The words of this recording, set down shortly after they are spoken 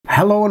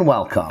Hello and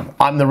welcome.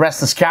 I'm the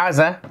Restless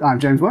Kaiser. I'm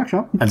James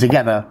Workshop. And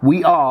together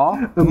we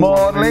are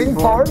Modelling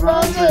for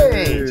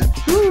Advantage.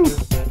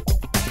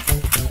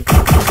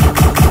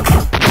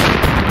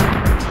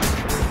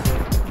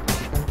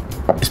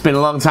 It's been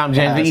a long time,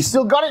 James, but you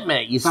still got it,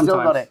 mate. You still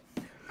got it.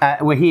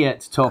 We're here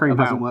to talk Cream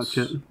about... hasn't worked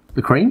yet.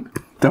 The cream?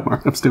 Don't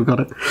worry, I've still got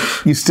it.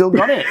 You still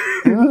got it?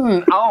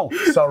 Oh,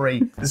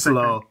 sorry.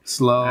 Slow.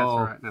 That's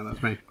all right, no,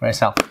 that's me. Great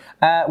self.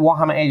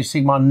 Warhammer Age of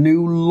Sigmar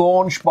new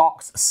launch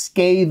box,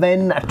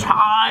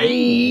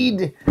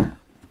 Skaventide.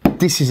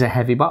 This is a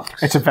heavy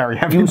box. It's a very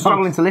heavy box. You were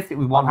struggling to lift it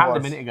with one hand a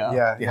minute ago.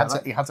 Yeah, you had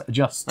to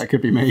adjust. That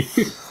could be me.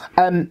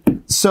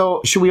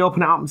 So, should we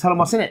open it up and tell them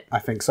what's in it? I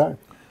think so.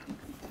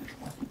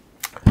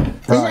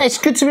 Right. It's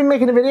good to be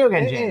making a video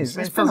again, James.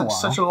 It's been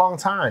such a long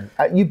time.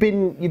 You've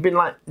been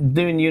like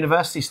doing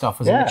university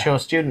stuff as a mature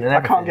student and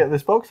everything. I can't get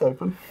this box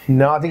open.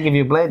 No, I didn't give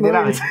you a blade, did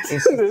I?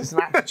 It's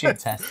an aptitude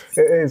test.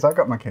 It is. I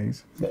got my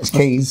keys. It's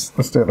keys.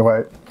 Let's do it the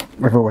way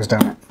we've always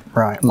done it.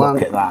 Right.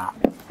 Look at that.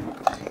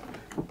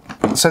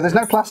 So there's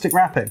no plastic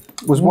wrapping.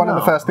 Was one of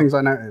the first things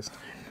I noticed.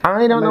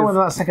 I don't know whether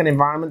that's like an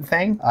environment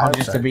thing or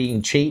just a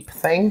being cheap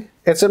thing.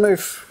 It's a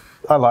move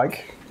I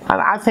like.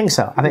 I think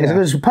so. I think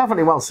it's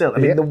perfectly well sealed. I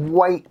mean, the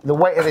weight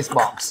of this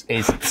box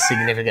is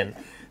significant.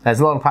 There's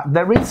a lot of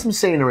there is some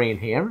scenery in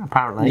here,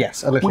 apparently.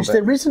 Yes, a little which bit.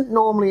 there isn't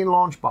normally in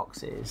launch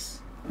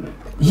boxes.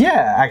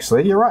 Yeah,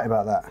 actually, you're right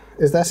about that.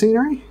 Is there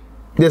scenery?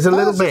 There's a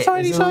little bit.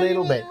 There's a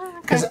little bit.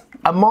 Because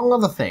among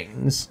other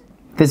things,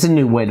 there's a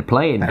new way to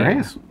play in here. There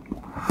is.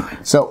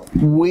 So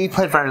we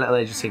played very little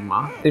Age of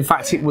Sigmar. In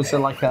fact, it was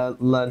like a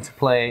learn to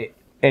play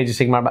Age of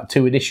Sigmar about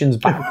 2 editions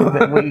back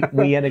that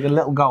we had a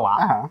little go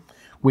at.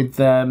 With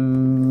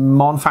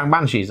Mornfang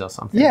Banshees or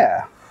something.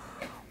 Yeah.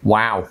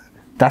 Wow.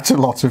 That's a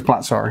lot of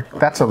plastic. Sorry.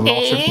 That's a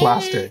lot of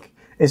plastic.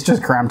 It's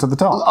just crammed to the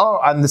top. Oh,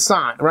 and the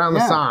side, around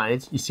the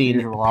side, you see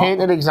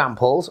painted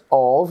examples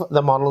of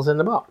the models in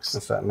the box.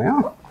 There certainly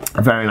are.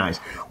 Very nice.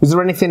 Was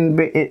there anything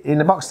in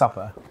the box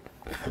topper?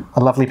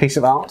 A lovely piece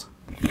of art.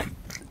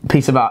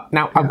 Piece of art.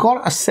 Now, I've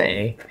got to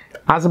say,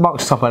 as a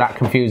box topper, that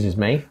confuses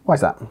me. Why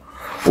is that?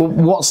 Well,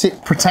 what's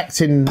it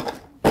protecting?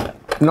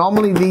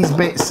 Normally these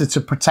bits are to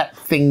protect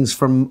things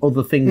from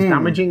other things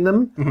damaging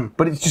them,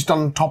 but it's just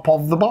on top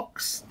of the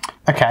box.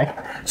 Okay.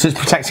 So it's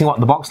protecting what,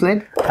 the box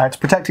lid? It's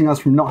protecting us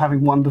from not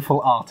having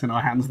wonderful art in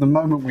our hands the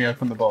moment we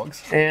open the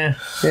box. Yeah,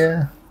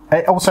 yeah.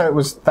 Also, it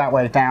was that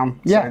way down.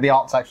 Yeah. So the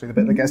art's actually the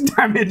bit that gets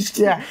damaged.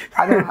 Yeah,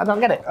 I don't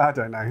get it. I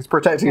don't know. It's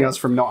protecting us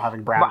from not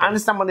having branding. But I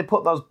understand when they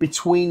put those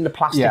between the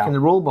plastic and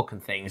the rule book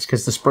and things,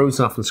 because the sprues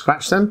can often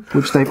scratch them.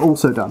 Which they've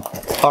also done.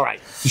 All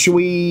right. Should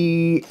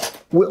we...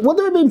 What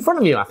do we be in front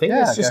of you, I think?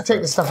 Let's just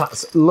take the stuff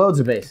out. Loads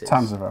of bases.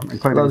 Tons of them.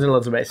 Including loads and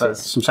loads of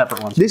bases. Some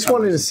separate ones. This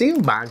one in a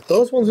sealed bag.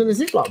 Those ones in a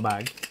Ziploc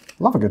bag.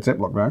 Love a good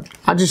Ziploc bag.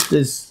 This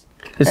is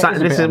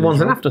one's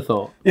an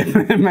afterthought.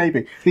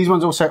 Maybe. These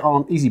ones also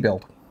aren't easy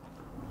build.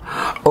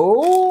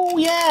 Oh,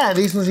 yeah.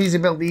 These ones easy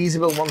build. The easy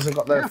build ones have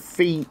got their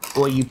feet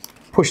where you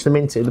push them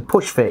into. The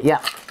push fit,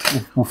 yeah.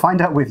 We'll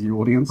find out with you,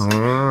 audience.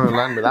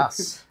 Learn with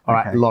us. All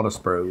right, a lot of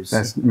sprues.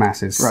 There's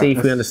masses. See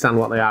if we understand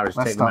what they are.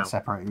 Let's start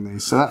separating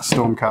these. So that's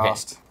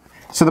Stormcast. Okay.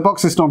 So the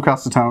box is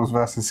Stormcast Eternals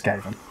versus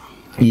Skaven.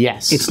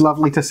 Yes. It's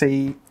lovely to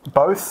see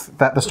both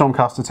that the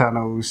Stormcast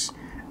Eternals,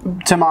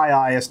 to my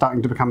eye, are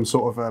starting to become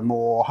sort of a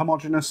more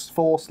homogenous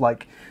force.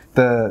 Like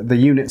the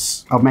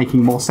units are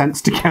making more sense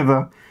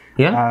together.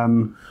 Yeah.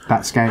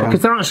 That's Skaven.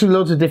 Because there are actually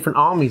loads of different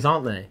armies,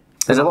 aren't they?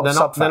 They're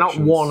not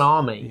one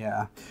army.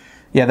 Yeah.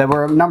 Yeah, there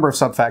were a number of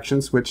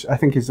sub-factions, which I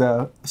think is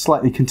a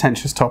slightly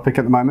contentious topic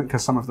at the moment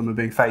because some of them are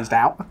being phased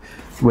out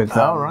with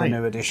the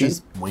new edition.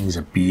 These wings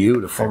are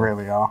beautiful. They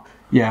really are.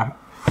 Yeah.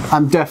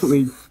 I'm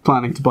definitely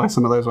planning to buy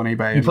some of those on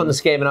eBay. You're putting the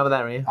Skaven over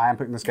there, are you? I am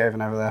putting the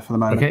Skaven over there for the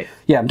moment. Okay.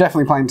 Yeah, I'm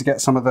definitely planning to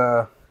get some of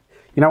the...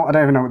 You know what? I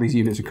don't even know what these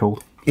units are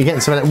called. You're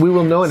getting some of that. We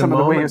will know in a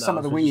moment. Some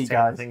of the wingy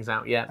guys. Things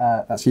out,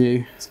 yeah. That's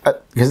you.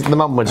 Because at the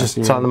moment we're just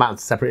throwing them out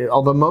to separate.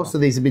 Although most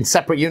of these have been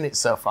separate units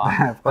so far.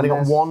 I've only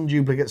got one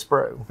duplicate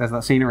sprue. There's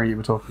that scenery you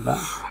were talking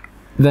about.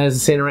 There's a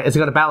scenery. Has it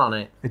got a bell on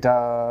it? It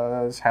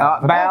does bell.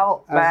 have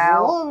Bell.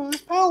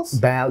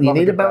 Bells. You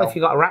need a bell if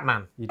you've got a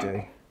Ratman. You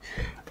do.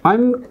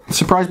 I'm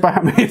surprised by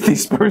how many of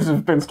these sprues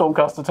have been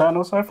Stormcast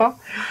Eternal so far.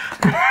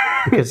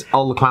 Because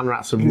all the clan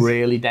rats are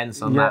really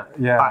dense on that.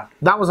 Yeah. Right,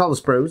 that was all the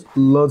sprues.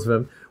 Loads of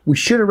them. We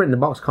should have written the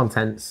box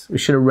contents. We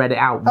should have read it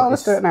out. Oh,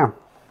 let's do it now.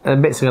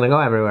 And bits are going to go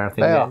everywhere, I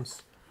think,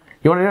 James.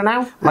 You want to do it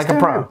now? Like a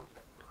pro?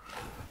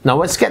 No,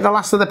 let's get the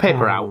last of the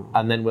paper out,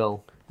 and then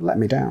we'll... Let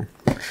me down.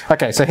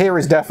 Okay, so here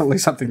is definitely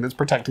something that's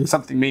protecting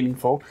something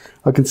meaningful.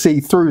 I can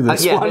see through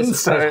this one.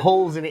 There's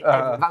holes in it.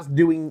 That's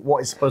doing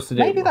what it's supposed to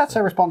do. Maybe that's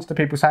a response to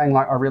people saying,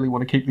 like, I really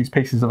want to keep these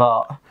pieces of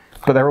art.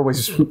 But they're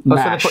always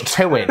mashed. So they put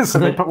 2 in. So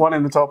they put one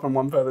in the top and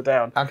one further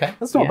down. Okay.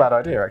 That's not a bad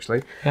idea,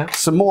 actually. Yeah.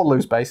 Some more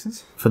loose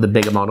bases. For the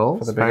bigger models.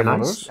 For the bigger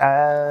models.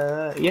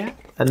 Nice. Yeah.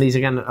 And these,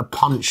 again, are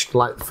punched,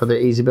 like, for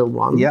the easy build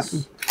ones. Yep.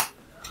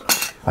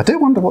 I do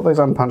wonder what those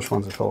unpunched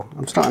ones are for.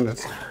 I'm starting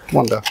to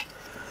wonder.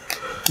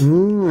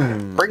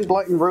 Bring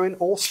Blight and Ruin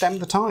or Stem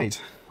the Tide.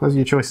 Those are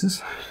your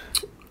choices.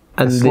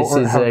 And this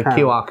is a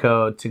QR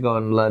code to go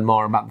and learn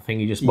more about the thing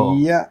you just bought.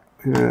 Yeah.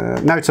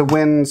 No, to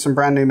win some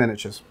brand new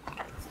miniatures.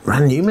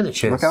 Brand new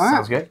miniatures. Look at that.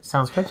 Sounds good.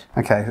 Sounds good.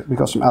 Okay, we've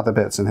got some other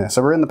bits in here.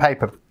 So we're in the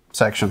paper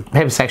section.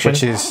 Paper section.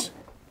 Which is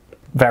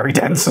very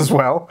dense as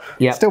well.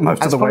 Yeah. Still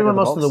most of the weight of the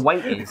most box. of the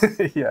weight is,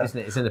 yeah.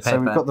 Isn't it? It's in the paper.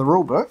 So we've got the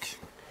rule book.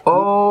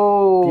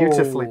 Oh.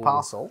 Beautifully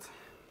parcelled.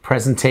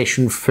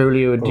 Presentation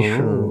Folio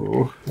Edition.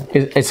 Ooh.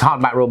 It's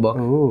hardback rulebook.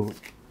 Ooh.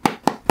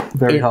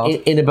 Very hard.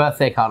 In a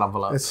birthday card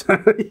envelope.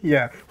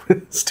 Yeah.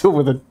 Still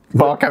with a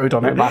barcode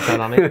on it. Barcode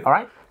on it. All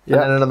right. Yeah.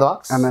 And then another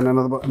box. And then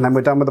another box. And then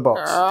we're done with the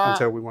box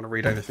until we want to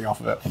read anything off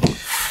of it.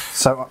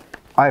 So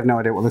I have no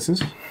idea what this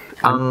is.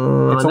 It's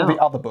all the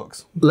other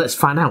books. Let's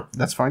find out.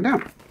 Let's find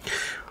out.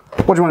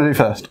 What do you want to do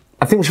first?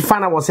 I think we should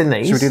find out what's in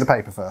these. Should we do the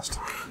paper first?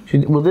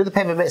 We'll do the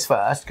paper bits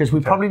first, because we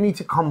probably need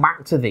to come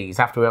back to these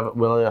after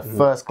we'll have a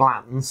first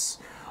glance,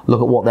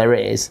 look at what there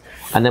is,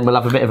 and then we'll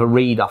have a bit of a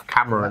read off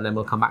camera, and then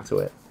we'll come back to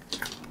it.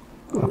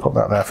 I'll pop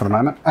that there for the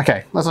moment.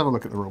 Okay, let's have a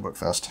look at the rulebook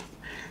first.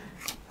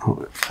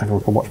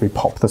 Everyone can watch me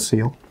pop the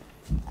seal.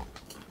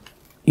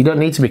 You don't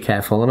need to be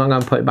careful. I'm not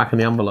going to put it back in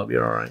the envelope.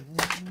 You're all right.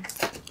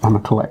 I'm a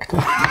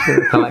collector.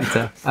 You're a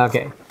collector.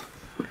 Okay.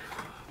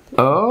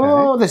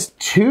 Oh, there's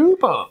 2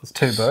 books.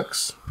 There's 2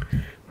 books,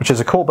 which is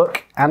a core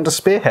book and a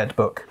Spearhead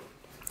book.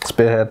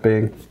 Spearhead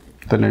being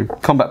the new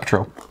Combat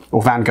Patrol,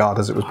 or Vanguard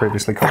as it was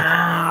previously called.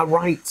 Ah,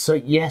 right. So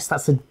yes,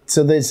 that's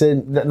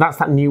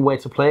that new way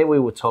to play we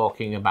were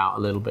talking about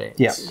a little bit.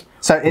 Yeah.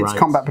 So it's right.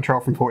 Combat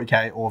Patrol from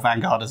 40k, or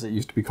Vanguard as it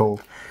used to be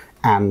called,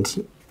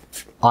 and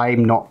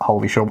I'm not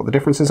wholly sure what the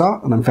differences are,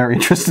 and I'm very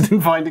interested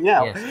in finding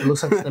out. Yes, it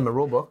looks like a slimmer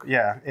rulebook.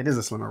 Yeah, it is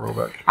a slimmer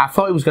rulebook. I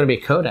thought it was going to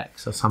be a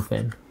codex or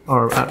something,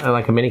 or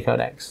like a mini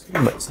codex,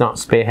 but it's not.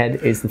 Spearhead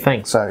is the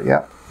thing. So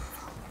yeah.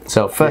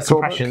 So first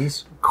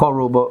impressions, core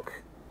rulebook.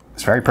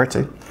 It's very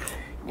pretty.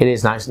 It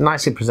is nice,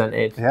 nicely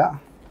presented. Yeah,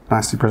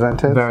 nicely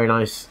presented. Very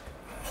nice.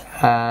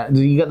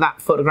 Do you get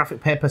that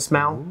photographic paper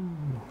smell?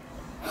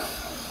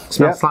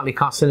 Smells slightly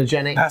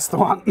carcinogenic. That's the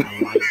one.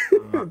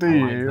 Do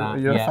you? Like Are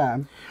you a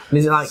fan? And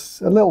is it like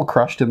It's a little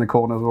crushed in the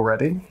corners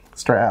already,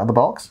 straight out of the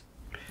box.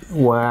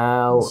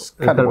 well? There's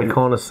got to be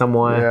corners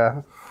somewhere.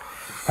 Yeah.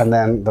 And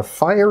then the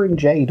Fire and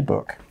Jade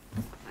book,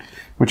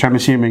 which I'm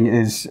assuming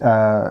is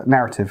a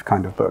narrative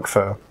kind of book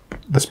for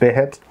the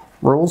Spearhead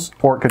rules,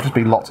 or it could just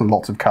be lots and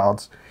lots of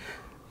cards.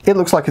 It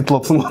looks like it's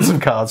lots and lots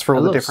of cards for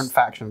all the different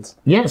factions.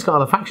 Yeah, it's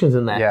got other factions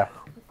in there. Yeah.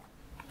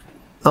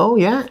 Oh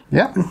yeah.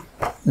 Yeah.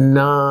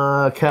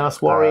 No,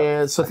 Chaos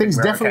Warriors. So things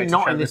definitely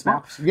not in this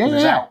box. Yeah,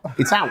 It's out.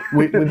 It's out.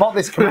 We bought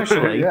this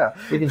commercially. Yeah.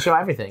 We can show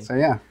everything. So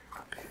yeah.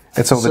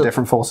 It's all the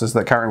different forces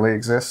that currently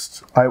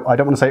exist. I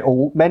don't want to say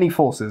all, many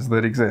forces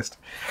that exist.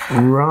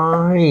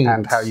 Right.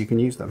 And how you can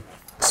use them.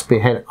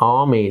 Spearhead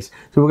armies.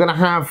 So we're going to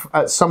have,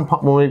 at some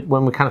point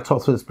when we kind of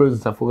talk through the sprues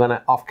and stuff, we're going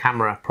to, off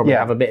camera, probably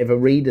have a bit of a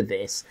read of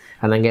this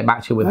and then get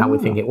back to you with how we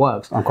think it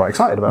works. I'm quite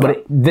excited about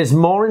it. But there's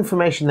more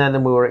information there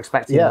than we were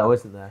expecting though,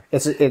 isn't there?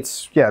 It's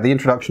the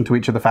introduction to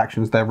each of the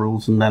factions, their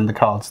rules, and then the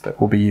cards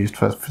that will be used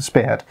for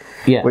Spearhead.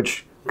 Yeah.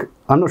 Which,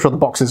 I'm not sure the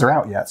boxes are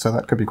out yet, so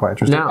that could be quite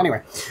interesting. No.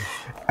 Anyway,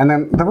 and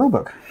then the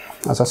rulebook,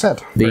 as I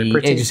said. The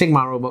Age of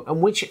Sigmar rulebook.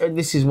 And which,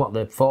 this is what,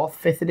 the 4th,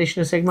 5th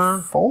edition of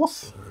Sigmar?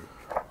 4th?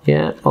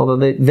 Yeah, although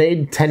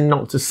they tend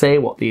not to say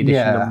what the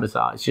edition numbers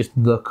are. It's just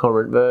the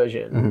current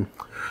version.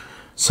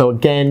 So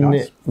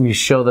again, we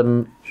show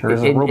them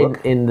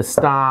in the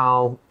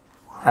style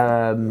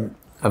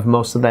of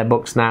most of their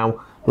books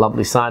now.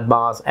 Lovely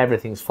sidebars.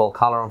 Everything's full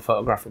colour on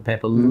photographic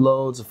paper.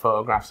 Loads of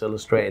photographs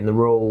illustrating the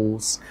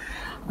rules.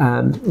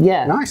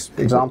 Yeah. Nice.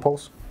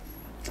 Examples.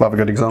 Love a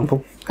good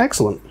example.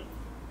 Excellent.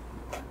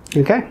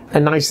 Okay.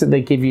 And nice that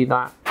they give you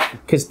that.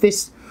 Because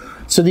this...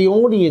 So the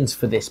audience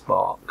for this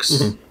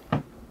box...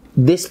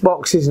 This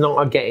box is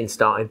not a getting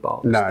started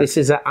box. No. This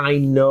is I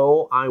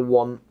know I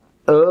want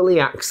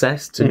early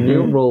access to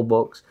new rule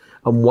books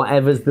and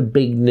whatever's the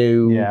big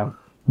new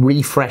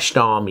refreshed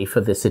army for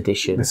this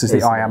edition. This is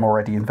the I am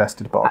already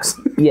invested box.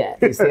 Yeah,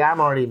 it's the I'm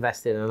already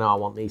invested and I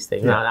want these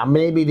things. Now,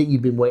 maybe that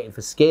you've been waiting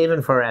for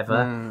Skaven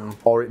forever,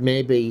 or it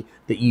may be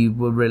that you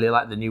would really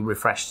like the new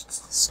refreshed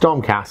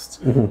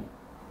Stormcast.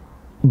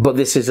 But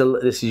this is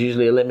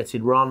usually a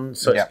limited run,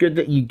 so it's good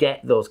that you get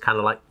those kind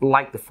of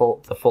like the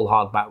full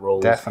hardback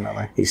rolls.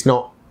 Definitely. It's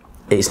not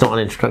an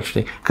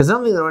introductory thing because I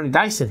don't think there are any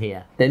dice in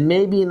here. There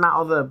may be in that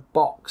other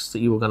box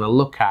that you were going to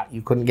look at.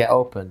 You couldn't get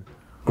open.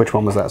 Which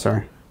one was that?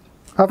 Sorry,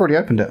 I've already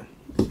opened it,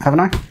 haven't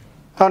I?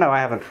 Oh no, I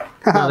haven't.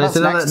 No,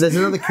 there's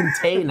another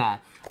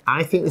container.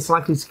 I think it's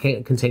likely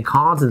to contain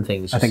cards and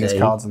things. I think it's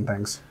cards and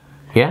things.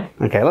 Yeah.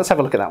 Okay, let's have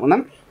a look at that one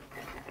then.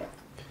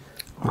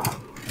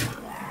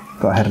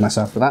 Got ahead of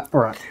myself with that.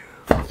 All right.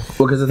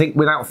 Well, because I think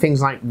without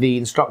things like the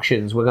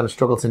instructions, we're going to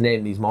struggle to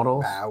name these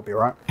models. I'll be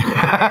right.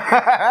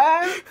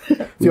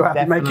 If you're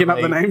happy making up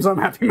the names, I'm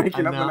happy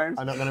making up the names.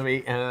 I'm not going to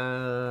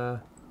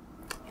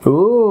be...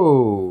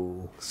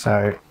 Ooh.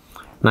 So...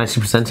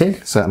 Nicely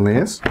presented. Certainly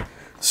is.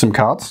 Some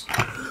cards.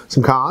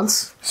 Some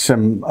cards.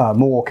 Some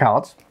more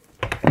cards.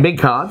 Big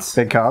cards.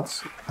 Big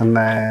cards. And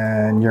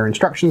then your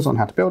instructions on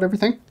how to build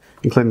everything,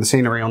 including the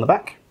scenery on the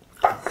back.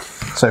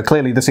 So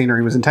clearly the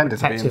scenery was intended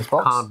to be in this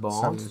box.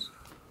 Cardboard.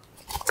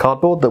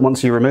 Cardboard that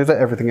once you remove it,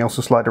 everything else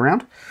will slide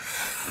around.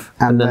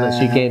 And then there's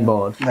your game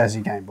board. There's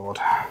your game board.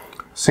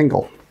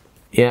 Single.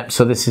 Yeah,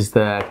 so this is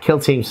the Kill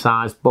Team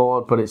size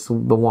board, but it's the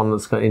one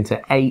that's got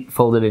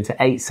folded into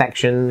 8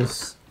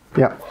 sections.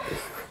 Yeah.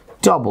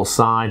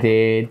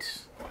 Double-sided.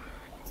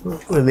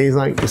 With these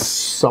like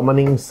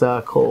summoning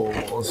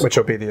circles. Which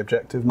will be the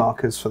objective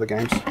markers for the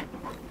games.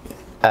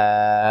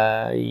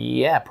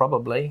 Yeah,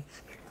 probably.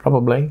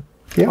 Probably.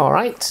 Yeah. All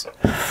right.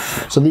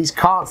 So these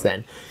cards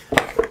then.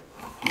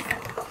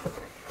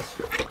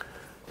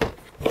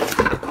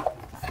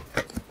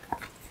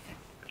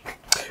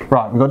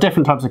 Right, we've got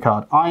different types of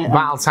card. I am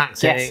Battle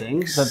Tactics.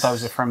 guessing that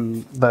those are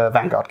from the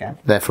Vanguard game.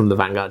 They're from the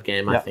Vanguard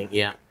game, I think.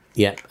 Yeah.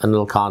 Yeah, and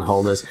little card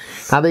holders.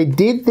 Now they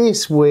did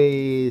this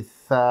with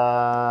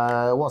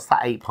what's that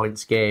 8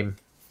 points game?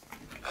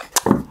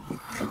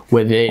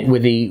 With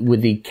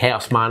the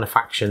Chaos Minor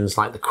factions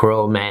like the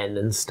Crow Men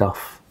and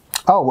stuff.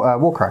 Oh,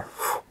 Warcry.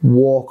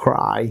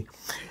 Warcry.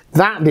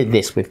 That did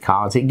this with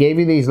cards. It gave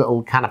you these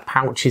little kind of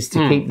pouches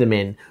to keep them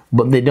in,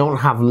 but they don't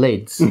have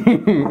lids,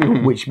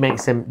 which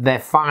makes them, they're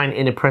fine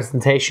in a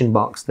presentation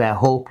box. They're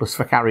hopeless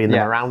for carrying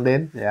them around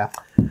in. Yeah.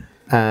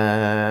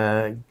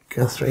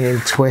 Guthrie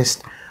and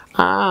Twist.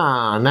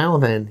 Ah, now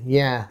then,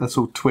 yeah. That's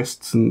all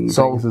twists and It's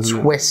all things, isn't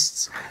it?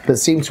 twists that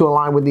seem to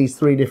align with these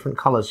 3 different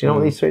colours. Do you know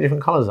what these 3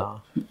 different colours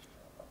are?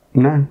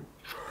 No.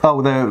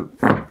 Oh,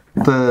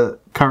 the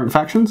current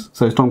factions?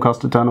 So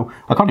Stormcast Eternal.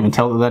 I can't even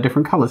tell that they're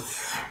different colours.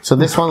 So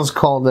this one's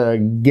called a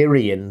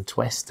Gyrian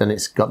Twist, and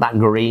it's got that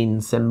green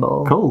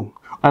symbol. Cool.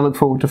 I look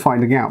forward to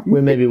finding out.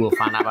 Maybe we'll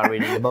find out by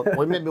reading the book.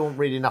 We maybe won't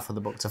read enough of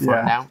the book to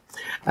find out.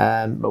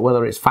 But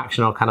whether it's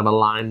faction or kind of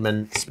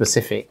alignment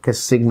specific, because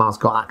Sigmar's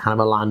got that kind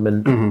of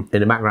alignment in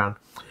the background.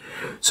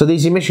 So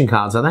these are mission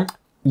cards, are they?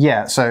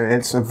 Yeah, so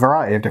it's a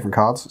variety of different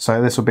cards.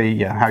 So this will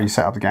be how you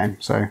set up the game.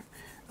 So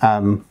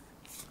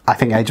I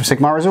think Age of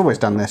Sigmar has always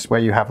done this, where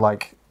you have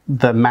like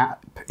the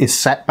map is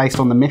set based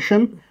on the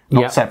mission,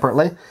 not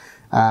separately.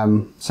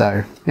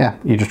 So yeah,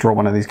 you just draw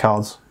one of these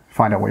cards,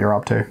 find out what you're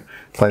up to,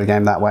 play the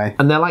game that way.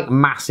 And they're like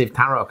massive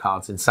tarot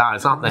cards in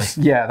size, aren't they?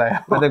 Yeah, they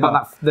are. But they've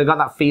got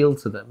that feel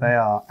to them. They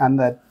are, and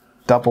they're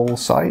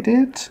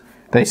double-sided.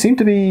 They seem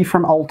to be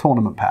from old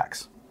tournament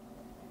packs.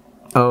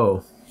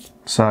 Oh.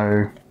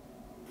 So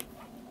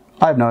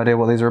I have no idea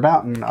what these are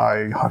about, and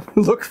I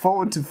look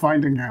forward to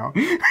finding out.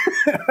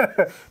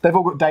 They've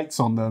all got dates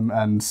on them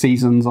and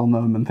seasons on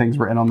them and things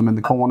written on them in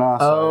the corner.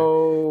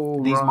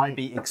 So these might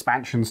be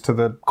expansions to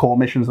the core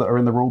missions that are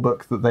in the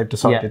rulebook that they've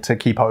decided to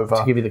keep over.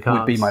 To give you the cards.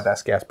 Would be my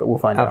best guess, but we'll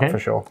find out for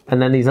sure.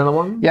 And then these other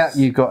ones? Yeah,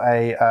 you've got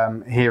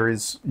a, here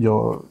is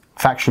your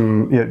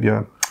faction,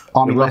 your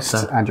army list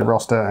and your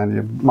roster and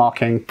your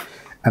marking.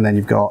 And then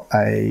you've got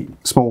a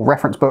small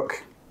reference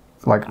book,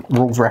 like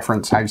rules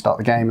reference, how you start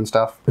the game and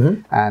stuff,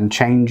 and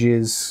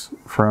changes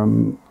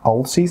from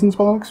old seasons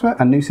by the looks of it,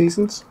 and new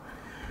seasons.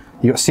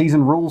 You've got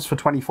season rules for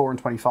 24 and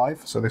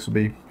 25, so this will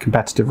be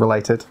competitive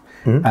related,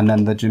 and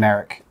then the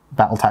generic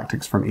battle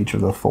tactics from each of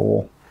the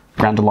 4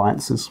 Grand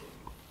Alliances.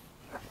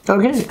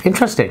 Okay,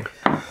 interesting.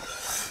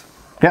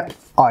 Yep,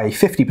 I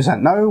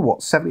 50% know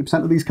what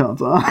 70% of these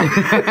cards are.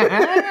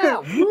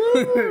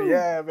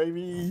 Yeah,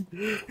 baby.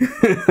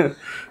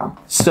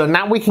 So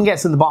now we can get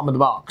to the bottom of the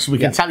box. We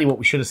can tell you what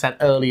we should have said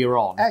earlier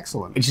on.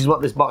 Excellent. Which is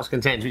what this box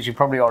contains, which you've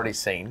probably already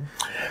seen.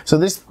 So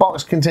this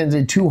box contains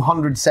a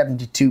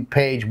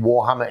 272-page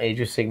Warhammer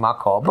Age of Sigmar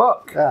core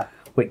book,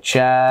 which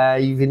you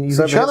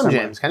can show them,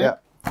 James, can you?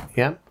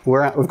 Yeah.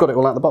 We've got it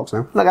all out of the box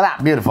now. Look at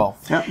that, beautiful.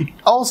 Yep.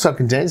 Also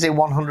contains a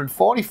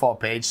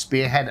 144-page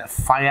Spearhead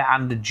Fire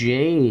and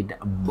Jade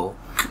book.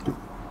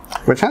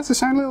 Which has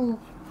its own little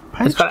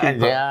page.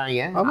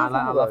 Yeah. I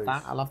love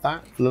that. I love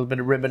that. A little bit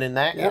of ribbon in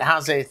there. Yep. It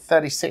has a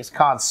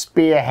 36-card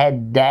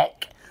Spearhead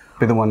deck.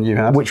 Be the one you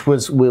had. Which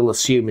we'll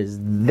assume is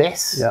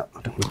this. Yeah,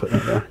 I don't want to put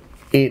that there.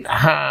 It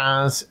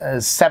has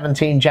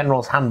 17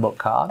 General's Handbook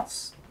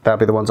cards. That'll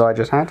be the ones I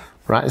just had.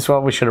 Right, that's why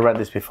we should have read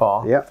this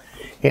before. Yeah.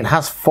 It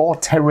has 4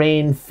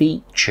 terrain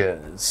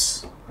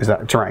features. Is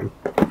that terrain?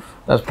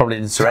 That's probably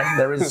the terrain.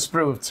 There is a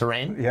sprue of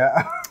terrain.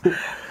 Yeah.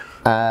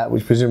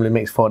 Which presumably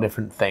makes 4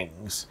 different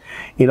things.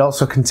 It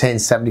also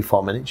contains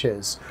 74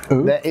 miniatures.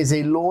 Ooh. There is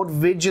a Lord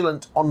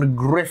Vigilant on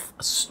Griff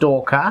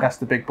Stalker. That's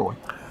the big boy.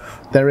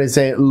 There is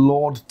a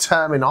Lord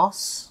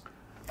Terminos.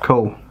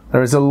 Cool.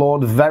 There is a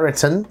Lord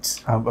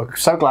Veritant. I'm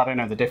so glad I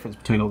know the difference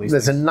between all these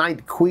There's things. a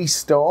Knight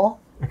Quaestor.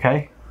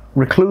 Okay.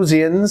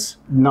 Reclusians.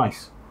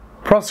 Nice.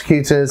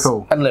 Prosecutors.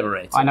 And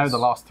Liberators. I know the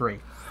last 3.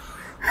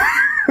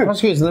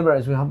 Prosecutors and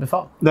Liberators we had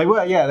before. They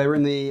were, yeah. They were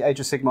in the Age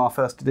of Sigmar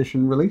first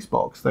edition release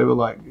box. They were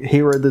like,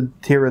 here are the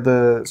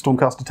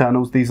Stormcast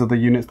Eternals. These are the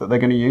units that they're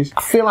going to use.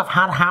 I feel I've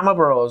had Hammer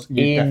Bros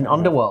in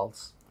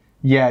Underworlds.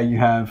 Yeah, you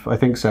have. I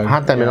think so. I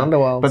had them in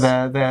Underworlds.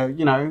 But they're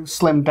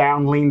slimmed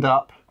down, leaned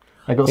up.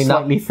 They've got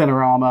slightly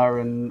thinner armour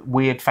and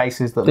weird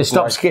faces that they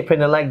stopped skipping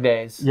the leg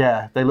days.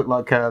 Yeah, they look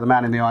like the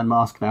man in the Iron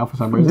Mask now for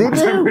some reason. They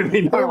do. I don't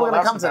really know We're what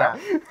going to that's come to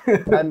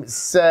about.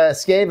 that.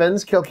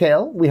 Skavens,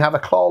 kill. We have a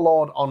Claw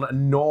Lord on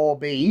Gnaw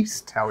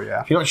Beast. Hell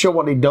yeah. If you're not sure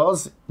what he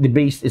does,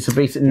 it's a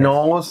beast that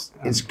gnaws.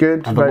 It's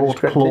good. And the Lord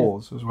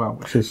claws as well.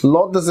 Which is...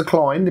 Lord does the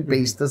clawing, the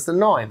beast does the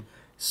gnawing.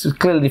 It's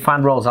clearly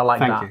defined roles. I like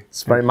that. Thank you.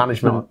 It's very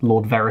management. Not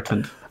Lord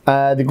Veritant.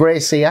 The Grey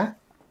Seer.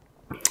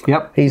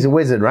 Yep. He's a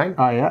wizard, right?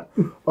 Oh, yeah.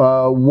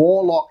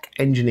 Warlock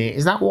Engineer.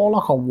 Is that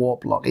Warlock or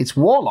Warplock? It's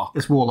Warlock.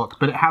 It's Warlock,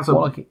 but it has a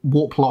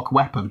Warplock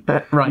weapon.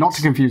 Right. Not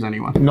to confuse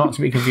anyone. Not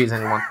to be confused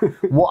anyone.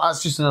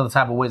 That's just another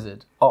type of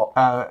wizard.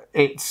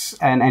 It's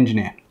an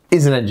engineer.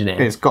 Is an engineer.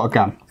 It's got a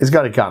gun. It's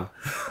got a gun.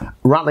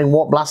 Rattling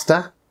Warp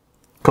Blaster.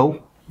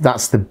 Cool.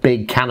 That's the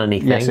big cannony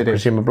thing, yes, it is.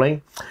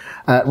 presumably.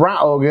 Rat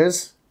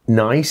Ogres.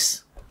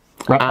 Nice.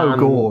 Rat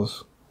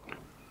Ogres.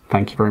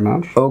 Thank you very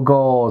much.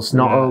 Ogres,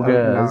 not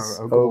ogres.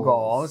 No,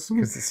 Ogres,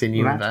 because it's in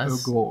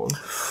universe. Ogres.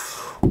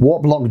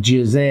 Warplock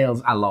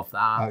Jezzails, I love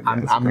that.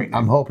 Yeah,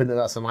 I'm hoping that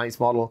that's a nice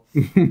model.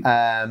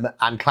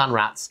 And Clan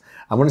Rats.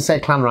 I want to say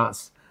Clan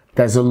Rats.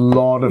 There's a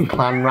lot of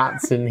Clan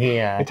Rats in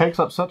here. It takes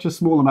up such a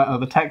small amount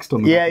of the text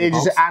on the Yeah, you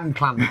just and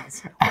Clan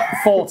Rats.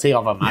 40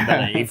 of them,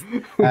 I believe.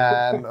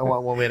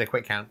 When we had a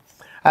quick count.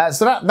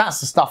 So that's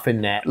the stuff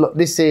in there. Look,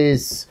 this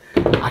is...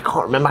 I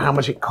can't remember how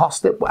much it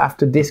cost it, but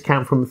after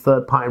discount from a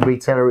third-party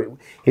retailer,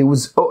 it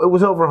was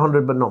over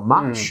 100, but not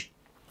much.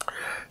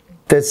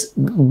 There's,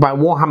 by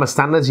Warhammer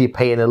standards, you're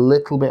paying a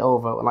little bit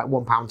over, like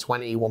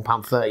 £1.20,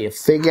 £1.30 a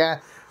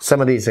figure.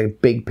 Some of these are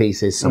big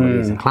pieces, some of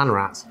these are Clan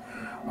Rats.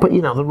 But,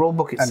 you know, the rule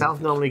book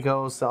itself normally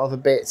goes to other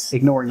bits.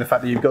 Ignoring the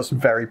fact that you've got some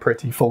very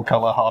pretty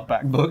full-colour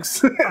hardback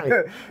books.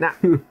 Right. Now,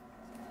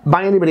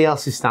 by anybody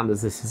else's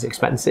standards, this is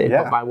expensive.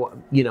 Yeah. But by what,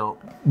 you know,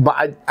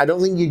 but I don't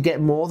think you'd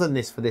get more than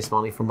this for this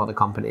money from other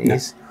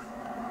companies.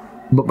 No.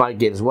 But by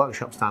Games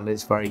Workshop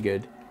standards, very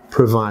good,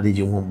 provided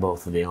you want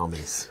both of the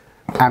armies.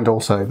 And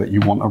also that you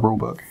want a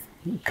rulebook,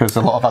 because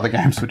a lot of other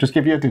games would just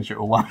give you a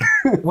digital one.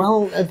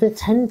 Well, they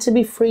tend to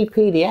be free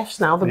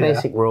PDFs now, the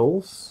basic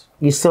rules.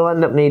 You still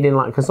end up needing,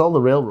 like, because all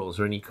the real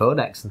rules are in your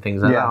codex and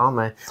things like that, aren't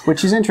they?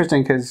 Which is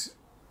interesting because...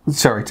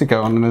 Sorry, to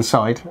go on an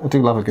aside, I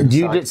do love a good aside.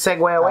 You did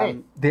segue away.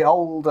 The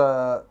old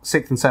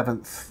 6th and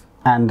 7th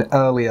and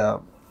earlier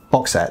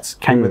box sets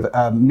came with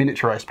a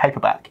miniaturized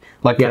paperback,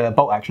 like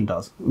Bolt Action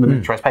does, the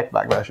miniaturized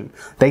paperback version.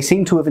 They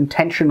seem to have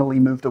intentionally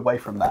moved away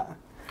from that.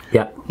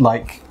 Yeah.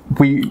 Like,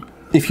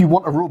 if you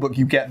want a rulebook,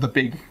 you get the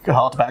big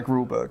hardback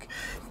rulebook.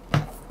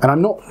 And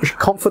I'm not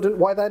confident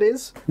why that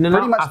is.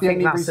 I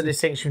think that's the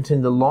distinction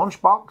between the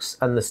launch box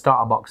and the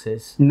starter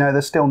boxes. No,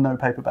 there's still no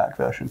paperback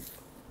version.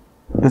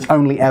 There's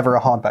only ever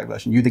a hardback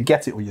version. You either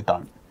get it or you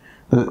don't.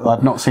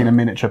 I've not seen a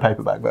miniature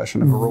paperback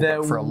version of a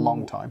rulebook for a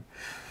long time.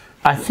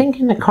 I think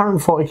in the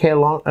current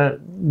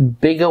 40k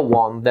bigger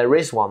one, there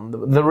is one.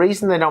 The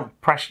reason they don't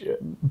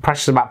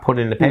precious about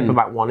putting the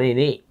paperback one in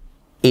it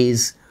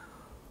is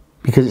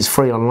because it's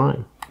free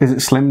online. Is it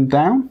slimmed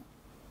down?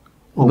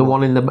 The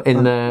one in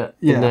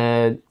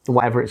the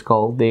whatever it's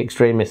called, the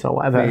Extremis or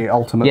whatever. The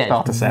ultimate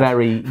starter set.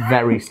 Very,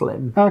 very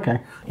slim. Okay.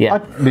 Yeah.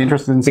 I'd be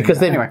interested in seeing because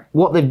that.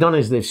 what they've done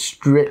is they've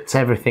stripped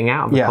everything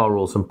out of the core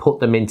rules and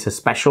put them into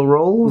special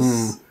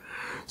rules.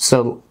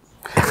 So,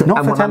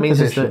 not for what that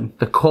means edition. is that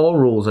the core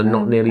rules are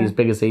not nearly as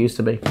big as they used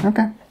to be.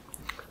 Okay.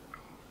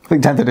 I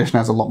think 10th edition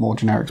has a lot more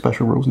generic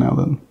special rules now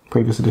than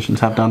previous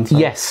editions have done. So.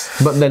 Yes,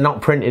 but they're not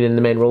printed in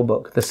the main rule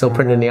book. They're still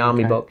printed in the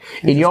army book.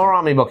 In your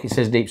army book, it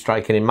says Deep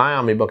Strike, and in my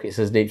army book, it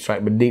says Deep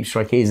Strike, but Deep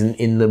Strike isn't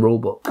in the rule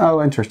book.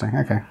 Oh, interesting.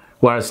 Okay.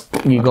 Whereas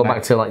you go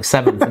back to like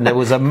 7th, and there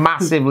was a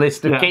massive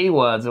list of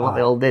keywords and what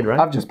they all did, right?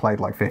 I've just played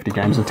like 50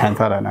 games of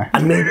 10th, I don't know.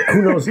 And maybe,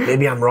 who knows,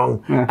 maybe I'm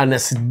wrong. And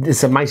it's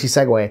a mighty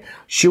segue.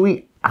 Should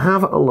we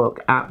have a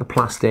look at the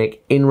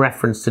plastic in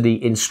reference to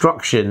the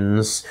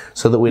instructions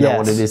so that we know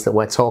what it is that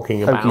we're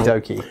talking about?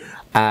 Okie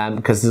dokie.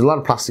 Because there's a lot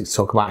of plastic to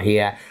talk about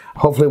here.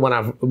 Hopefully when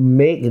I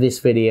make this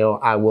video,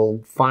 I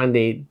will find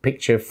a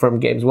picture from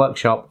Games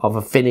Workshop of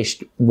a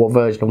finished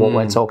version of what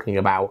we're talking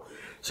about,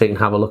 so you can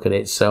have a look at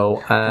it.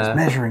 So there's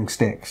measuring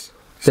sticks.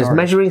 There's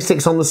measuring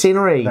sticks on the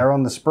scenery. They're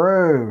on the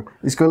sprue.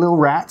 It's got little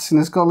rats and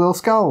it's got little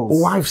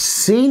skulls. Oh, I've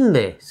seen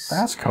this.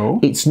 That's cool.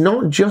 It's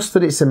not just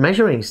that it's a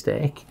measuring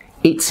stick,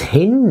 it's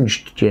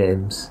hinged,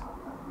 James.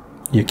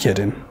 You're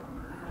kidding.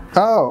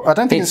 Oh, I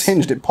don't think it's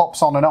hinged. It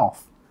pops on and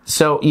off.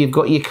 So you've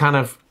got your kind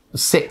of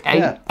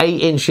 8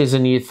 inches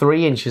and your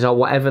 3 inches or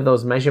whatever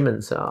those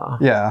measurements are.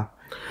 Yeah,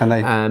 and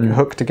they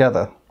hook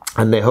together.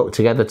 And they hook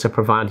together to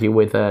provide you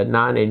with a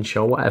 9-inch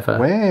or whatever.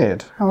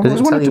 Weird. Does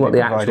it tell you what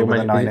the actual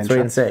measurement is? 3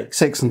 and 6?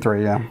 6 and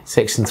 3, yeah.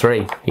 6 and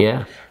 3,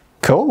 yeah.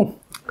 Cool.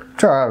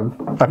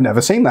 I've never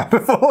seen that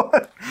before.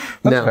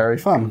 That's very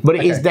fun. But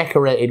it is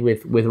decorated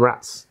with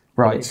rats.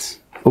 Right.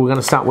 We're going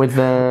to start with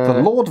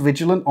the Lord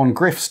Vigilant on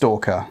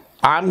Griffstalker.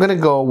 I'm going to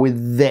go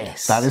with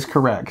this. That is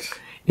correct.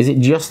 Is it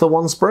just the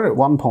one sprue?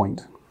 1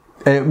 point.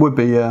 It would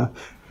be,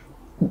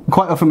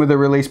 quite often with the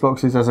release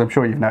boxes, as I'm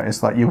sure you've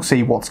noticed, like you'll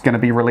see what's going to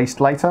be released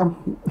later.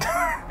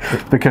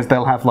 Because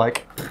they'll have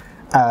like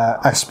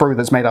a sprue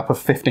that's made up of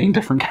 15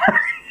 different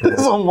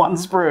characters on one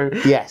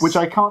sprue. Yes. Which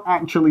I can't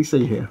actually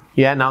see here.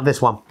 Yeah, no,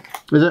 this one.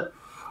 Is it?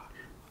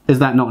 Is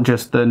that not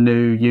just the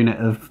new unit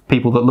of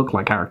people that look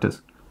like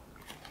characters?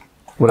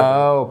 Possibly.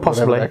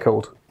 Whatever they're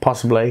called.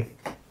 Possibly.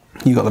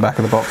 You got the back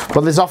of the box.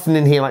 But there's often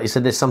in here, like you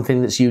said, there's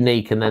something that's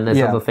unique, and then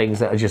there's other things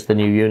that are just the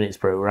new unit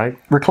sprue, right?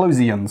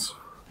 Reclusians.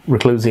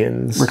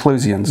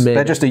 Reclusians. Maybe.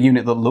 They're just a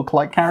unit that look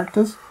like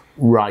characters.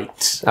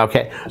 Right.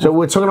 Okay. So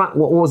we're talking about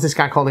what was this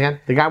guy called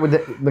again? The guy with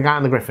the guy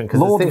on the Griffin.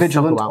 Lord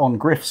Vigilant on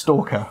Griff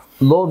Stalker.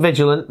 Lord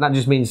Vigilant. That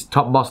just means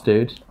top boss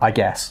dude. I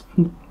guess.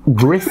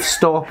 Griff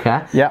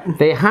Stalker. Yeah.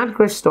 They had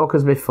Griff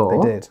Stalkers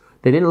before. They did.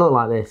 They didn't look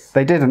like this.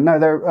 They didn't. No,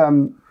 they're.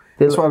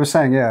 That's what I was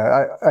saying.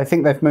 Yeah, I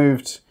think they've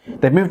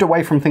moved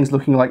away from things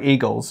looking like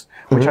eagles,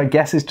 which I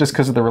guess is just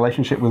because of the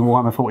relationship with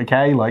Warhammer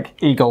 40k. Like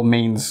eagle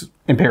means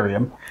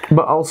Imperium,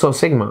 but also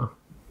Sigmar.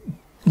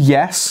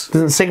 Yes.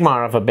 Doesn't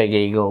Sigmar have a big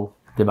eagle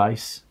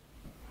device?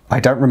 I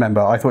don't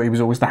remember. I thought he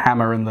was always the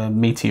hammer and the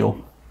meteor.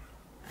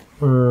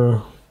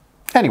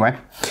 Anyway,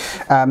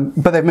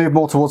 but they've moved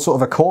more towards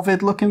sort of a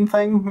Corvid looking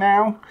thing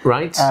now.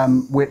 Right.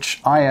 Which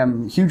I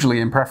am hugely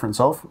in preference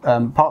of,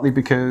 partly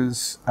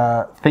because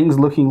things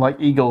looking like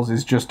eagles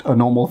is just a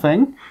normal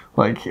thing.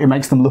 Like, it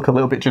makes them look a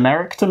little bit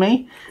generic to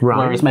me. Right.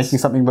 Whereas making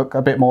something look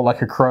a bit more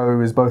like a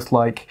crow is both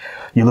like,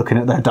 you're looking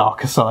at their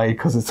darker side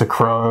because it's a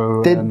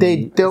crow. They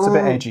it's a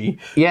bit edgy.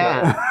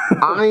 Yeah.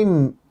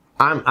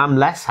 I'm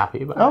less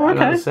happy about it. Oh,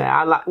 okay. I say.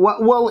 I like,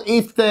 well,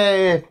 if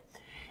they're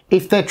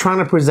trying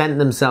to present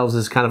themselves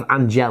as kind of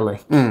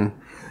angelic,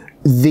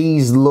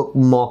 these look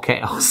more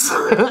chaos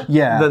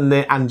than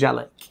the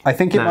angelic. I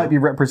think it might be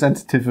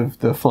representative of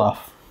the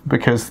fluff,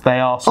 because they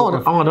are sort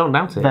of... I don't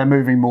doubt it. They're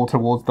moving more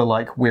towards the,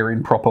 like, we're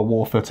in proper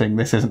war footing,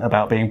 this isn't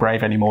about being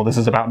brave anymore, this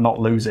is about not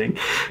losing.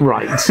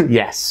 Right,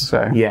 yes.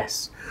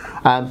 Yes.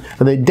 And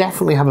they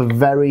definitely have a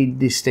very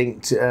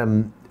distinct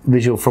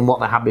visual from what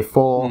they had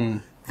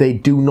before. They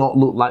do not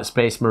look like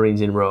Space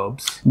Marines in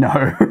robes.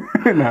 No,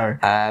 no.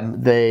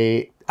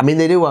 They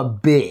do a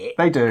bit.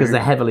 They do. Because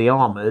they're heavily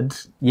armoured.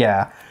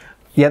 Yeah.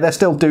 Yeah, they're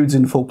still dudes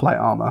in full plate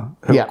armour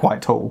who are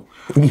quite tall.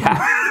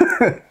 Yeah.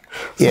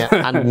 Yeah,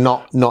 and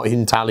not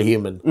entirely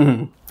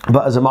human.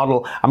 But as a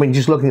model, I mean,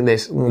 just looking at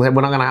this, we're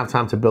not going to have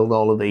time to build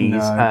all of these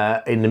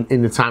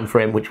in the time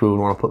frame which we would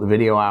want to put the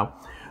video out.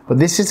 But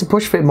this is a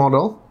push fit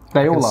model.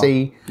 They all are.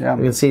 You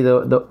can see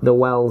the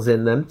wells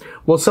in them.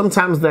 Well,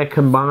 sometimes they're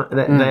combined.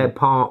 They're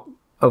part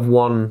of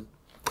one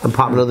and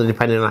part of another,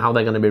 depending on how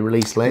they're going to be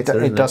released later.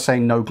 It does say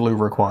no glue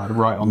required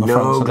right on the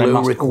front, so they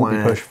must all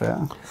be push fit.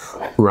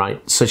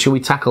 Right. So should we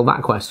tackle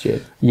that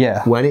question?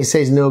 Yeah. When it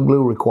says no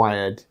glue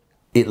required,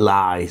 it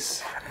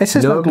lies. It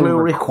says no glue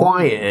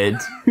required.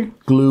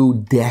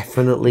 Glue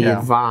definitely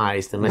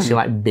advised, unless you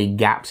like big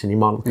gaps in your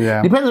model.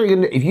 Yeah. Depends on what you're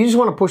gonna do. If you just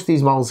want to push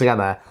these models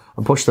together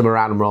and push them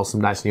around and roll some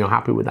dice and you're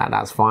happy with that,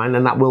 that's fine,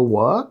 and that will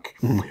work.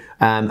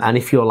 And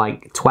if you're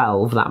like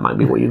 12, that might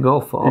be what you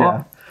go for.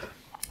 Yeah.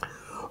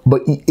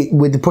 But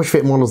with the push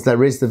fit models,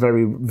 there is the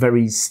very,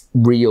 very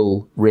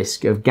real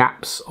risk of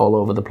gaps all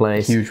over the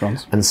place. Huge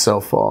ones. And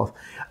so forth.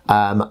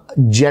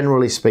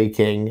 Generally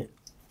speaking,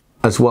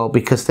 as well,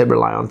 because they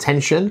rely on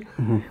tension,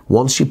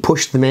 once you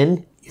push them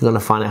in, you're going to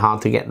find it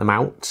hard to get them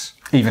out.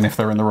 Even if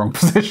they're in the wrong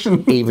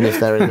position. Even if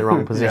they're in the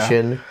wrong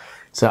position.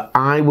 So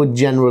I would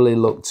generally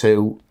look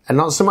to, and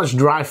not so much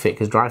dry fit,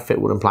 because dry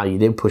fit would imply you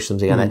did push them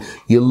together.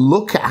 You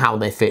look at how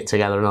they fit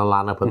together and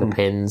line up with the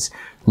pins.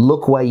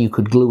 Look where you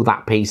could glue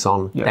that piece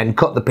on, then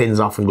cut the pins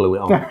off and glue it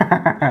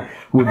on.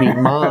 Would be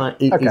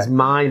is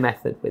my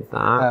method with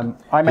that.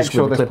 I make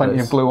sure there's plenty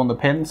of glue on the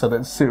pin so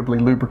that it's suitably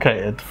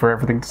lubricated for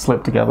everything to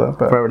slip together.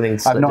 But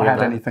I've not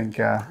had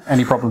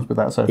any problems with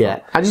that so far.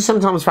 Yeah, I just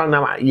sometimes found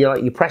out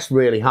you press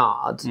really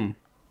hard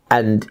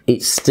and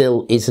it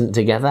still isn't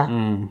together.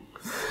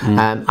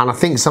 And I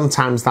think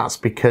sometimes that's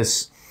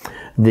because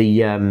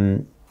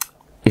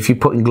if you're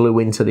putting glue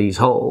into these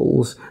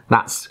holes,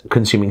 that's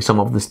consuming some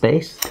of the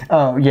space.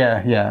 Oh,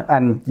 yeah, yeah.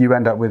 And you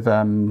end up with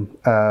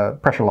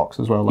pressure locks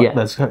as well. Like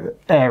there's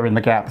air in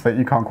the gap that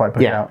you can't quite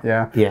push out.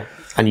 Yeah.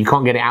 And you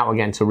can't get it out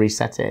again to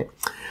reset it.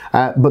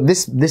 But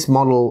this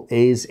model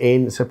is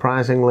in,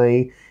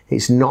 surprisingly,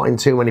 it's not in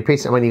too many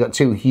pieces. I mean, you've got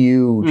two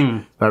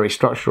huge, very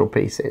structural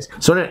pieces.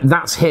 So anyway,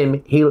 that's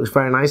him. He looks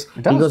very nice.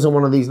 He goes on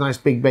one of these nice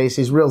big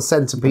bases, real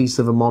centerpiece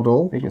of a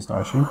model. Biggest,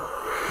 I assume.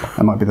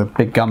 That might be the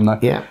big gun, though.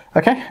 Yeah.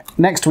 Okay,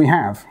 next we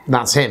have...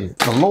 That's him.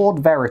 The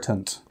Lord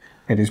Veritant.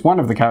 It is one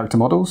of the character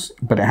models,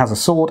 but it has a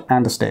sword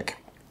and a stick.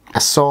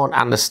 A sword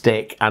and a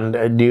stick.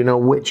 And do you know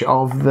which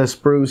of the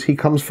sprues he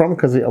comes from?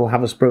 Because it'll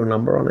have a sprue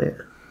number on it.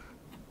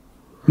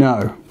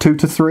 No. 2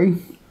 to 3?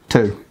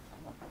 2.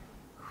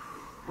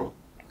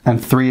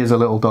 And 3 is a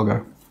little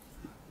doggo.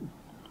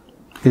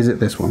 Is it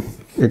this one?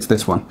 It's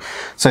this one.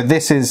 So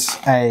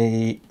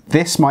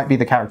this might be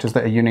the characters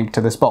that are unique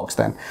to this box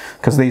then.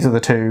 Because these are the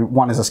two,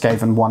 one is a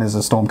Skaven, one is a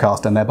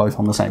Stormcast, and they're both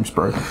on the same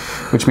sprue.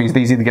 Which means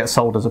these either get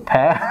sold as a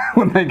pair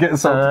when they get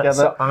sold together.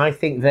 So I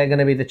think they're going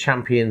to be the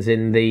champions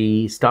in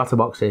the starter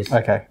boxes.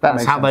 Okay.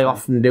 That's how they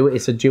often do it.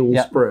 It's a dual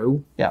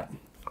sprue. Yeah.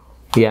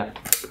 Yeah.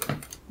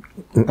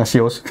 That's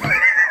yours.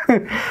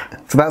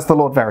 So that's the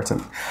Lord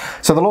Veritant.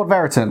 So the Lord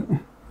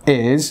Veritant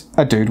is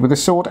a dude with a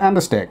sword and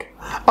a stick.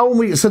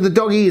 Oh, so the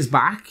doggy is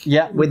back.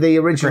 Yeah. With the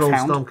original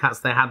Griffhound.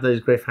 Stormcats, they had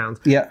those Griffhounds.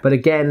 Yeah. But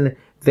again,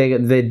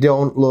 they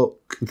don't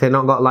look. They're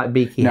not got like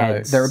beaky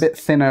heads. They're a bit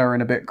thinner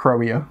and a bit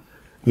crowier.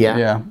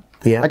 Yeah.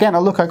 Yeah. Again,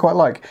 a look I quite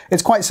like.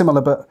 It's quite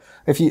similar, but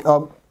if you,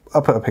 I'll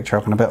put a picture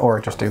up in a bit, or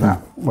just do that,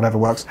 whatever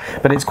works.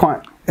 But it's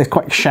quite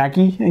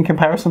shaggy in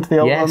comparison to the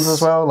old ones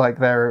as well. Like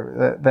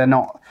they're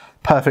not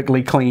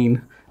perfectly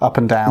clean up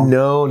and down.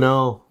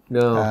 No.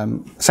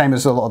 Same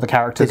as a lot of the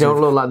characters. They don't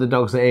look like the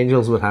dogs that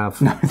angels would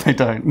have. No, they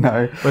don't.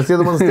 No. Whereas the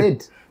other ones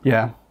did.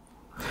 Yeah.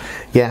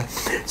 Yeah.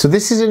 So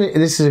this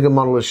is a good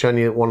model of showing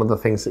you one of the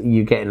things that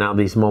you're getting out of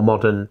these more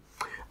modern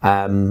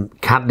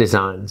CAD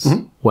designs,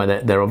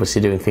 where they're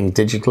obviously doing things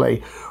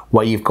digitally,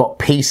 where you've got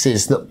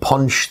pieces that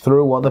punch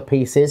through other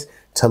pieces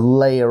to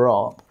layer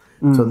up.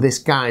 So this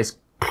guy's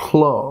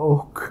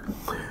cloak,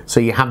 so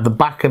you have the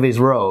back of his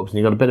robes and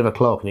you've got a bit of a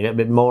cloak and you get a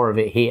bit more of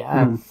it here,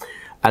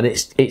 and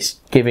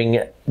it's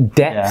giving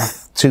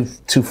depth to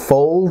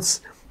folds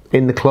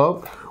in the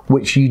cloak,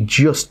 which you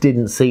just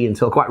didn't see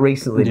until quite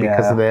recently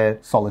because of their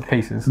solid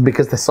pieces.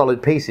 Because they're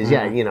solid pieces,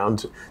 you know,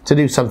 and to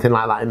do something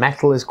like that in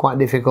metal is quite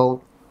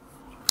difficult.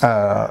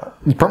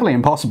 Probably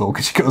impossible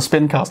because you've got to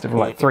spin cast it from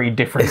like 3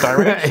 different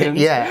directions.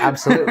 Yeah,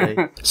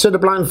 absolutely. So the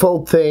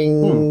blindfold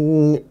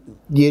thing,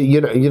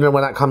 you know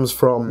where that comes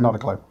from. Not a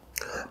clue.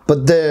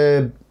 But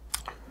the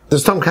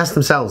Stormcast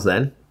themselves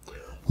then,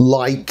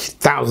 like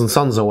Thousand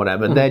Sons or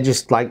whatever, they're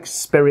just like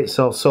spirits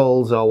or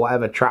souls or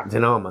whatever trapped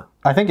in armour.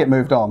 I think it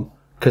moved on.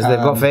 Because they've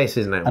got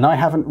faces now. And I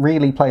haven't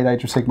really played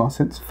Age of Sigmar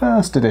since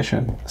 1st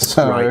edition.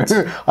 So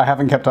I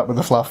haven't kept up with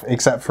the fluff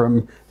except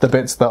from the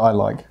bits that I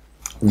like.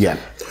 Yeah.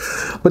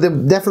 But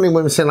definitely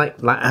when we say like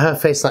her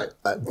face like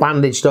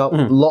bandaged up, a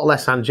lot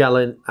less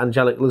angelic,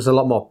 looks a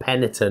lot more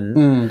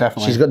penitent.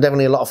 Definitely. She's got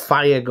definitely a lot of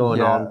fire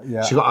going on.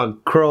 Yeah. She's got a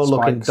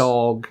crow-looking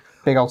dog.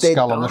 Big old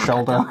skull on the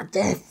shoulder.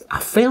 I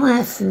feel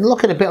like it's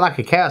looking a bit like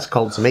a chaos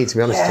cult to me, to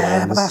be honest.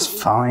 Yeah, but that's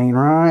fine,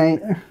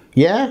 right?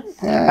 Yeah?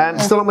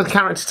 Still on with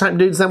character type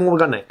dudes, then what we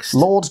got next?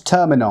 Lord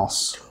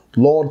Terminos.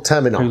 Lord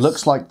Terminos. Who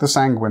looks like the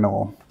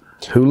Sanguinor.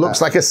 Who looks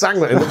like a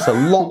Sanguinor. He looks a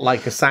lot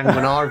like a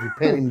Sanguinor if you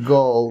paint him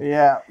gold.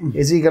 Yeah.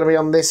 Is he going to be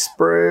on this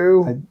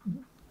sprue?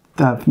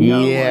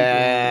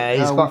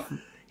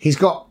 He's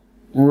got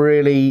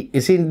really...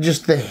 Is he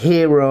just the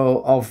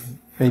hero of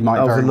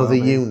another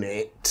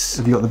unit?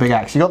 Have you got the big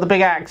axe? You got the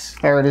big axe.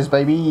 There it is,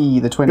 baby.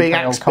 The twin big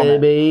axe,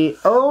 baby.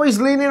 Oh, he's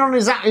leaning on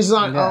his axe. He's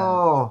like,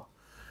 oh...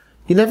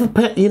 You never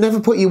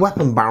put your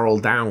weapon barrel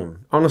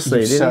down.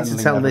 Honestly, you need to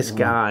tell this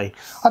guy.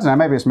 I don't know,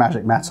 maybe it's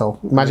magic metal.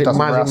 Magic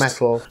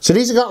metal. So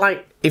these have got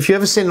like, if you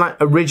ever seen like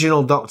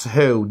original Doctor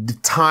Who, the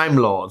Time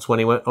Lords,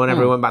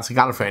 whenever he went back to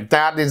Gallifrey, they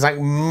had these like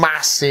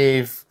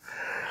massive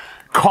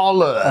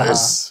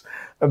collars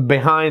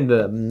behind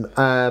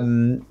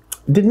them.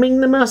 Did Ming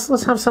the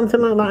Merciless have something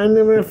like that in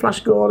there? Flash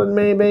Gordon,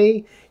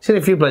 maybe? Seen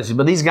a few places,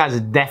 but these guys are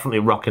definitely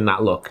rocking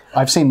that look.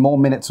 I've seen more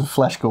minutes of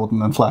Flash Gordon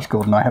than Flash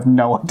Gordon. I have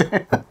no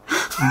idea.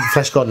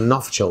 Flash Gordon,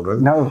 not for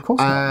children. No, of course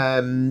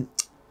not.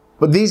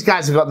 But these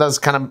guys have got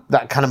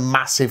that kind of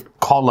massive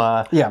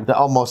collar. Yeah.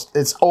 That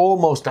it's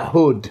almost a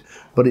hood,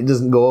 but it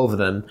doesn't go over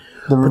them.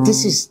 But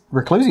this is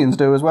Reclusians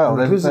do as well.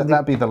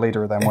 That'd be the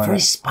leader of them. They're very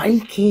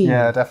spiky.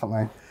 Yeah,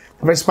 definitely.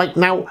 Very spiked.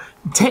 Now,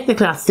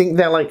 technically, I think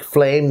they're like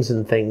flames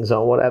and things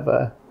or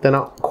whatever. They're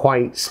not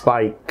quite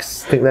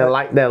spikes. I think they're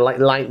like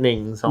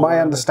lightnings. My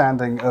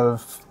understanding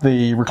of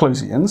the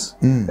Reclusians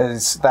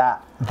is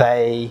that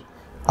they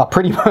are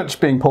pretty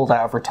much being pulled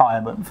out of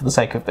retirement for the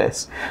sake of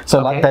this.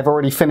 So, like, they've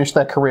already finished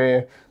their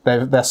career.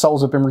 Their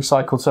souls have been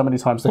recycled so many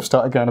times they've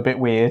started going a bit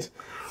weird.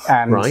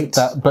 And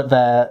but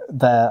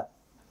they're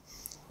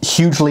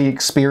hugely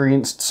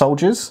experienced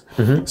soldiers.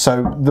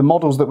 So the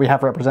models that we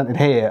have represented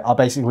here are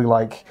basically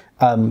like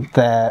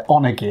their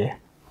honor gear.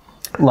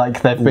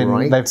 Like they've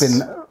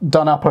been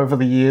done up over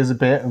the years a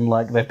bit, and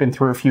like they've been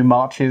through a few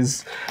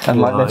marches,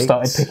 and like they've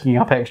started picking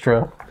up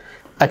extra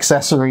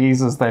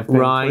accessories as they've been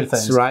through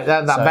things.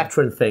 That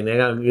veteran thing.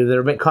 They're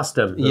a bit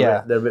custom.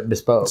 They're a bit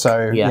bespoke.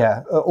 So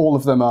all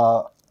of them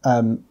are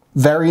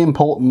very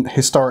important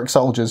historic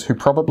soldiers who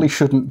probably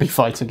shouldn't be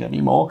fighting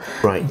anymore.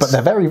 Right. But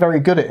they're very,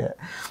 very good at it.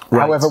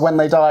 Right. However, when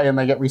they die and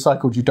they get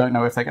recycled, you don't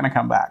know if they're going to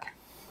come back.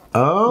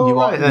 Oh, you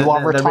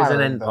are retiring. There is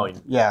an end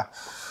point. Yeah.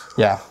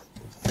 Yeah.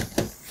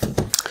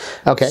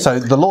 Okay. So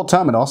the Lord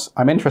Terminos,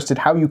 I'm interested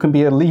how you can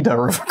be a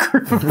leader of a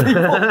group of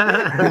people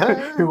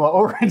who are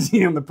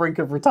already on the brink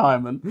of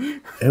retirement.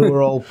 Who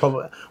are all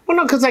probably... Well,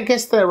 no, because I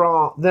guess there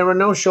are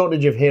no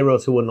shortage of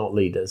heroes who are not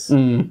leaders.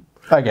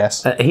 I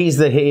guess. He's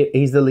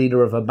the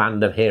leader of a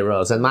band of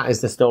heroes, and that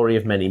is the story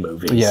of many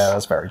movies. Yeah,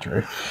 that's very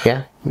true.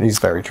 Yeah? He's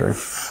very true.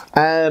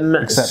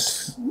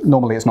 Except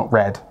normally it's not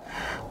red.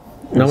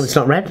 No, it's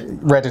not red?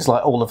 Red is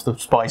like all of the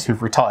spies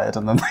who've retired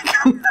and then they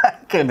come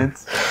back and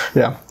it's...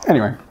 Yeah.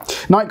 Anyway.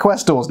 Night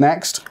Questors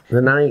next. The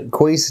Night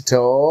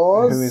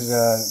Questors. Who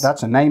is...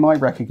 that's a name I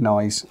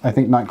recognise. I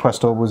think Night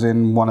Questor was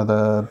in one of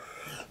the...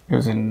 It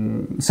was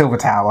in Silver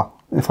Tower.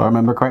 if I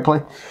remember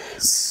correctly.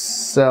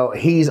 So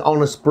he's on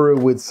a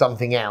sprue with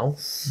something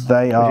else.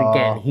 They are. Which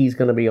again, he's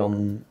going to be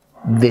on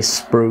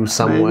this sprue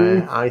somewhere.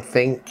 Maybe. I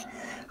think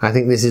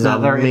this is a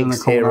there he is in the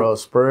mixed corner. hero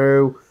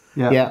sprue.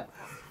 Yeah.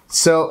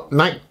 So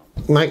Mike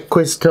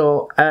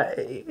Quisto,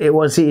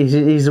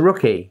 he's a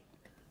rookie.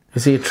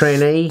 Is he a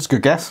trainee? It's a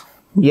good guess.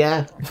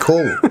 Yeah,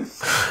 cool.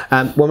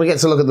 When we get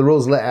to look at the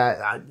rules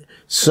later,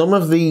 some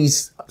of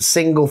these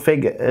single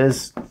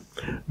figures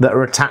that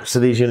are attached to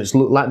these units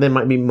look like they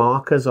might be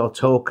markers or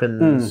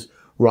tokens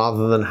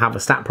rather than have a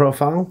stat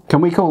profile. Can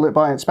we call it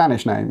by its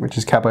Spanish name, which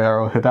is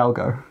Caballero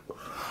Hidalgo?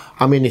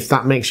 I mean, if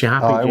that makes you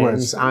happy,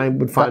 James, would. I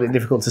would find it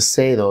difficult to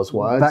say those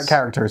words. That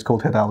character is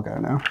called Hidalgo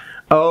now.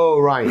 Oh,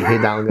 right,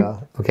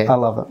 Hidalgo. Okay. I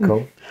love it.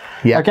 Cool.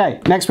 Yeah. Okay,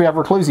 next we have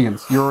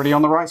Reclusians. You're already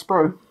on the right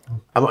sprue.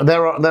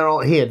 They're all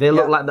here. They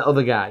look like the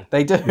other guy.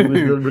 They do. Who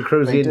was the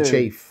Reclusian They do.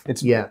 chief.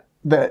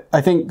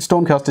 I think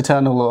Stormcast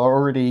Eternal are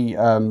already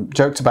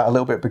joked about a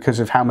little bit because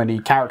of how many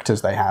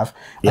characters they have.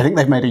 I think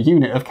they've made a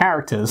unit of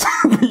characters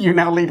that you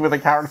now lead with a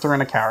character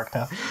and a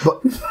character.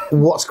 But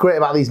what's great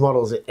about these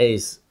models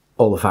is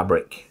all the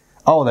fabric.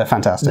 Oh, they're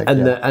fantastic.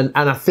 And and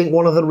I think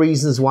one of the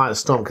reasons why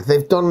it's Stormcast,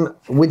 they've done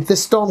with the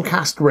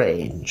Stormcast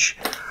range,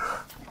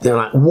 they're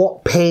like,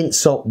 what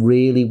paints up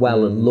really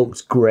well and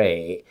looks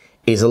great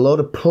is a load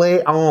of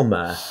plate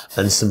armor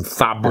and some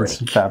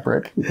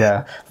fabric.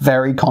 Yeah.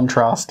 Very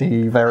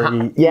contrasty,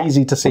 very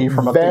easy to see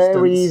from a distance.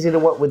 Very easy to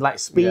work with. Like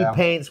speed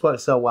paints work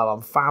so well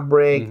on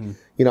fabric,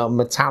 you know,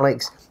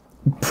 metallics.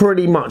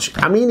 Pretty much.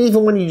 I mean,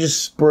 even when you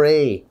just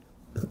spray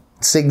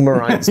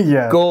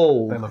Sigmarite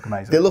gold, they look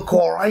amazing. They look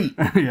all right.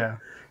 Yeah.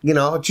 You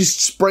know, just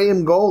spray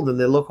them gold and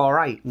they look all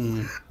right.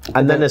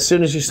 And then as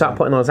soon as you start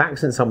putting those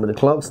accents on with the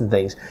cloaks and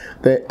things,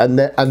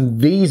 and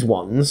these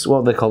ones,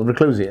 what they're called,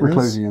 Reclusians.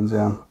 Reclusians,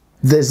 yeah.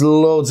 There's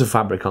loads of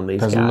fabric on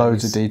these guys. There's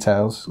loads of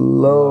details.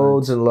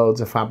 Loads and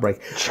loads of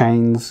fabric.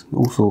 Chains,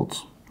 all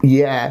sorts.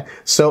 Yeah,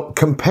 so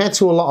compared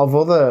to a lot of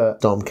other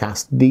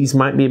Stormcast, these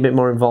might be a bit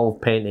more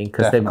involved painting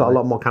because they've got a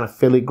lot more kind of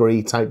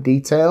filigree type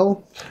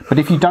detail. But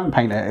if you don't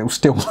paint it, it'll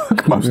still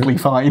look mostly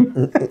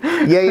fine.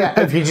 Yeah,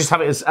 if you just have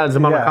it as a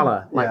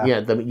monocolour, like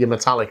your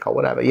metallic or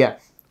whatever,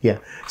 it's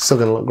still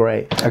going to look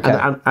great.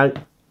 Okay.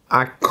 And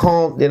I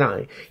can't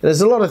deny there's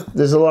a lot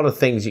of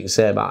things you can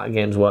say about a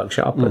Games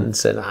Workshop and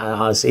say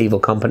it's evil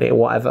company or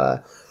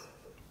whatever.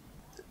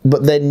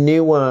 But they're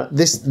newer.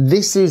 This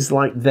is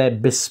like their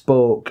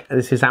bespoke.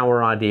 This is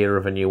our idea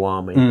of a new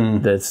army.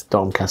 The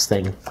Stormcast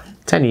thing,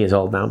 10 years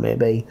old now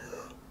maybe,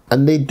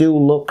 and they do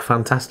look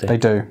fantastic. They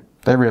do.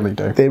 They really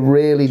do. They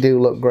really do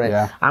look great.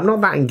 Yeah. I'm not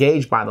that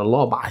engaged by the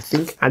lore, but I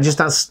think just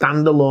as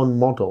standalone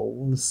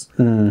models,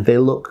 they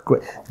look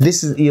great.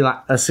 This is like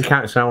as a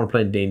character I want to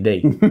play in D&D.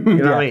 You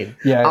know what I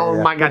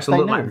mean? My guy should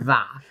look like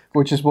that.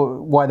 Which is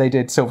why they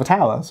did Silver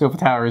Tower. Silver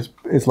Tower is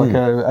like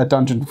a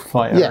dungeon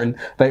fighter, and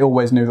they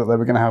always knew that they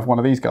were going to have one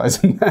of these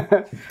guys in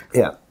there.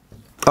 Yeah.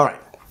 All right.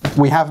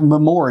 We have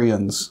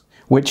Memorians,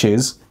 which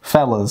is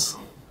fellas.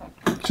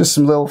 Just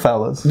some little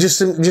fellas. Just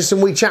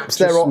some wee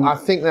chaps. I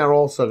think they're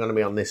also going to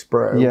be on this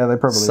sprue. Yeah, they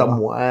probably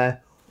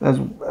somewhere. There's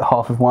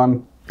half of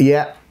one.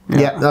 Yeah.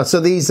 So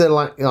these are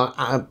like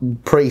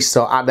priests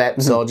or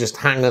adepts or just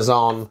hangers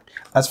on.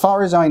 As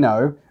far as I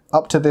know,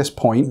 up to this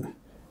point,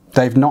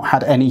 they've not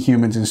had any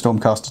humans in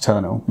Stormcast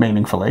Eternal,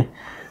 meaningfully.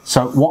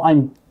 So what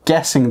I'm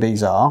guessing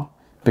these are,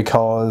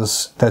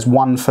 because there's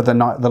one for the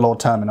Lord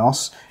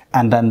Terminos,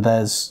 and then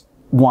there's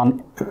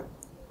one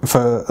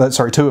for,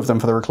 two of them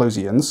for the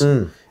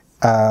Reclusians.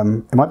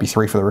 It might be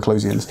three for the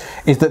Reclusians.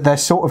 Is that they're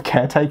sort of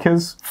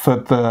caretakers for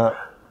the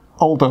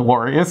older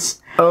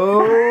warriors.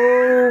 Oh,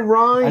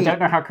 right. I don't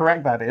know how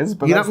correct that is,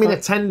 but you don't mean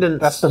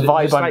attendance. That's the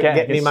vibe just I'm like,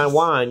 getting. Get me my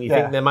wine. You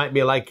think there might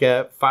be like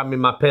find me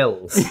my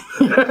pills.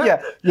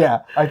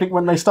 yeah. I think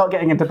when they start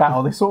getting into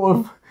battle, they sort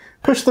of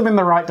push them in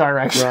the right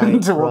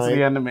direction towards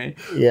the enemy.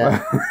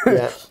 Yeah.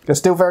 They're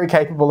still very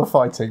capable of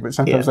fighting, but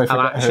sometimes they forget.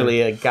 I'm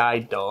actually a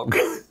guide dog.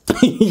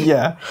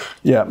 yeah.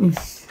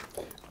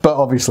 But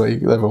obviously,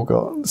 they've all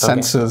got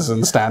sensors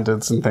and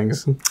standards and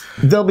things.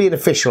 There'll be an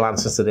official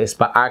answer to this,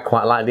 but I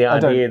quite like the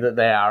idea that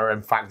they are,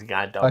 in fact,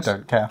 guide dogs. I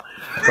don't care.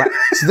 Right.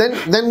 So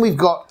then we've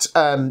got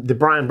the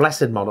Brian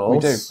Blessed models.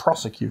 We do.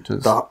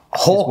 Prosecutors. The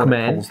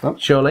Hawkmen,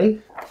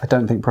 surely? I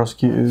don't think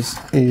prosecutors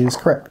is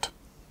correct.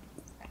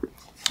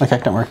 Okay,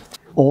 don't worry.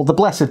 Or the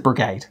Blessed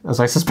Brigade, as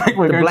I suspect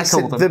we're going to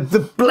call them. The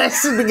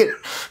Blessed Brigade.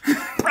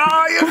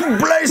 Brian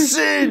Blessed!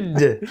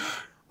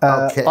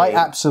 Okay. I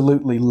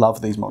absolutely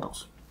love these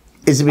models.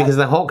 Is it because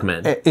they're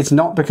Hawkmen? It's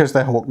not because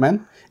they're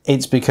Hawkmen.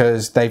 It's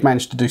because they've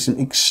managed to do some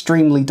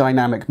extremely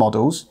dynamic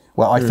models.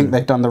 Well, I think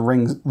they've done the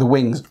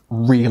wings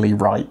really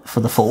right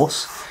for the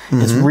Force.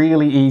 It's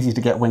really easy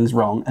to get wings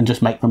wrong and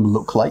just make them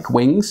look like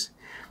wings.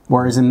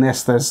 Whereas in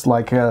this, there's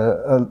like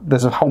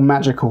there's a whole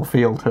magical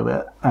feel to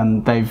it,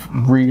 and they've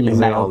really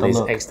nailed the these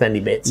look.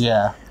 extended bits.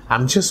 Yeah.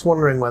 I'm just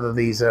wondering whether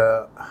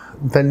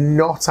they're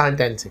not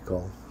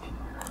identical.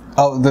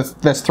 Oh,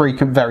 there's three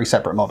very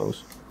separate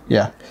models.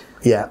 Yeah.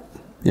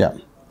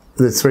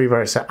 The three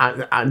very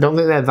separate. I don't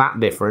think they're that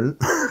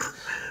different,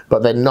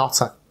 but they're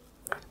not.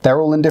 They're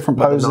all in different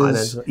But they're not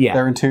poses. identical. Yeah.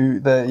 They're in two.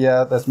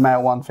 There's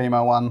male one,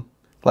 female one.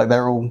 Like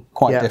they're all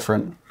quite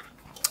different.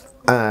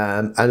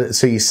 And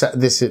so you set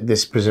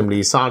this presumably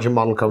your sergeant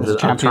model comes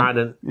with a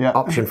trident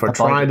option for a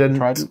trident.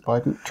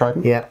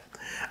 Trident. Yeah.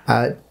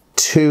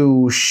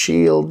 2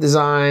 shield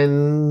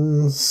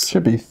designs.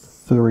 Should be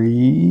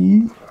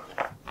 3.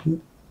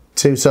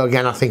 2. So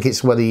again, I think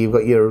it's whether you've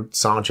got your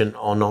sergeant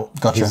or not.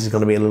 Gotcha. This is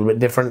going to be a little bit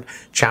different.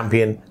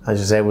 Champion, as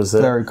you say, was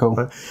the Very cool.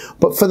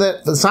 But for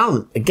the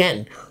sergeant,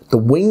 again, the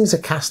wings are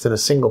cast in a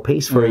single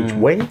piece for each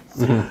wing.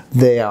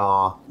 They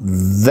are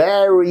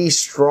very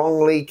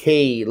strongly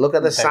keyed. Look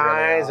at the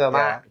size of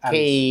that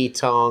key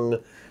tongue.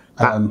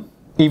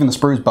 Even the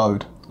sprue's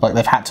bowed. Like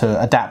they've had to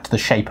adapt the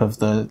shape of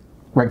the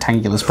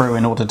rectangular sprue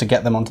in order to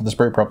get them onto the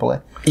sprue properly.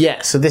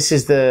 Yeah. So this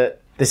is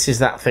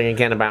that thing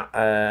again about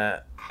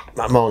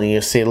that molding.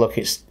 You'll see. Look,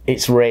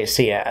 it's raised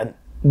here, and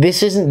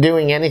this isn't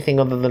doing anything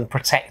other than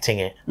protecting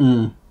it,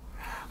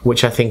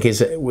 which I think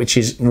is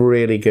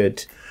really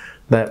good.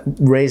 That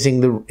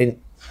raising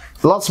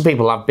lots of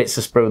people have bits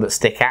of sprue that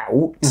stick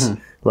out,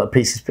 like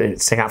pieces that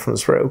stick out from the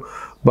sprue.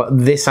 But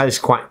this it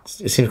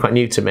seems quite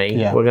new to me.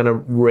 Yeah. We're going to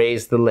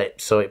raise the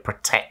lip so it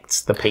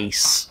protects the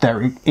piece.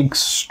 They're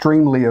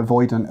extremely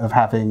avoidant of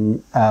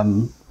having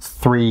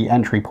 3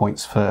 entry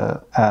points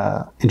for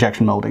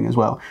injection molding as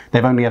well.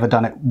 They've only ever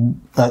done it,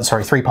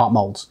 3-part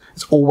molds.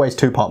 It's always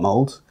 2-part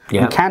molds.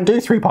 Yeah. You can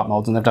do 3-part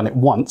molds, and they've done it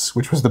once,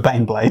 which was the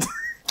Baneblade.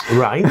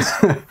 Right.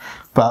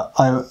 But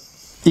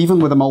even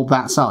with a mold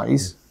that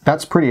size,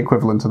 that's pretty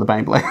equivalent to the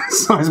Baneblade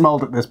size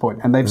mold at this point,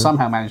 and they've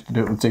somehow managed to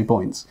do it with 2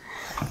 points.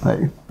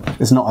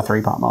 It's not a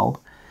 3-part mold,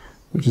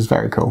 which is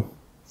very cool.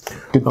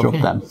 Good job,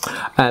 then.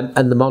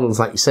 And the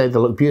models, like you said, they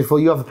look beautiful.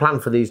 You have a plan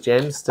for these,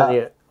 James, don't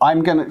you?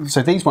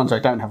 So these ones I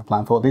don't have a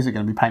plan for. These are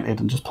going to be painted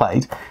and just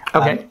played.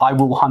 Okay. I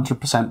will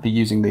 100% be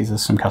using these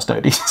as some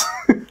custodians.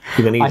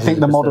 I think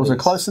the models are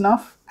close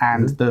enough,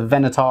 and the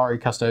Venatari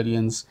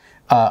custodians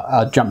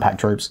are jump pack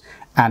troops,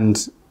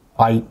 and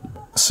I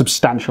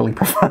substantially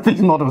prefer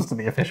these models to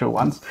the official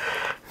ones.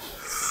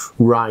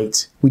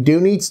 Right. We do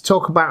need to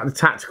talk about the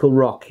tactical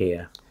rock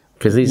here,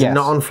 because these are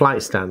not on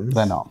flight stands.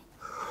 They're not.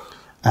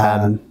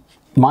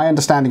 My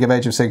understanding of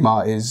Age of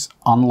Sigmar is,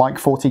 unlike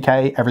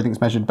 40k, everything's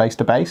measured base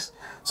to base.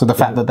 So the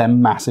fact that they're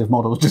massive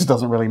models just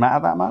doesn't really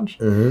matter that much.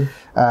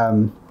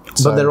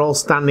 But they're all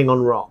standing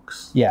on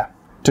rocks. Yeah,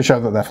 to show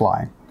that they're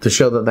flying. To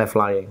show that they're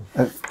flying.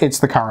 It's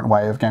the current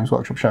way of Games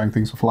Workshop showing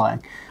things for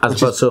flying. As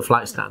opposed to a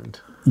flight stand.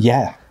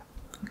 Yeah.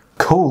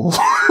 Cool.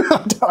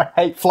 I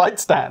hate flight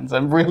stands.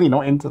 I'm really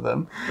not into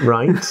them.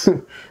 Right.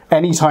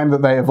 Anytime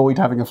that they avoid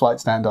having a flight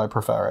stand, I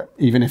prefer it.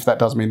 Even if that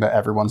does mean that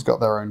everyone's got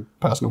their own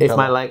personal If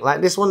my leg, like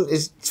this one,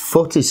 its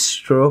foot is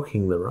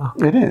stroking the rock.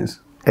 It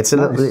is. It's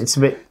a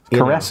bit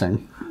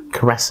caressing.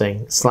 Caressing.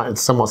 It's like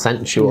somewhat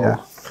sensual.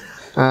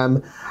 Yeah.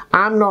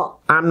 I'm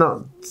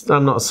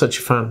not such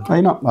a fan. Are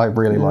you not? I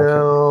really like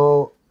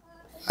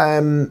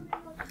it.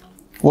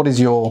 What is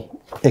your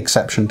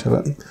exception to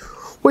it?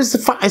 Well, it's the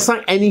fact it's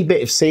like any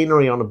bit of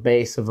scenery on a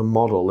base of a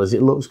model, as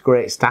it looks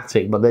great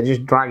static, but they're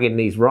just dragging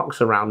these rocks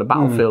around the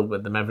battlefield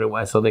with them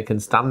everywhere so they can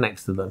stand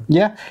next to them.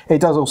 Yeah, it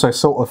does also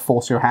sort of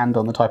force your hand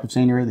on the type of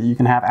scenery that you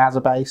can have as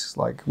a base,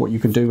 like what you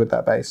can do with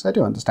that base. I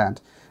do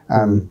understand.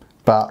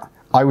 But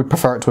I would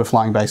prefer it to a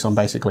flying base on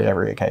basically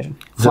every occasion.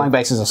 Flying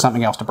bases are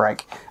something else to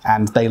break,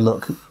 and they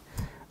look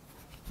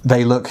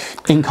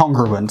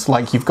incongruent,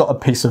 like you've got a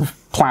piece of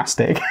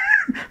plastic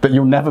that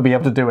you'll never be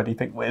able to do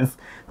anything with.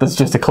 There's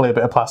just a clear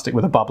bit of plastic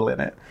with a bubble in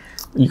it.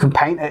 You can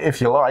paint it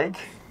if you like.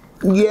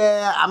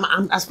 Yeah,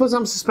 I suppose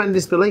I'm suspending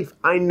disbelief.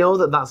 I know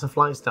that that's a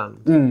flight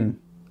stand.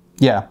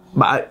 Yeah.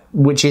 But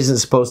which isn't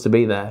supposed to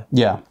be there.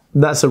 Yeah.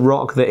 That's a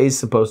rock that is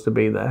supposed to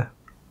be there.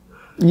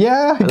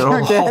 Yeah, and they're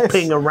all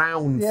hopping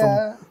around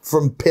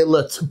from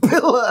pillar to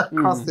pillar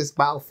across this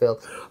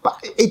battlefield.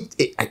 But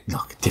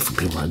look, different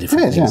people are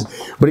different things.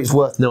 Yeah. But it's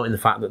worth noting the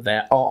fact that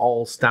they're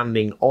all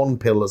standing on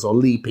pillars or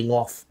leaping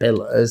off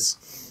pillars.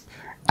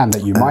 And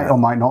that you might or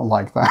might not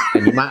like that.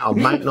 And you might or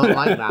might not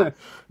like that.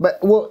 But,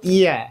 well,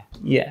 yeah.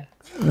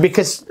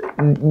 Because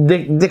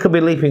they could be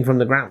leaping from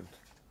the ground.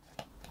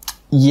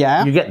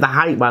 Yeah. You get the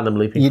height by them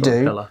leaping from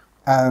a pillar.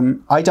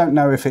 I don't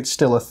know if it's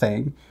still a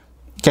thing.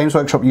 Games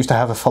Workshop used to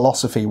have a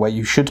philosophy where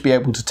you should be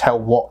able to tell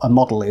what a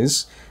model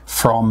is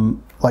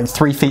from like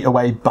 3 feet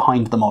away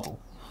behind the model.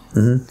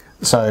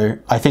 So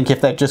I think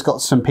if they've just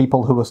got some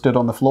people who are stood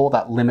on the floor,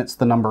 that limits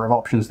the number of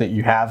options that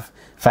you have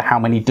for how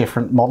many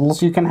different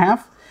models you can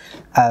have.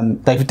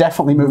 They've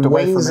definitely moved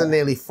away from it. Wings are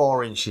nearly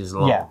 4 inches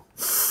long.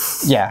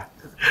 Yeah.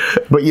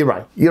 But you're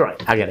right.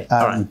 I get it.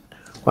 All right.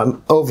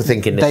 I'm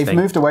overthinking this They've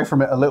moved away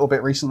from it a little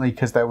bit recently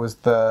because there was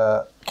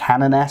the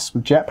Cannon S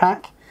with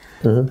jetpack.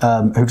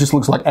 Who just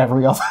looks like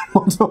every other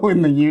model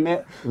in the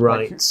unit.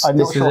 Right. Like, I'm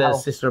not sure how,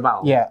 Sister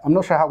Battle. Yeah, I'm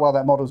not sure how well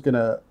that model's going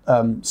to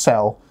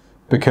sell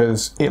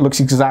because it looks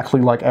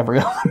exactly like every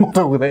other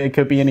model that it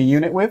could be in a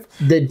unit with.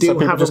 They do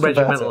have a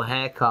regimental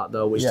haircut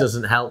though, which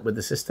doesn't help with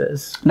the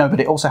sisters. No, but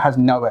it also has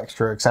no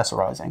extra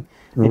accessorizing.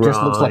 It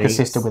just looks like a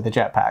sister with a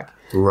jetpack.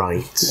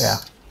 Right. Yeah.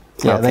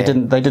 Yeah, they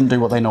didn't do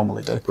what they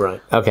normally do.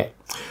 Right. Okay.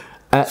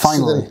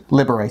 Finally,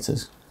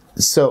 Liberators.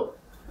 So,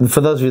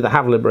 for those of you that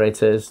have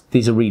Liberators,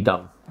 these are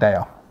redone. They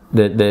are.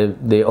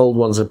 The old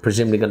ones are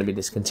presumably going to be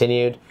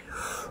discontinued.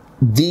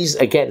 These,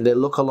 again, they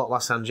look a lot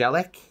less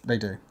angelic. They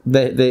do.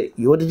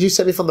 What did you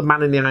say before? The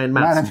Man in the Iron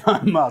Mask? Man in the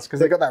Iron Mask, because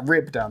they got that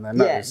rib down their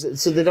nose. Yeah,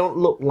 so they don't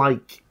look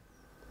like...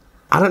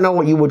 I don't know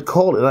what you would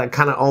call it. Like,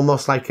 kind of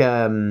almost like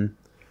you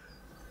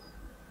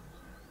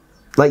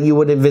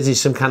would envisage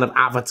some kind of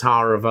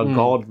avatar of a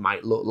god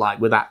might look like,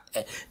 with that,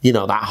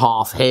 that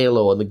half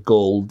halo and the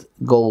gold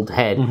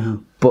head,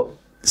 but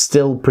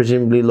still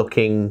presumably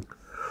looking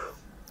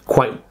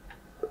quite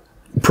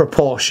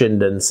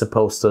proportioned and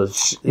supposed to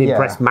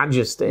impress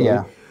majesty.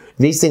 Yeah.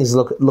 These things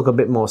look a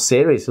bit more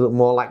serious. They look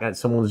more like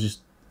someone's just,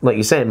 like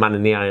you say, Man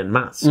in the Iron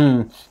Mask.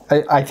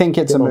 I think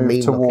it's a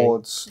move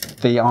towards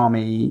the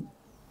army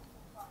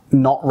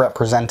not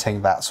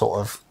representing that sort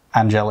of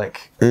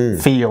angelic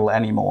feel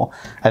anymore.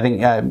 I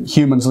think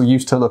humans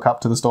used to look up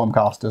to the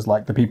Stormcasters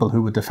like the people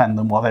who would defend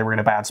them while they were in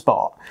a bad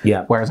spot.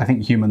 Yeah. Whereas I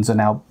think humans are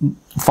now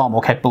far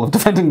more capable of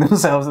defending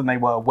themselves than they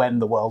were when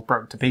the world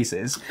broke to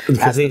pieces.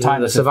 Because these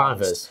are the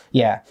survivors.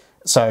 Yeah.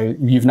 So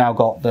you've now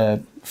got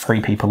the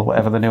Free People or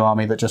whatever the new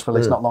army that just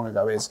released not long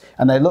ago is,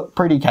 and they look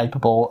pretty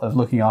capable of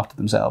looking after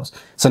themselves.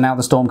 So now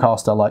the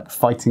Stormcast are like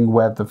fighting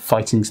where the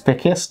fighting's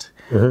thickest.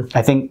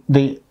 I think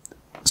the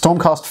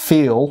Stormcast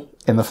feel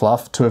in the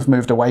fluff to have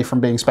moved away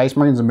from being Space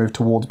Marines and moved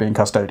towards being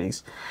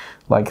Custodies.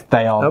 Like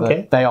they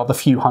are the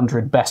few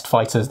hundred best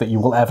fighters that you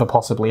will ever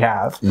possibly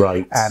have.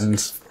 Right. And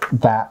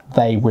that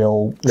they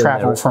will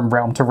travel from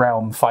realm to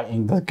realm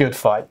fighting the good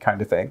fight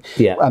kind of thing.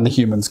 Yeah. And the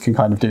humans can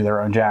kind of do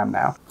their own jam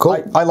now.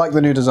 Cool. I like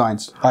the new design.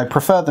 I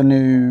prefer the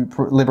new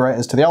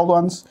Liberators to the old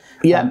ones.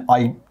 Yeah.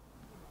 I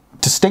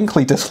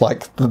distinctly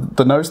dislike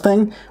the nose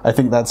thing. I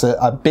think that's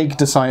a big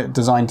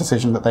design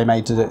decision that they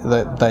made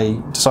that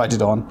they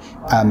decided on.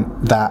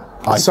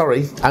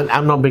 Sorry,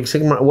 I'm not big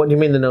Sigmar. What do you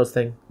mean the nose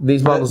thing?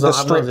 These models the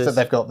strip that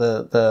they've got,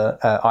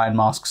 the Iron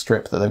Mask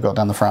strip that they've got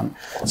down the front.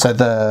 So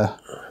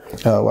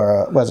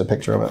where's a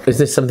picture of it? Is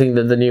this something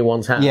that the new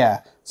ones have?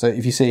 Yeah. So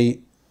if you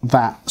see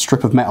that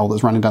strip of metal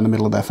that's running down the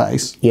middle of their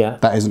face,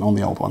 that isn't on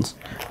the old ones.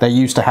 They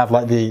used to have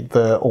like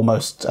the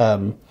almost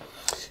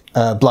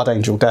Blood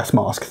Angel death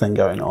mask thing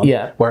going on.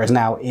 Yeah. Whereas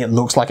now it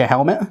looks like a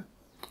helmet.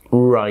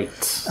 Right.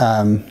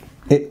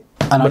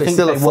 But it's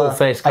still a full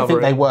face covering. I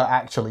think they were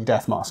actually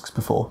death masks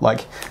before.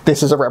 Like,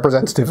 this is a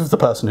representative of the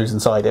person who's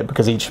inside it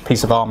because each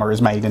piece of armor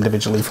is made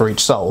individually for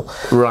each soul.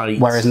 Right.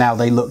 Whereas now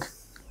they look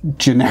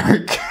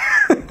generic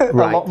a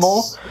lot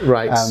more.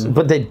 Right.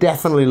 But they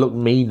definitely look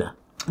meaner.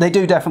 They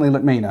do definitely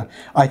look meaner.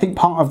 I think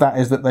part of that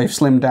is that they've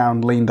slimmed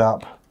down, leaned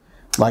up.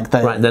 Like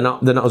they're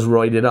not as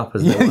roided up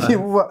as they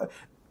were.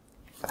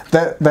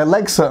 Their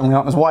legs certainly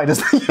aren't as wide as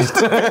they used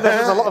to be. There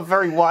was a lot of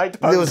very wide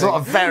posing. There was a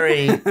lot of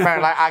very like,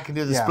 I can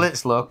do the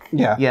splits look.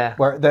 Yeah. Yeah.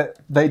 Where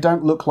they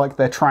don't look like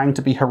they're trying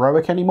to be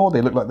heroic anymore.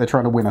 They look like they're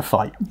trying to win a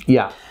fight.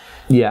 Yeah.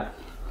 Yeah.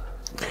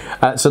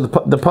 So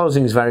the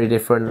posing is very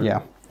different.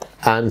 Yeah.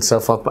 And so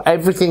forth. But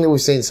everything that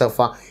we've seen so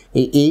far,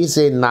 it is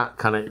in that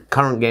kind of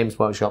current Games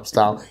Workshop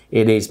style.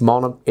 It is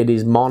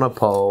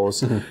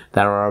monopose.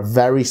 There are a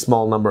very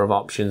small number of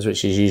options,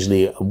 which is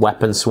usually a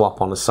weapon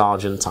swap on a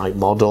sergeant type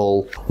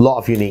model. A lot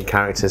of unique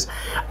characters.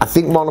 I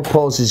think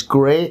monopose is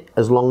great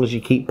as long as you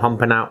keep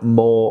pumping out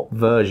more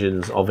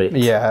versions of it.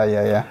 Yeah,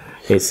 yeah, yeah.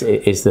 It's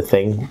the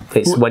thing.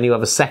 It's when you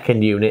have a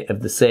second unit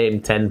of the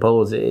same 10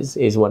 poses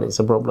is when it's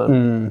a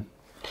problem.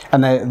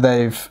 And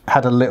they've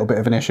had a little bit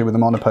of an issue with the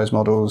monopose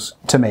models,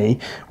 to me,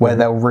 where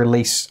they'll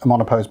release a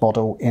monopose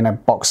model in a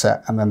box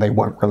set and then they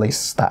won't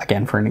release that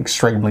again for an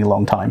extremely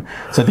long time.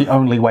 So the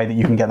only way that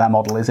you can get that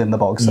model is in the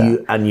box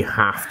set. And you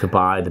have to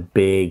buy the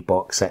big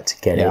box set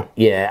to get it.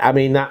 Yeah, I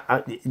mean,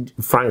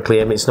 frankly,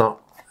 it's not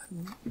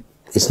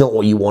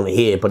what you want to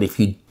hear, but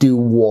if you do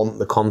want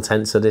the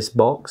contents of this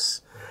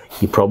box,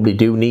 you probably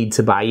do need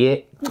to buy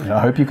it.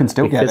 I hope you can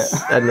still get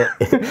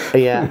it.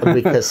 Yeah,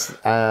 because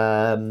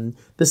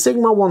the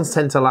Sigmar ones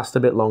tend to last a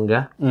bit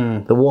longer.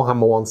 The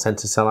Warhammer ones tend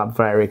to sell out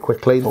very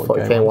quickly, the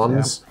 40k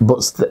ones. Yeah.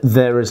 But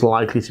there is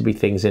likely to be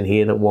things in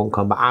here that won't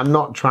come back. I'm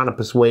not trying to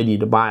persuade you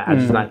to buy it. I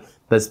just like,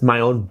 that's my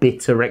own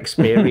bitter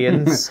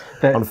experience,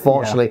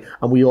 unfortunately. Yeah.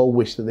 And we all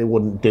wish that they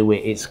wouldn't do it.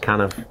 It's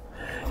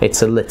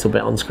a little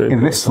bit unscrupulous.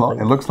 In this slot,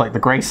 it looks like the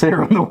Grey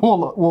Seer and the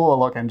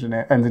Warlock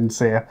Engine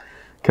Seer,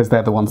 because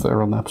they're the ones that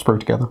are on the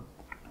sprue together.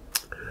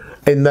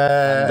 In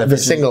the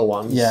single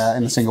ones? Yeah,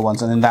 in the single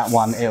ones. And in that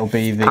one, it'll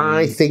be the...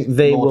 I think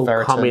they will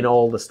come in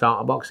all the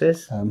starter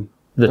boxes.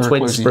 The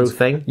twin sprue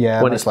thing,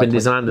 when it's been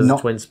designed as a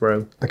twin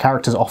sprue. The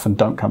characters often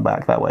don't come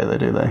back that way, though,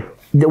 do they?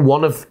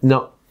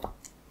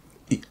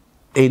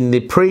 In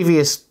the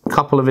previous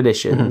couple of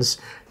editions,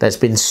 there's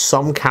been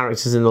some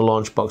characters in the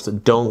launch box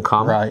that don't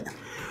come. Right.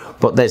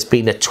 But there's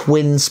been a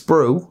twin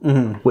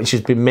sprue, which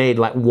has been made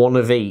like one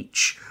of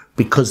each,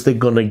 because they're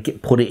going to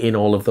put it in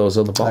all of those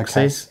other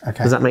boxes.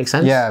 Okay. Does that make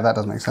sense? Yeah, that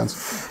does make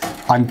sense.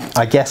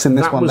 I guess in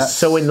this one...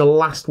 So in the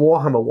last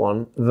Warhammer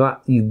one,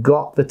 that you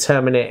got the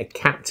Terminator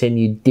Captain,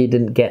 you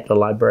didn't get the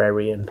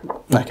Librarian.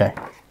 Okay.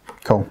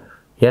 Cool.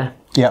 Yeah.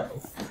 Yep.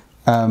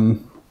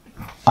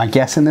 I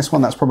guess in this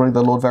one, that's probably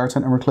the Lord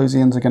Veritant and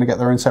Reclusians are going to get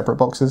their own separate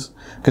boxes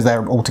because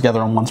they're all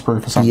together on one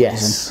sprue for some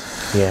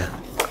reason. Yeah.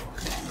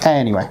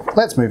 Anyway,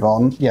 let's move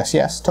on.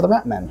 Yes, to the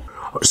Rat Men.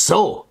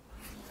 So,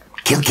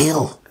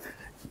 kill.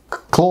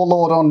 Claw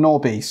Lord on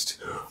Norbeast.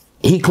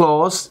 He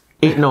claws.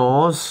 It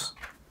gnaws.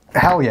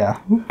 Hell yeah.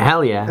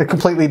 Hell yeah.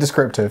 Completely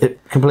descriptive.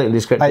 Completely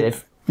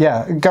descriptive.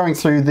 Yeah, going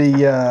through the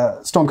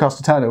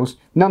Stormcast Eternals,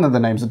 none of the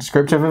names are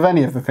descriptive of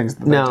any of the things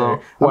that they do.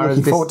 I'm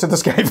looking forward to the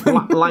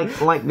Skaven.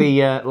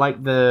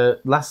 like the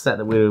last set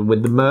that we were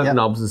with the Merc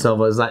Knobs and so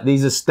forth. It's like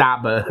these are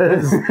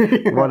stabbers,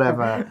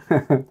 whatever.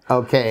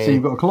 Okay. So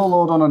you've got a Claw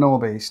Lord on a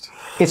Norbeast.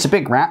 It's a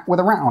big rat with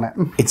a rat on it.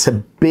 It's a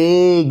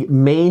big,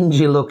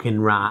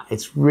 mangy-looking rat.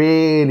 It's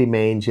really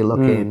mangy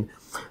looking.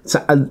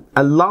 So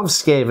I love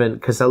Skaven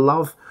because I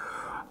love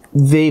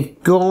they've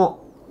got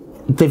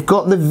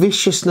the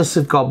viciousness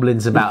of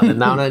goblins about them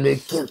now. They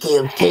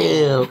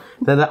kill.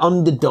 They're the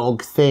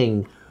underdog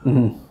thing,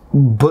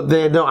 but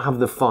they don't have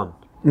the fun.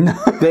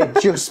 They're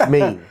just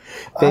mean.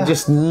 They're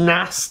just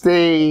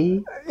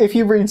nasty. If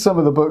you read some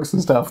of the books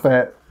and stuff,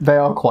 they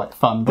are quite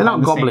fun. They're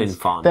not goblin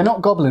fun. They're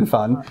not goblin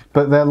fun,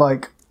 but they're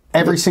like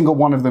every single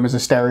one of them is a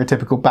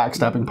stereotypical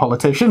backstabbing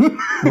politician.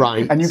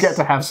 Right. And you get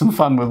to have some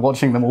fun with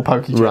watching them all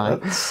poke each other.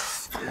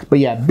 But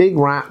yeah, big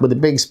rat with a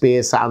big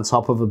spear sat on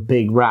top of a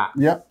big rat.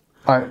 Yep.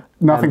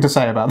 Nothing to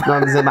say about that.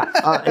 Nothing to say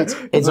about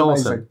it's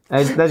awesome.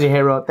 There's your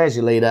hero, there's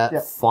your leader,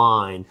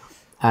 fine.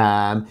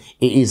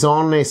 It is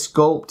on a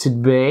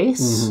sculpted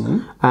base,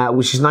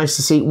 which is nice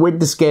to see. With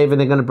the Skaven,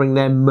 they're going to bring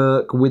their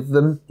Merc with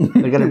them.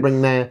 They're going to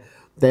bring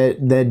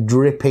their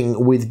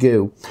dripping with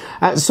goo.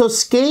 So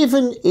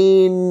Skaven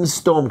in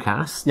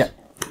Stormcast,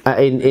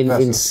 in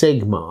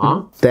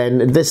Sigmar,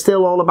 then they're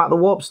still all about the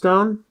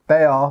Warpstone.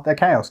 They are. They're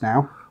Chaos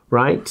now.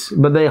 Right?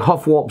 But they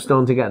huff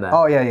Warpstone together.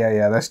 Oh, yeah.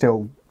 They're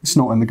still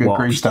snorting the good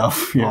green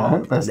stuff.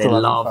 Yeah, they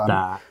love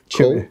that.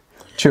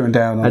 Chewing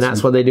down on and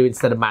that's what they do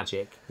instead of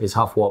magic, is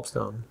huff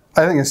Warpstone.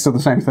 I think it's still the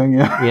same thing,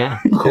 yeah. Yeah,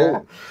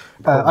 cool.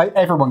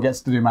 Everyone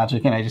gets to do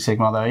magic in Age of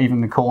Sigmar, though.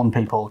 Even the Khorne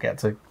people get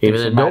to do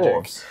some magic.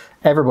 Dwarves.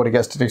 Everybody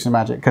gets to do some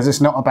magic, because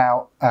it's not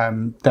about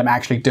them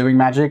actually doing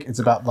magic, it's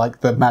about like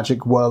the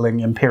magic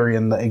whirling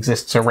Empyrean that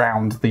exists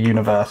around the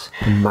universe.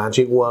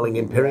 Magic whirling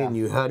Empyrean,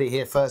 you heard it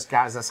here first,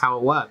 guys, that's how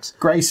it works.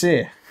 Grey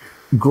Seer.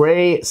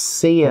 Grey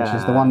Seer. Which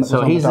is the one that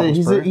so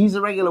he's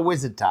a regular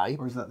wizard type.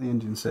 Or is that the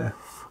Indian Seer?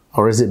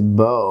 Or is it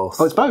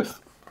both? Oh, it's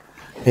both.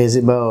 Is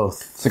it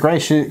both? It's the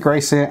Grey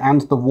Seer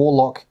and the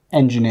Warlock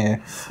Engineer,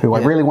 who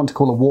I really want to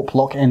call a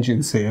Warplock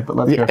Engine Seer, but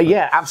let's go for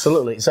it.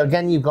 Absolutely. So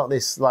again, you've got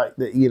this, like,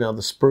 the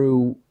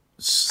sprue,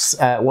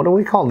 what do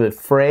we call it?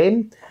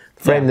 Frame?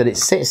 The frame that it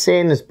sits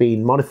in has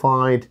been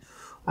modified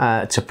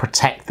to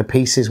protect the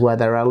pieces where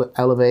they're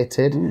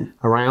elevated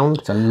around.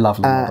 It's a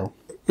lovely model.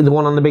 The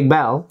one on the big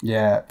bell?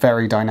 Yeah,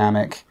 very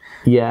dynamic.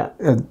 Yeah.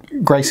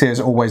 Grey Seers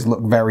always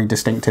look very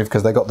distinctive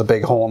because they got the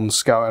big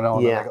horns going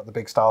on, and they got the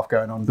big staff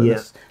going on.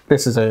 But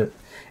this is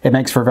it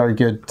makes for a very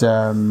good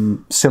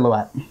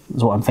silhouette,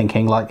 is what I'm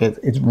thinking. Like,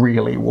 it's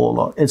really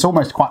Warlock. It's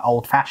almost quite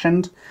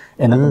old-fashioned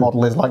in that the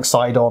model is like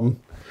side-on.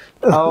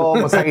 Oh,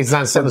 almost like it's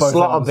the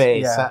slaughter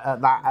base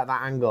at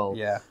that angle.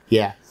 Yeah.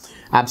 Yeah.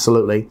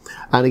 Absolutely.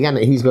 And again,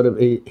 he's got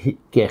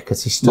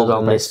because he stood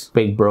on this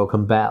big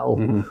broken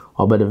bell,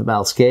 or a bit of a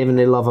bell. Skaven,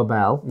 they love a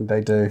bell.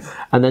 They do.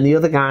 And then the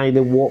other guy,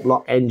 the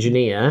Warlock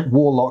Engineer. The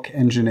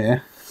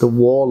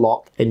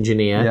Warlock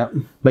Engineer. Yep.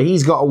 But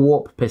he's got a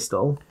warp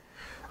pistol.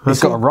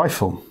 He's got a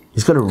rifle.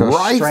 He's got a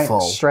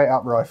rifle. Straight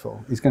up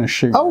rifle. He's going to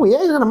shoot. Oh, yeah,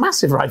 he's got a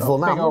massive rifle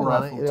now. Big old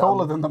rifle.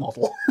 Taller than the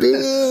model.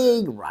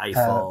 Big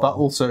rifle. But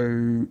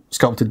also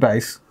sculpted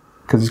base,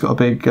 because he's got a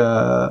big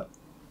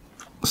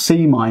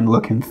sea mine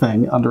looking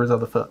thing under his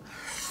other foot.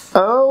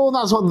 Oh,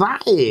 that's what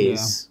that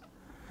is.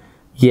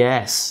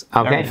 Yeah. Yes.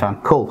 Okay. Very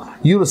fun. Cool.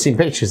 You'll have seen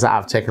pictures that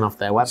I've taken off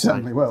their website.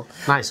 Certainly will.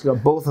 Nice. We've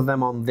got both of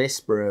them on this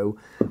brew,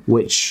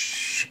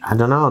 which I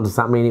don't know. Does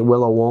that mean it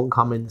will or won't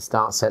come in the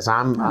start sets?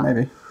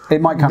 Maybe.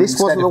 It might come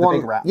instead of the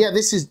big rat. Yeah,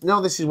 this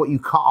is what you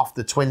cut off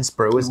the twin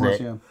sprue, isn't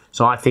it? Yeah.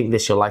 So I think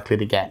this you're likely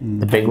to get.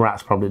 The big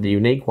rat's probably the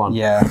unique one.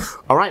 Yeah.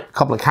 All right, a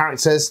couple of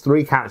characters,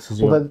 3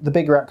 characters. Well, the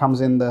big rat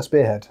comes in the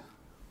Spearhead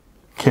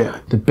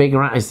kit. The big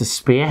rat is the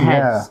Spearhead.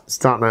 Yeah.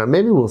 Starting out.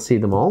 Maybe we'll see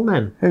them all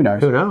then. Who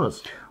knows? Who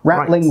knows?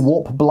 Rattling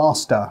Warp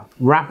Blaster.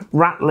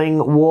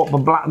 Rattling Warp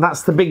Blaster.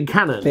 That's the big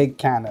cannon. Big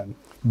cannon.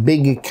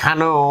 Big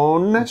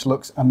cannon. Which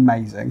looks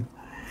amazing.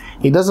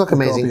 It does look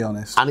amazing. I've got to be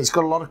honest. And it's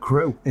got a lot of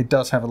crew. It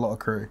does have a lot of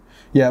crew.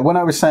 Yeah, when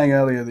I was saying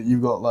earlier that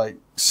you've got like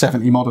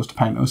 70 models to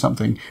paint or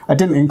something, I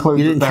didn't include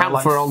you didn't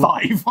count for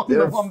 5 on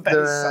the one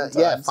base.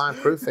 Yeah,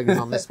 5 crew figures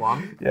on this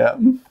one. Yeah.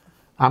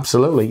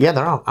 Absolutely. Yeah,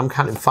 there are. I'm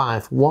counting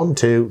 5. 1,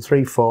 2,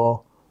 3,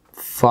 4,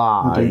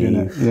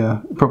 5.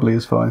 Yeah, probably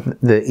is 5.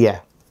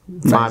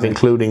 5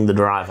 including the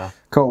driver.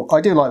 Cool. I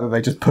do like that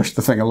they just push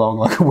the thing along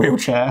like a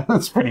wheelchair.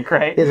 That's pretty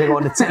great. Yeah, they've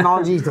got the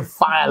technology to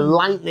fire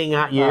lightning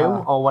at you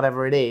or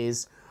whatever it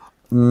is,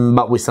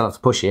 but we still have to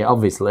push it,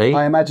 obviously.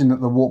 I imagine that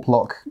the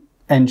Warplock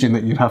engine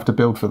that you'd have to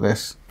build for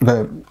this,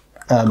 the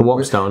the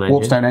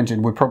Warpstone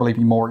engine would probably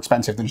be more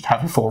expensive than just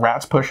having 4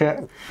 rats push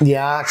it.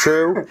 Yeah,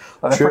 true.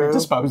 They're pretty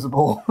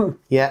disposable.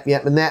 Yeah,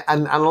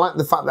 and I like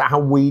the fact that how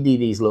weedy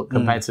these look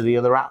compared to the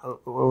other rat.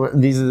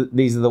 These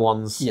are the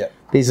ones. Yeah.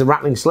 These are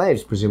rattling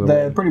slaves, presumably.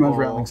 They're pretty much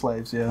rattling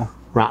slaves. Yeah.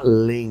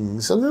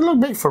 Rattlings. So they look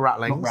big for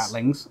rattlings. Not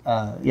rattlings.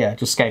 Yeah,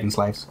 just Skaven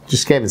slaves.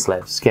 Just Skaven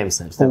slaves. Skaven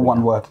slaves. All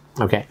one word.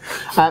 Okay.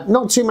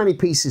 Not too many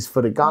pieces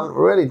for the gun.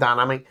 Really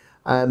dynamic.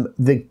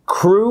 The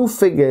crew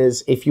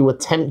figures, if you were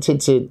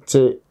tempted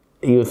to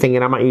you were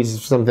thinking I might use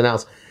this for something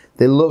else,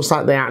 it looks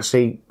like they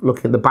actually,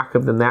 look at the back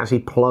of them, they actually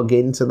plug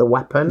into the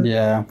weapon.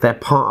 Yeah. They're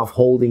part of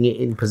holding it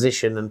in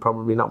position and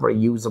probably not very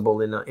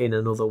usable in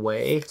another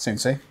way. Soon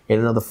see. In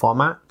another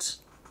format.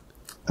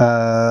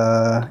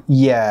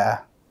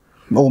 Yeah.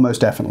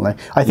 Almost definitely.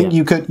 I think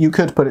you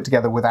could put it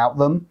together without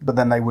them, but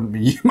then they wouldn't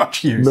be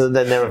much use. But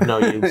then they're of no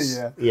use.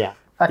 Yeah.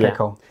 Okay,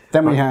 cool.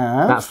 Then we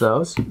have... That's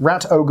those.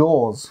 Rat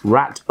Ogres.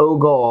 Rat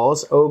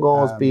Ogres.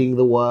 Ogres being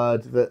the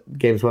word that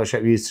Games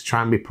Workshop used to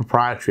try and be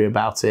proprietary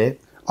about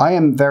it. I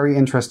am very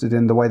interested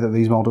in the way that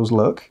these models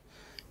look,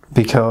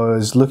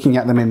 because looking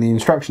at them in the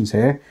instructions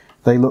here,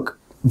 they look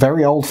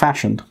very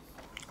old-fashioned.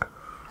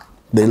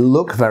 They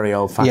look very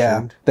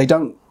old-fashioned? Yeah. They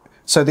don't...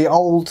 So the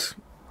old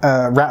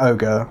Rat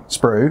Ogre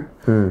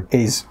sprue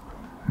is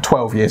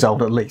 12 years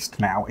old at least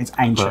now. It's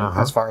ancient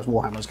as far as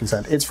Warhammer is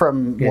concerned. It's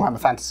from Warhammer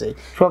Fantasy.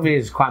 12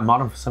 years is quite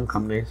modern for some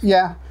companies.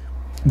 Yeah.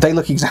 They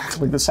look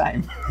exactly the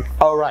same.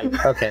 Oh, right.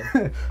 Okay.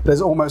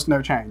 There's almost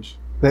no change.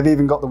 They've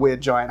even got the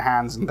weird giant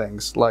hands and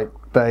things. Like,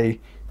 they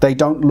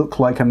don't look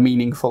like a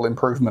meaningful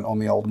improvement on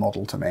the old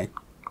model to me.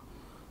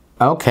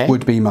 Okay.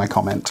 Would be my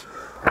comment.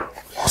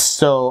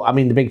 So, I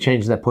mean, the big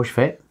change is their push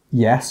fit.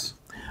 Yes.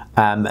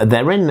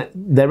 They're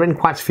in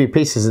quite a few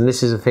pieces, and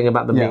this is the thing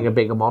about them being a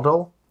bigger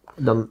model.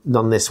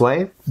 Done this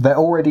way. There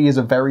already is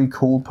a very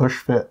cool push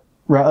fit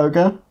Rat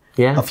Ogre.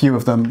 Yeah. A few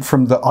of them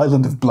from the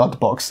Island of Blood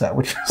box set,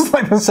 which is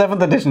like the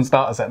 7th edition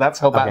starter set. That's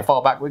how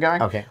far back we're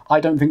going. Okay. I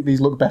don't think these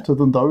look better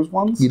than those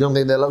ones. You don't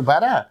think they look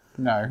better?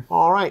 No.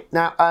 All right.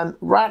 Now,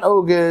 Rat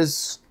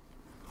Ogres,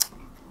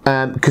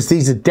 because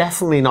these are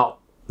definitely not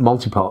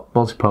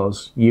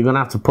multi-pose. You're going to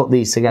have to put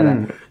these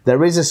together.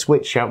 There is a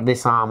switch out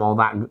this arm or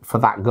that for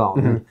that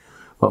gun,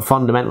 but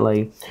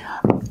fundamentally,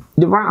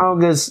 the Rat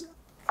Ogres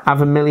have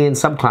a million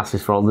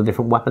subclasses for all the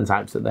different weapon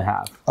types that they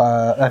have.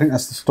 I think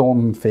that's the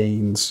Storm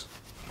Fiends,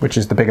 which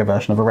is the bigger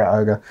version of a Rat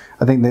Ogre.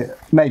 I think that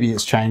maybe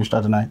it's changed,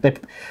 I don't know.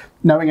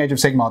 Knowing Age of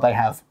Sigmar, they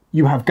have,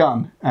 you have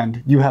gun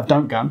and you have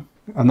don't gun.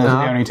 And those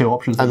are the only 2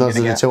 options. And those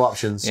are the 2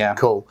 options. Yeah.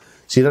 Cool.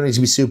 So you don't need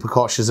to be super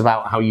cautious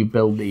about how you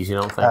build these, you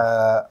don't think?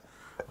 But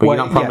you're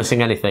not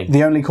promising anything.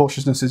 The only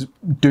cautiousness is,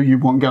 do you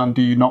want gun,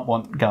 do you not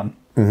want gun?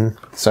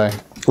 So,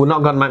 well,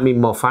 not gun might mean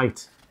more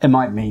fight. It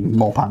might mean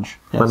more punch.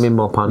 Yes. Might mean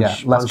more punch.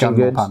 Yeah, less gun,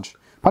 more punch.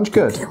 Punch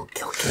good.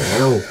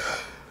 Kill.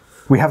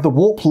 We have the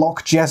Warp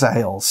Lock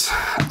Jezzails.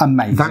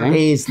 Amazing. That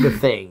is the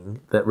thing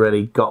that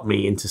really got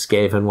me into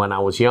Skaven when I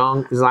was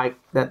young. It's like,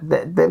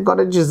 they've got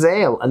a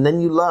Jezzail, and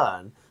then you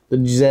learn the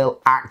Jezzail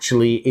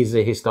actually is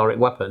a historic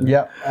weapon.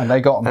 Yep, and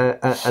they got them.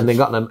 And they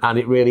got them, and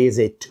it really is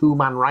a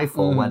 2-man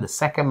rifle where the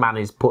second man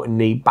is putting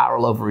the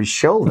barrel over his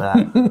shoulder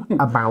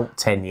about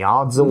 10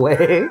 yards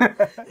away.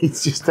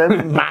 It's just a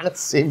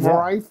massive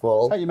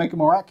rifle. That's how you make them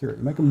more accurate.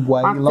 You make them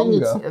way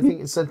longer. I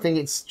think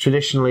it's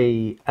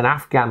traditionally an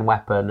Afghan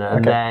weapon,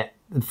 and they're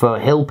for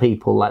hill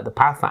people like the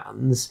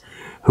Pathans,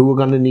 who are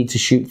going to need to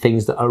shoot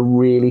things that are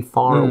really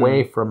far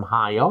away from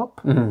high up.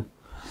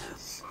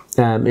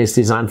 It's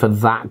designed for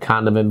that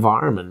kind of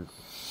environment.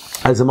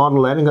 As a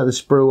model there, I've got the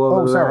sprue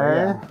over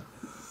there.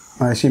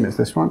 Yeah. I assume it's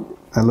this one.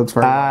 It looks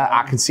very...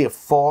 I can see a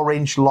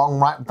 4-inch long...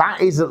 That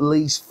is at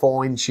least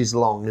 4 inches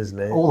long, isn't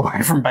it? All the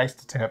way from base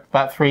to tip.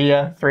 About 3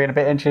 and a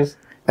bit inches.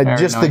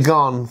 Just nice. The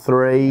gun,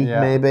 3,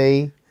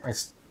 maybe.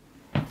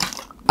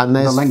 And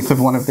there's the length of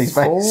one of these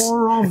bases.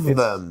 4 of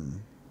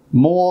them.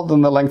 More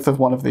than the length of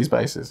one of these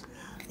bases.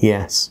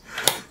 Yes.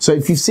 So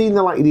if you've seen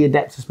the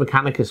Adeptus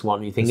Mechanicus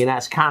one, you're thinking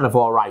that's kind of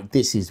all right.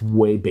 This is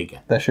way bigger.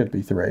 There should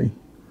be 3.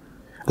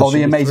 Or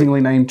the amazingly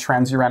named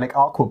Transuranic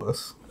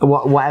Arquebus.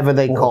 Whatever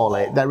they call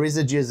it. There is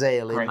a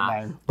Jezzail in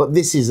that. Name. But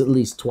this is at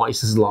least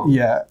twice as long.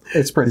 Yeah,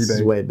 it's pretty big. This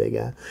is way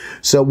bigger.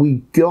 So we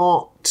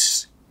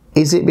got...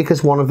 Is it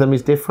because one of them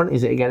is different?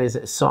 Is it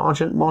a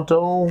Sergeant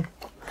model?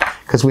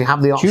 Because we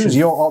have the option. Choose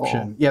your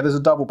option. Yeah, there's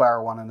a double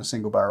barrel one and a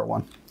single barrel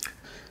one.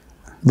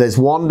 There's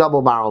one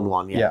double barreled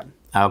one, yeah.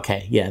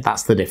 Okay, yeah,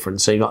 that's the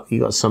difference. So you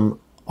got some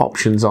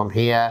options on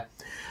here.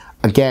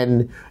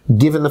 Again,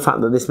 given the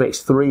fact that this makes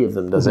 3 of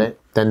them, does it?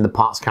 Then the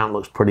parts count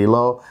looks pretty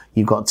low.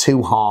 You've got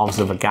 2 halves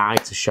of a guy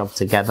to shove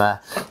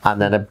together,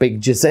 and then a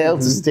big Jezzail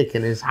to stick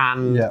in his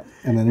hand. Yeah,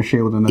 and then a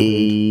shield and a...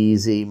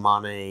 Easy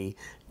money.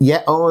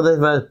 Yeah, oh,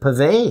 they've a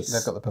pavese.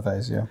 They've got the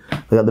pavese, yeah.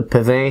 They've got the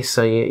pavese,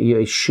 so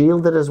you're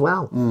shielded as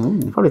well.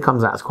 It probably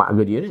comes out as quite a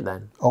good unit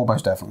then.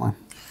 Almost definitely.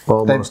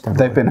 Almost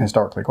definitely. They've been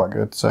historically quite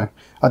good, so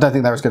I don't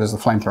think they're as good as the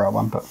flamethrower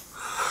one, but...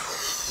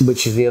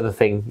 which is the other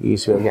thing. You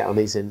used to be able to get all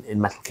these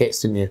in metal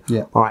kits, didn't you?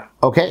 Yeah. All right.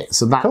 Okay.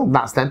 So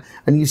that's them,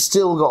 and you've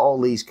still got all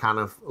these kind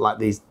of like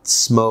these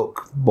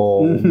smoke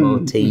ball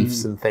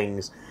motifs and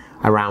things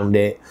around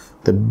it.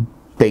 The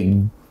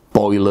big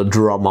boiler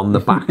drum on the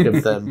back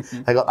of them.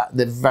 They got that.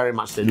 They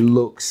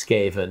look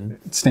Skaven.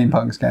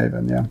 Steampunk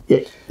Skaven.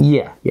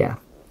 Yeah.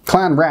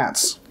 Clan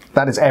rats.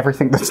 That is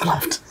everything that's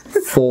left.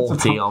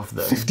 40 of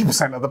them.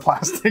 50% of the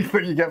plastic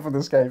that you get for the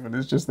Skaven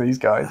is just these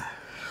guys.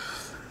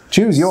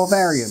 Choose your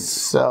variant.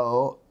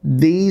 So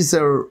these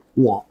are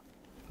what?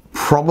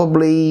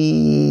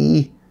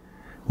 Probably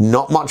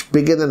not much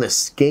bigger than a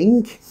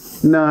skink.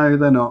 No,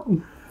 they're not.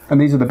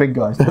 And these are the big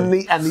guys.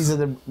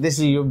 This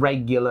is your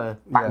regular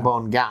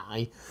backbone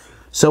guy.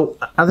 So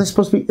are there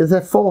supposed to be? Is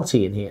there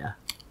 40 in here?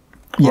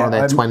 Yeah, or are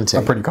there 20?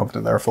 I'm pretty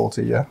confident there are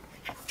 40. Yeah.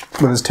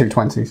 Well, there's two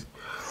 20s.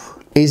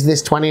 Is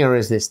this 20 or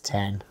is this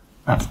 10?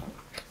 That's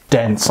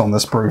dense on the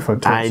sprue for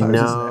torsos, I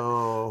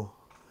know.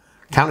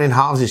 Counting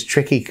halves is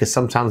tricky because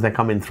sometimes they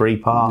come in 3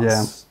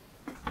 parts.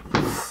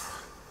 Yeah.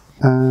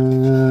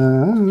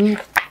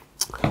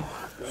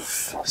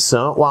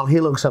 So while he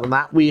looks at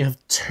that, we have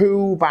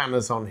 2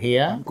 banners on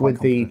here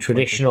with the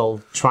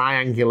traditional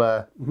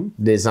triangular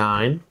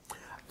design.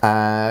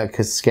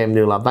 Because Skaven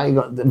do love that. You've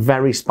got the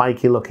very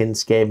spiky looking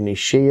Skaven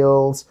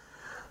shields.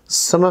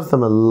 Some of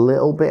them a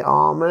little bit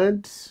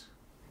armoured.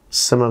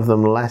 Some of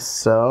them less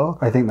so.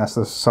 I think that's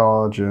the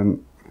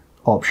Sergeant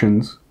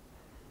options.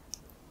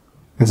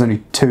 There's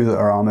only 2 that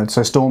are armoured.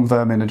 So Storm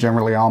Vermin are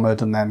generally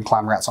armoured and then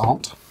Clan Rats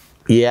aren't.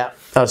 Yeah.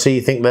 Oh, so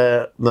you think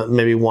that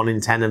maybe 1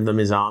 in 10 of them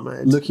is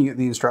armoured? Looking at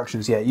the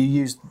instructions, yeah, you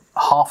use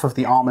half of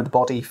the armoured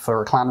body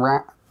for a Clan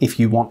Rat if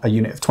you want a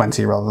unit of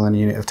 20 rather than a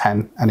unit of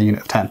 10 and a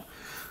unit of 10.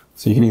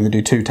 So you can either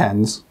do 2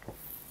 10s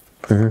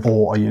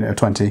or a unit of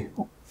 20.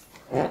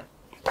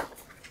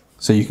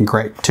 So you can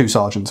create 2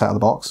 Sergeants out of the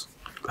box.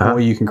 Or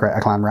you can create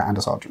a Clan Rat and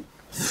a Sergeant.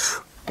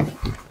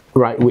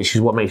 Right, which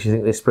is what makes you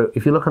think this.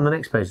 If you look on the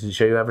next page, does it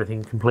show you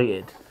everything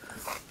completed?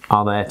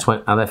 Are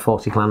there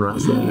 40 Clan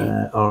Rats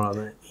there, or are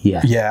there?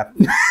 Yeah. Yeah.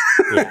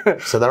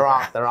 So there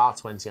are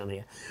 20 on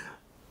here.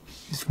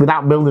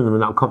 Without building them,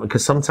 without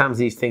because sometimes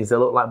these things they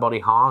look like body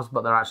halves,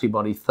 but they're actually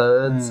body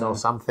thirds or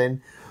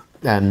something.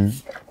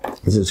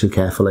 Is it too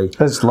carefully?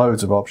 There's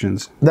loads of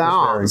options. There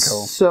are. Very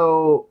cool.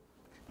 So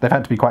they've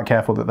had to be quite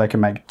careful that they can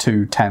make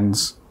 2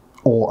 10s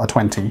or a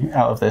 20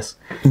 out of this.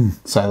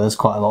 So there's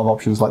quite a lot of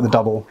options like the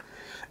double,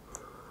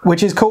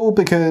 which is cool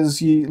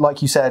because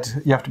like you said,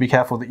 you have to be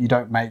careful that you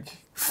don't make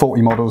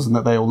 40 models and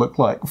that they all look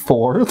like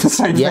 4 of the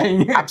same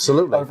thing.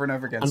 Absolutely. Over and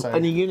over again.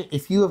 And a unit,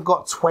 if you have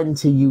got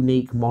 20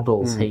 unique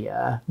models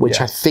here, which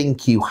I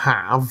think you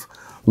have,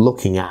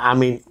 looking at, I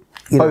mean,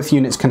 both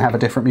units can have a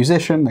different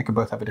musician. They can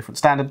both have a different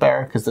standard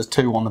bearer because there's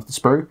 2 on the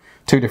sprue,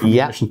 2 different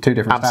musicians, 2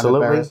 different standard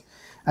bearers.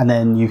 And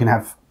then you can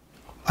have,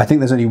 I think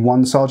there's only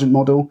 1 Sergeant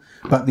model,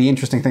 but the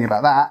interesting thing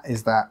about that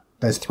is that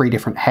there's 3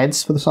 different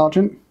heads for the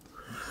Sergeant.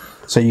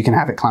 So you can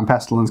have it Clan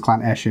Pestilence,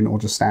 Clan Eshin, or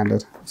just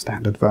standard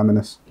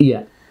Verminous.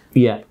 Yeah.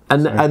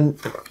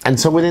 And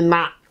so within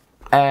that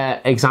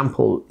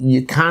example,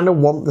 you kind of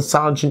want the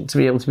Sergeant to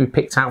be able to be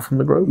picked out from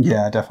the group.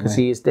 Yeah, definitely. Because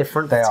he is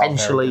different,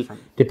 potentially,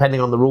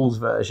 depending on the rules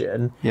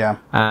version. Yeah.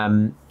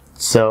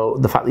 So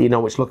the fact that you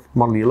know which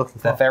model you're looking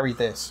for. They're very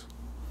this.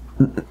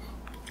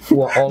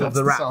 What, all of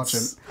the rats?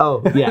 Sergeant.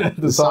 Oh, yeah.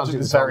 the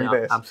Sergeant is very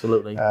this.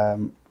 Absolutely.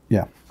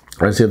 Yeah.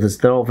 Right, so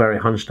they're all very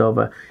hunched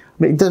over.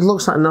 I mean, it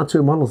looks like no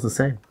 2 models the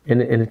same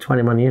in a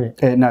 20-man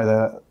unit. No,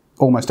 they're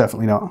almost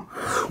definitely not.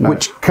 No.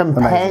 Which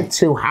compared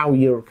to how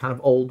your kind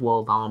of old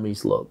world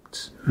armies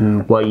looked,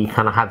 where you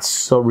kind of had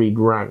serried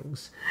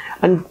ranks,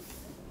 and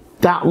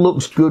that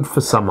looks good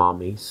for some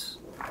armies.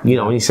 You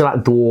know, when you see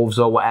like dwarves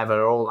or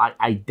whatever, all like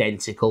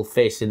identical,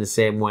 facing the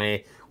same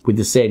way, with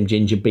the same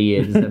ginger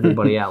beard as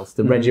everybody else,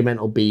 the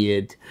regimental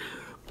beard.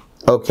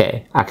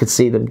 Okay, I could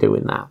see them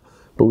doing that.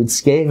 But with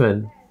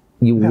Skaven,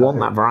 you want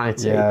that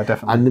variety. Yeah,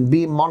 definitely. And then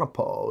being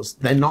monopose,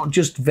 they're not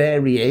just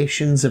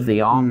variations of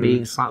the arm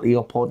being slightly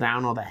up or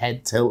down or the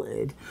head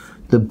tilted.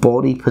 The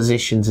body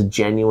positions are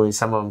genuinely,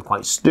 some of them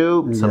quite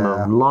stooped, some of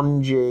them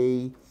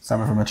lungy. Some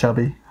of them are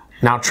chubby.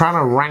 Now, trying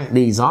to rank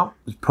these up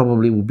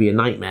probably would be a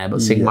nightmare, but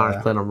Sigmar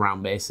is played on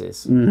round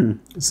basis.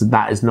 So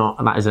that is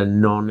a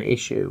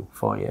non-issue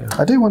for you.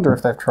 I do wonder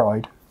if they've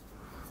tried.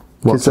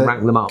 To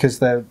rank them up? Because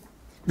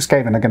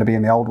Skaven are going to be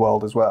in the old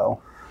world as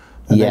well.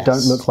 And they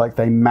don't look like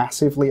they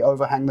massively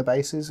overhang the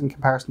bases in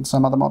comparison to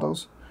some other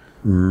models.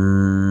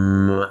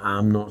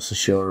 I'm not so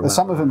sure about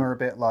some of them are a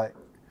bit like,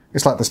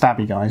 it's like the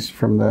stabby guys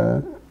from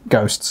the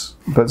Ghosts,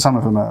 but some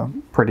of them are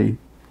pretty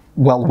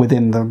well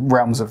within the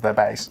realms of their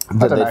base.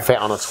 But they fit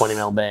on a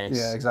 20mm base.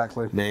 Yeah,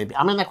 exactly. Maybe.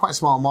 I mean, they're quite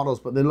small models,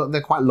 but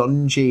they're quite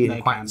lungy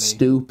and quite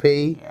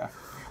stoopy. Yeah.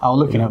 Oh,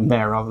 looking at them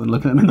there rather than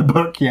looking at them in the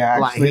book. Yeah,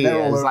 actually,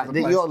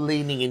 you're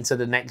leaning into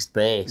the next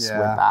base with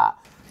that.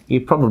 You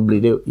probably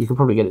do. You can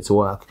probably get it to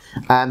work.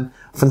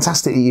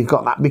 Fantastic that you've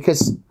got that,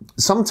 because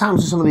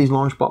sometimes with some of these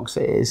launch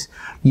boxes,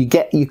 you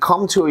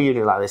come to a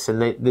unit like this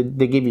and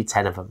they give you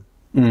 10 of them.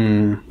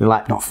 You're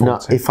like, not 40. No,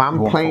 if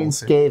I'm playing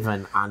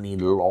Skaven, I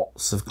need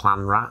lots of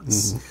Clan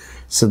Rats.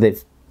 So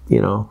they've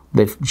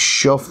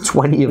shoved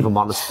 20 of them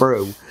on a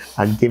sprue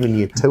and given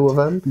you 2 of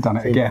them. Done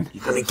it again.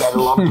 You're going to get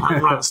a lot of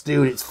man rats,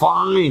 dude. It's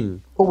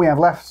fine. All we have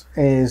left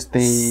is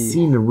the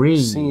scenery.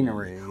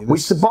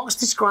 Which the box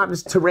described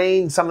as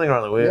terrain, something or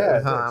other.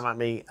 That might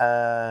be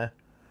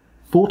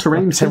 4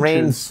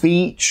 terrain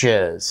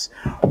features.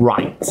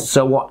 Right.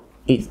 So what?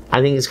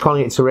 I think it's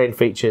calling it terrain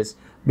features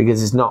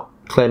because it's not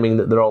claiming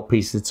that they're all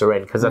pieces of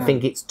terrain. Because I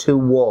think it's 2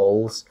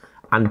 walls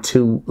and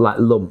 2 like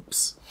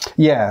lumps.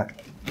 Yeah.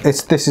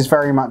 This is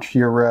very much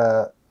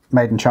your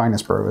made in China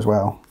sprue as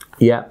well.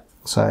 Yeah.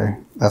 So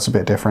that's a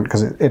bit different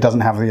because it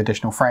doesn't have the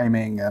additional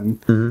framing and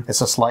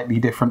it's a slightly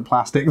different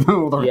plastic than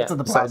all the rest of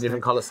the plastic. Slightly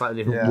different colour,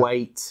 slightly different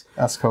weight.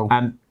 That's cool.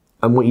 And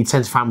what you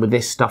tend to find with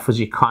this stuff as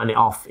you're cutting it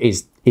off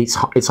is it's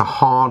a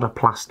harder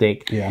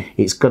plastic. Yeah.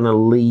 It's going to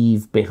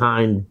leave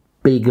behind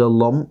bigger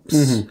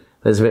lumps.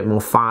 There's a bit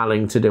more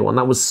filing to do. And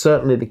that was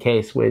certainly the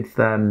case with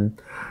the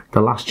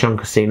last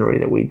chunk of scenery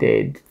that we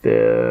did,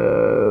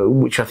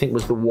 which I think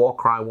was the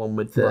Warcry one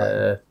with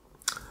the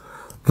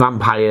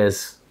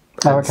vampires.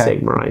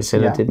 Sigmar, right? So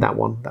I did that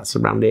one. That's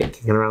around it,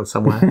 kicking around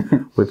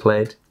somewhere. We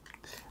played.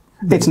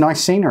 It's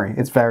nice scenery.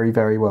 It's very,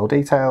 very well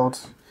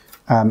detailed.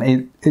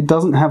 It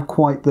doesn't have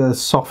quite the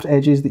soft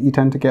edges that you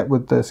tend to get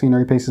with the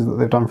scenery pieces that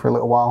they've done for a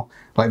little while.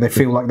 Like they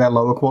feel like they're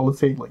lower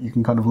quality. Like you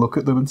can kind of look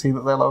at them and see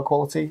that they're lower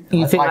quality.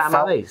 You think that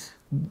about these?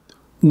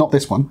 Not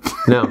this one.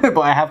 No. But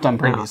I have done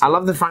previously. I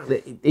love the fact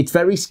that it's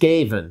very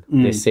Skaven,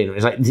 this scenery.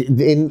 It's like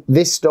in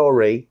this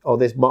story, or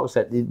this box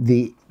set,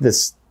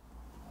 this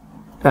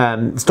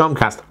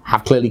Stormcast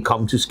have clearly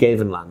come to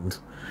Skavenland.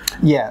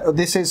 Yeah,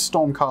 this is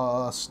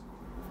Stormcast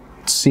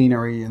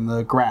scenery in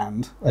the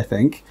Grand, I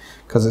think,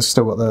 because it's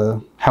still got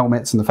the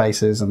helmets and the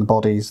faces and the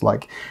bodies.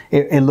 Like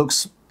it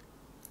looks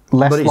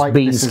less but it's like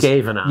been this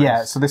Skavenized.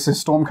 Yeah, so this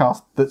is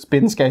Stormcast that's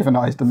been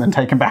Skavenized and then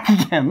taken back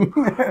again.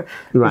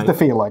 Right. Is the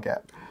feel I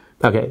get.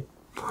 Okay.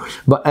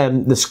 But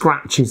the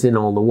scratches in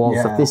all the walls,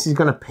 stuff, this is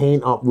going to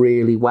paint up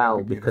really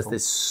well because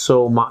there's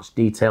so much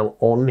detail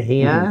on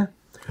here.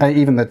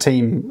 Even the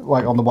team,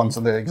 like on the ones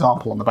of the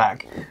example on the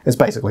back, is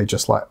basically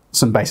just like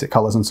some basic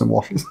colours and some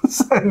washes,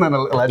 and then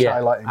a little edge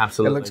highlighting.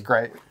 Absolutely, it looks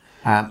great.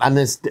 And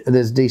there's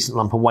a decent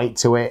lump of weight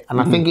to it,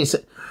 and I think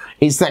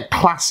it's that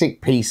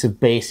classic piece of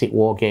basic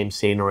war game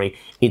scenery.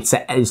 It's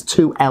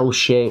 2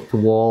 L-shaped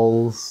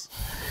walls,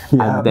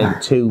 and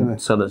then 2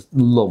 sort of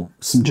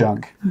lumps, some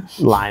junk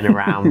lying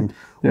around,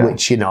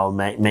 which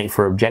make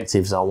for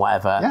objectives or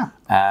whatever.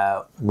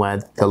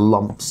 Where the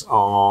lumps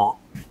are.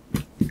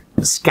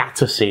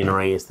 Scatter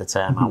scenery is the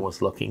term I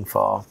was looking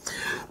for.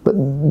 But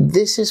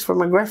this is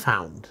from a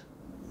Griffhound,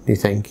 do you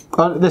think?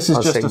 This is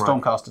just a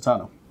Stormcast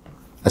Eternal.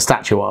 A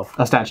statue of?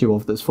 A statue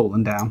of that's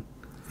fallen down.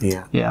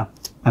 Yeah. Yeah.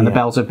 And the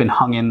bells have been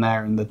hung in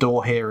there, and the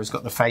door here has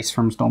got the face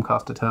from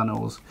Stormcast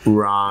Eternals.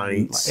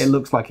 Right. It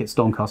looks like it's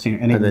Stormcast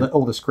scenery, and even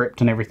all the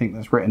script and everything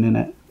that's written in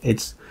it,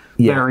 it's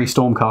very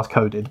Stormcast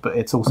coded, but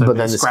it's also but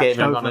then the Skaven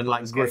have gone and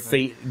like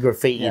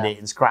graffitied it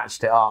and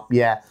scratched it up.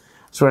 Yeah.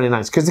 It's really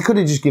nice because they could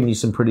have just given you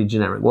some pretty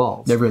generic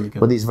walls. They're really good.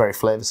 But these are very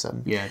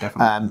flavoursome. Yeah,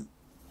 definitely.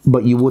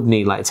 But you would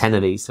need like 10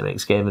 of these to make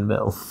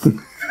Skavenville.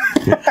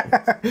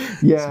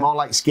 It's more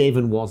like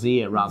Skaven was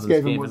here rather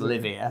than Skaven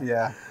live here.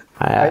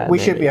 Yeah. We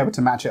should be able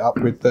to match it up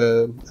with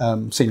the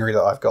scenery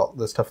that I've got,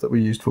 the stuff that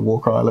we used for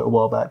Warcry a little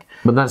while back.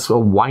 But that's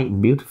all white and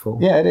beautiful.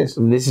 Yeah, it is.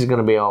 And this is going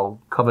to be all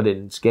covered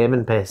in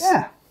Skaven piss.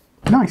 Yeah.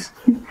 Nice.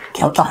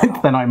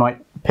 Then I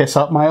might piss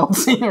up my old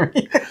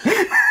scenery.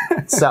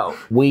 So,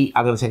 we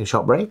are going to take a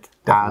short break,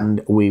 and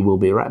we will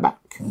be right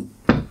back.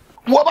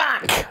 We're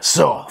back!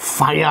 So,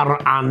 Fire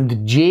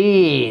and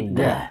Jade.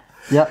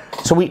 Yep.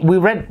 So, we've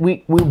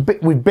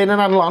been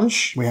and had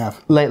lunch. We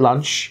have. Late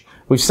lunch.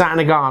 We've sat in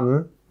a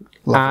garden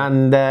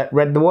and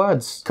read the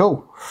words.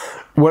 Cool.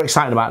 We're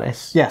excited about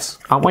this. Yes.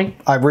 Aren't we?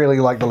 I really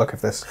like the look of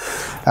this.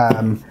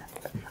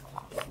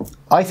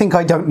 I think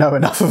I don't know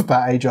enough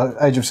about Age of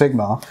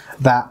Sigmar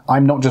that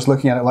I'm not just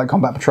looking at it like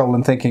Combat Patrol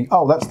and thinking,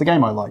 oh, that's the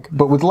game I like,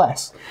 but with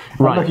less.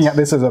 I'm looking at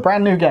this as a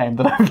brand new game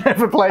that I've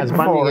never played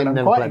before, and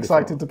I'm quite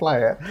excited to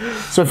play it.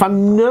 So if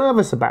I'm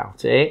nervous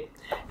about it,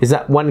 is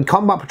that when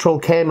Combat Patrol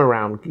came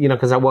around,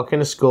 because I work in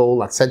a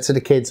school, I said to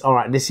the kids, all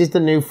right, this is the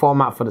new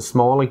format for the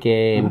smaller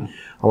game.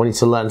 I want you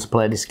to learn to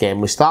play this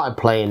game. We started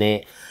playing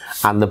it,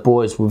 and the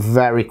boys were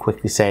very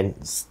quickly saying,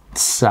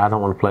 I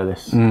don't want to play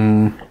this.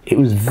 It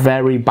was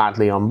very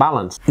badly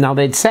unbalanced. Now,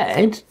 they'd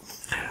said,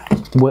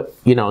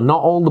 not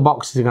all the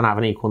boxes are going to have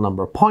an equal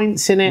number of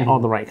points in it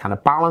or the right kind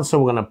of balance,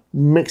 so we're going to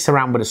mix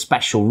around with the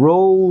special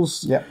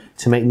rules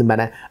to make them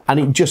better. And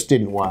it just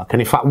didn't work.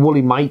 And in fact,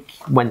 Woolly Mike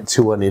went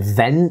to an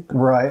event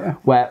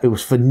where it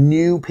was for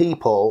new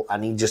people,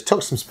 and he just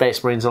took some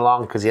Space Marines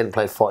along because he hadn't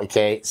played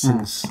 40k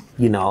since,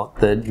 the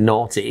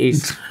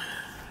noughties.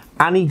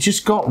 And he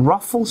just got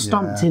ruffle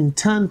stomped in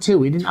turn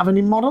 2. He didn't have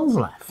any models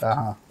left.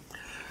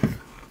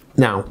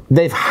 Now,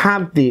 they've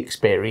had the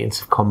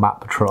experience of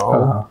Combat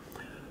Patrol.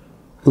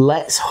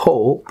 Let's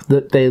hope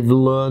that they've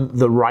learned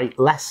the right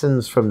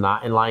lessons from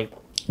that. And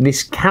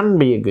this can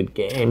be a good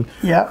game.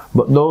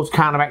 But those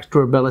kind of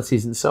extra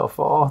abilities and so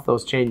forth,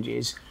 those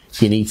changes,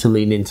 you need to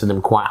lean into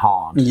them quite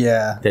hard.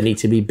 Yeah. They need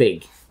to be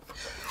big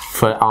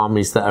for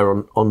armies that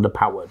are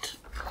underpowered.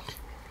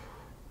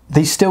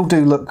 These still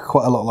do look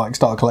quite a lot like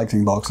start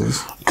collecting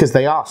boxes. Because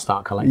they are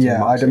start collecting boxes.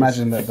 Yeah, I'd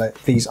imagine that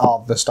these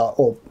are the start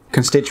or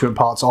constituent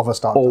parts of a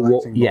start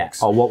collecting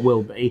box. Yeah, or what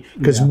will be.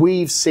 Because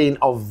we've seen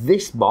of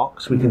this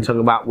box, we can talk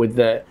about with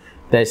the...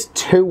 There's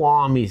 2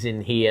 armies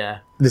in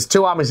here. There's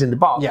 2 armies in the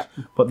box,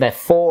 but there are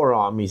 4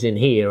 armies in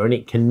here, and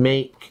it can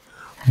make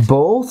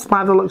both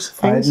by the looks of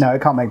things. No,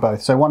 it can't make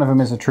both. So one of them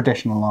is a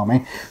traditional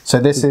army. So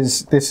this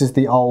is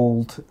the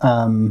old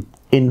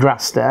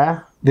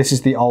Indraster. This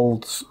is the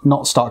old,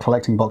 not start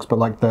collecting box, but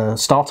like the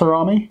starter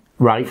army,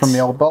 right, from the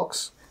old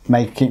box,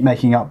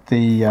 making up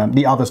the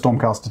other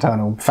Stormcast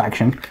Eternal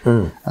faction,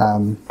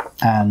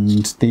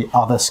 and the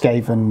other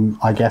Skaven,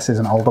 I guess, is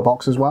an older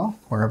box as well,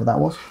 wherever that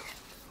was.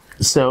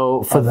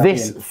 So for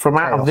this, from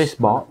out of this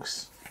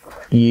box,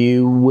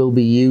 you will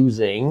be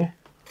using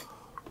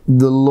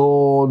the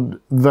Lord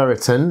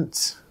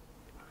Veritant,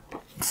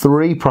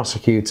 3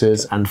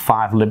 Prosecutors, and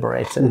 5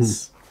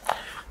 Liberators.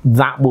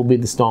 That will be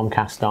the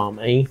Stormcast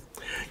army.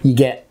 You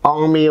get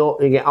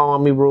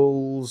army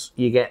rules,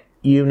 you get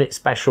unit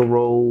special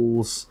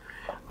rules,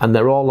 and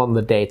they're all on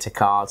the data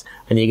cards.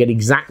 And you get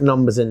exact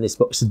numbers in this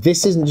book. So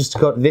this isn't just a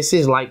code. This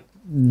is like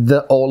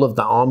all of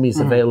the armies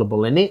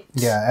available in it.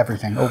 Yeah,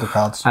 everything, all the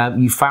cards.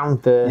 You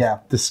found the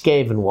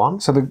Skaven one.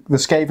 So the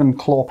Skaven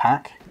Claw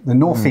Pack, the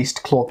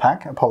Northeast Claw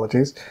Pack,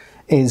 apologies,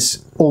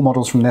 is all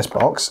models from this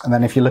box. And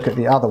then if you look at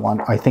the other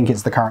one, I think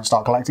it's the current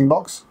start collecting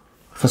box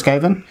for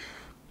Skaven.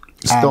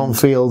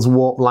 Stormfield's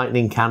Warp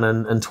Lightning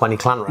Cannon and 20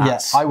 Clan Rats.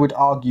 Yes, I would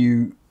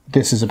argue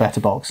this is a better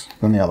box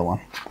than the other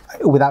one,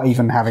 without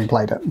even having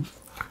played it.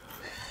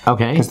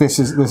 Okay. Because this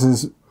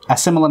is a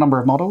similar number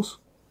of models,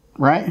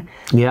 right?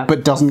 Yeah.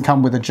 But doesn't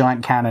come with a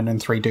giant cannon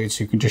and 3 dudes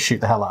who can just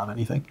shoot the hell out of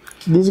anything.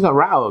 These have got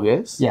rat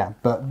ogres. Yeah,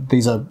 but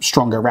these are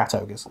stronger rat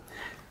ogres.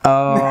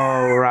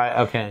 Oh, right,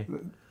 okay.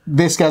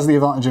 This has the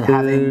advantage of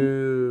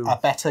having a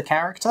better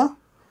character.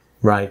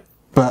 Right.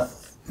 But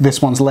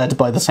this one's led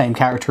by the same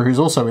character who's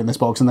also in this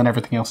box, and then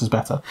everything else is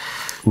better.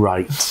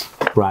 Right,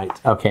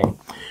 okay.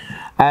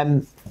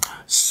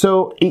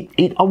 So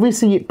it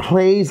obviously it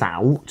plays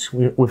out.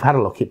 We've had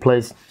a look. It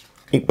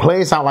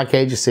plays out like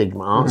Age of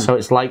Sigmar. So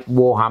it's like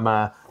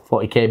Warhammer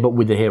 40k, but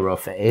with the hero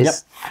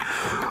phase.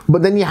 Yep.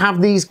 But then you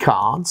have these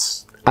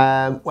cards,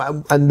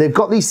 and they've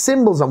got these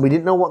symbols on. We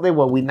didn't know what they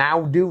were. We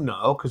now do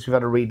know because we've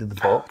had a read of the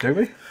book. Do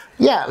we?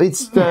 Yeah,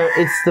 it's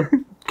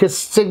the because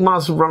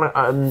Sigmar's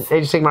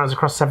Age of Sigmar is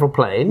across several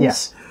planes.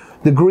 Yes.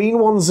 The green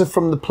ones are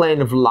from the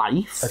plane of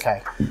life.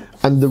 Okay.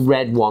 And the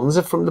red ones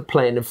are from the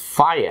plane of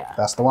fire.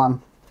 That's the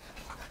one.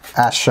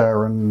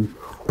 Asher and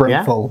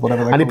Brimful,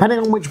 whatever they're And called. depending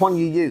on which one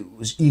you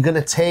use, you're going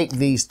to take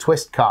these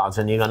twist cards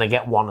and you're going to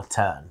get 1 a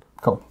turn.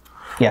 Cool.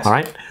 Yes. All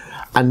right?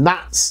 And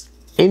that's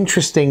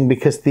interesting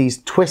because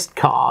these twist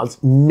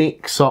cards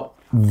mix up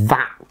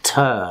that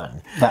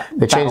turn.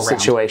 They change the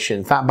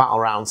situation, that battle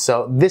round.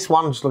 So this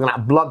one, just looking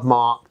at blood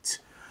marked.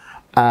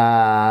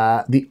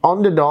 The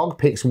underdog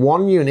picks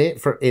 1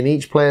 unit in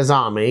each player's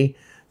army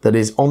that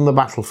is on the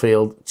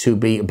battlefield to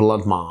be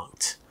blood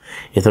marked.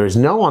 If there is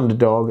no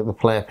underdog, the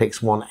player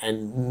picks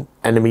 1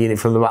 enemy unit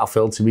from the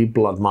battlefield to be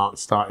blood marked,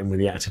 starting with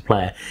the active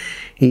player.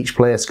 Each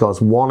player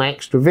scores 1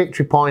 extra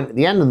victory point at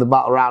the end of the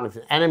battle round if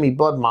an enemy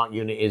blood marked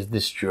unit is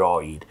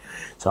destroyed.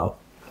 So,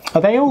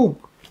 are they all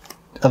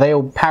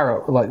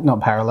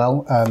not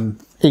parallel,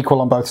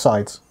 equal on both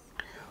sides?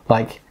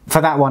 Like,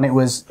 for that one, it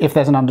was, if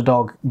there's an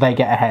underdog, they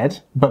get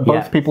ahead, but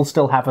both people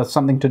still have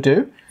something to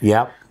do?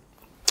 Yeah.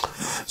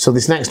 So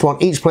this next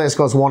one, each player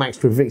scores 1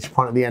 extra victory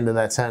point at the end of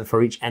their turn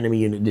for each enemy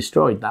unit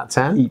destroyed that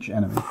turn. Each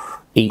enemy.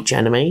 Each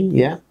enemy,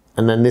 yeah.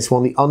 And then this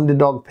one, the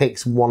underdog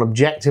picks 1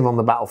 objective on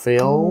the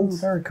battlefield. Oh,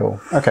 very cool.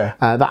 Okay.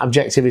 That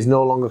objective is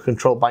no longer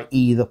controlled by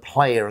either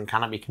player and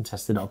cannot be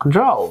contested or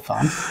controlled.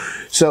 Fun.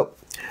 So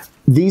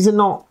these are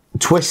not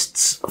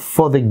twists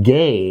for the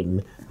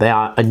game. They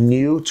are a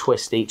new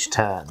twist each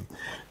turn.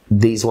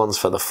 These ones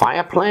for the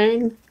fire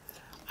plane,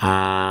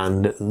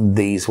 and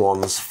these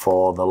ones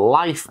for the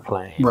life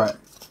plane. Right.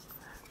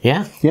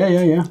 Yeah?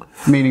 Yeah.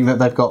 Meaning that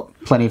they've got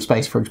plenty of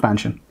space for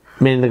expansion.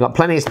 Meaning they've got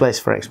plenty of space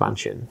for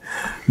expansion.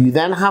 You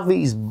then have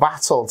these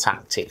battle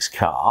tactics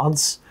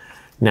cards.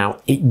 Now,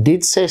 it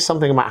did say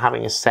something about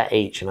having a set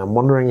each, and I'm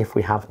wondering if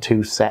we have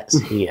 2 sets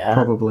here.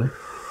 Probably.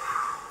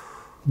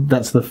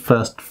 That's the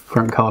first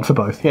front card for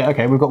both. Yeah,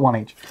 okay, we've got 1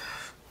 each.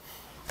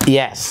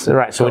 Yes,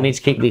 right, so we need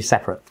to keep these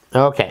separate.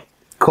 Okay,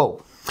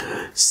 cool.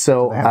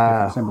 So, they have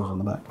different symbols on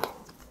the back.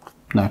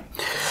 No.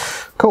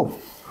 Cool.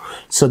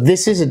 So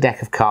this is a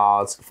deck of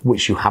cards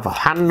which you have a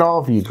hand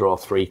of. You draw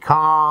 3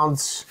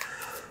 cards.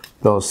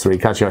 Those 3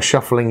 cards, you're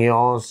shuffling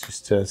yours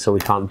just so we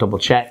can't double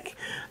check.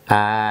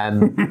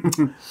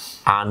 And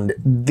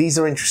these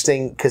are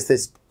interesting because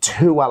there's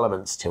 2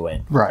 elements to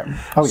it. Right.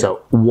 Oh,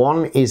 so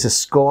one is a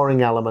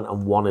scoring element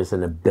and one is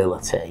an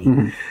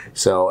ability.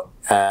 So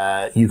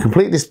you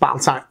complete this battle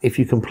tactic. If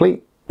you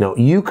complete No,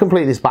 you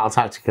complete this battle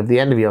tactic at the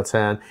end of your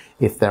turn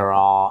if there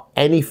are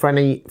any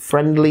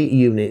friendly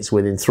units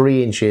within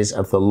 3 inches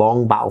of the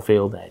long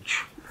battlefield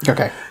edge.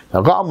 Okay.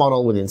 I've got a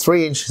model within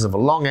 3 inches of a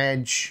long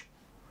edge.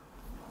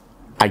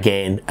 I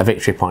gain a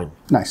victory point.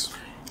 Nice.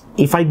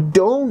 If I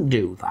don't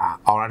do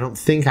that, or I don't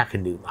think I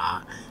can do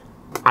that,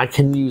 I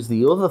can use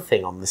the other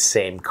thing on the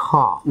same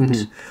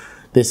card.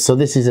 So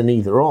this is an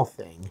either-or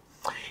thing.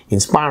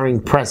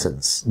 Inspiring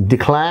Presence.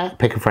 Declare,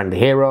 pick a friendly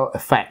hero,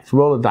 effect,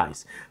 roll a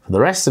dice. For the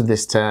rest of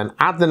this turn,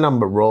 add the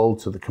number rolled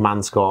to the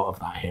command score of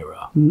that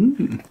hero.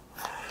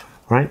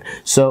 Right?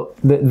 So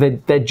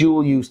they're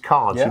dual-use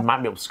cards. You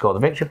might be able to score the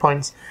victory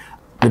points.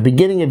 At the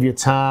beginning of your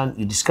turn,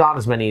 you discard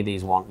as many of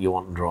these you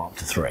want and draw up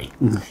to 3.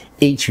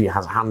 Each of you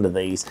has a hand of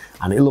these,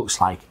 and it looks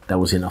like there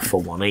was enough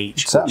for 1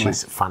 each, which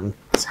is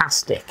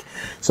fantastic.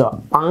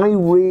 So I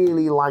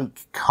really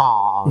like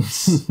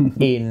cards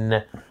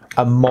in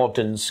a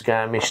modern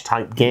skirmish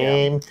type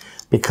game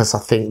because I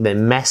think they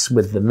mess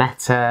with the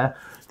meta,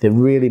 they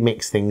really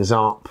mix things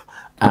up,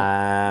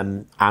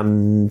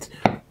 and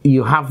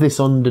you have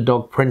this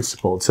underdog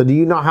principle. So do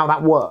you know how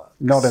that works?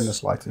 Not in the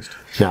slightest.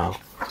 No.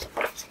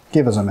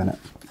 Give us a minute.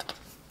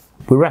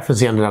 We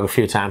referenced the underdog a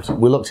few times.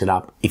 We looked it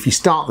up. If you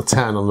start the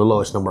turn on the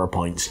lowest number of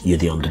points, you're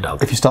the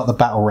underdog. If you start the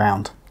battle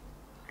round.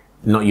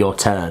 Not your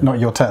turn. Not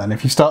your turn.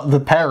 If you start the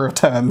pair of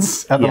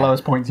turns at the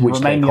lowest points, you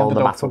remain the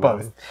underdog for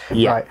both.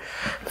 Yeah. Right.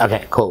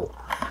 Okay, cool.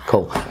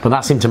 But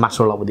that seemed to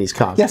matter a lot with these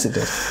cards. Yes, it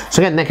did.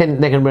 So again, they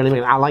can really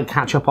make. I like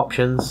catch-up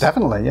options.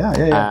 Definitely,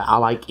 yeah. I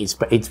like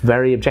it's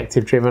very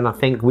objective driven. I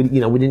think we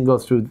didn't go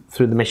through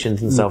the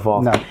missions and so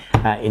forth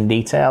in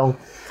detail.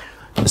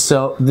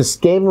 So this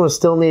game was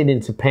still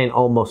needing to paint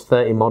almost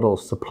 30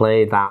 models to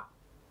play that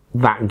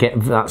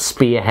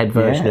Spearhead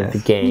version of the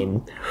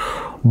game.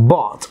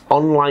 But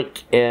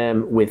unlike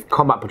with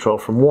Combat Patrol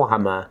from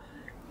Warhammer,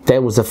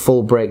 there was a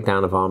full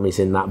breakdown of armies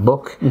in that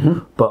book.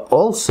 But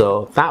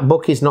also, that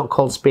book is not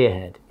called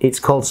Spearhead.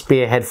 It's called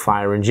Spearhead,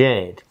 Fire and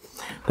Jade.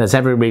 There's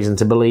every reason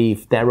to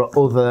believe there are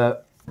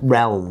other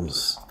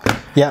realms.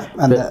 Yeah,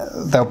 and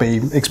there'll be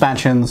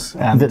expansions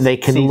and that they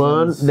can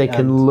learn. They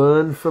can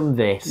learn from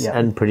this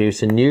and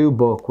produce a new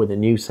book with a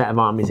new set of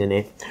armies in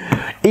it.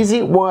 Is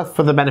it worth,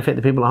 for the benefit of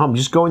the people at home,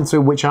 just going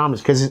through which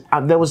armies? Because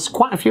there was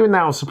quite a few in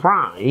there. I was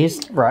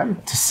surprised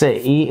to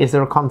see. Is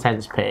there a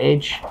contents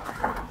page?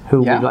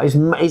 Who we got?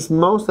 It's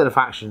most of the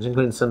factions,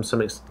 including some.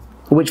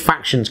 Which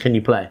factions can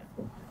you play?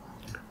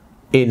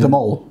 In them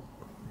all.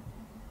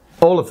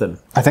 All of them?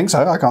 I think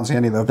so. I can't see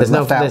any of them. There's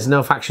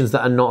no factions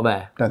that are not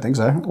there? Don't think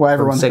so. Well,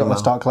 everyone's got a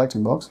start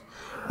collecting box.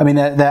 I mean,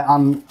 they're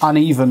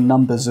uneven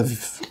numbers of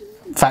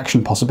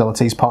faction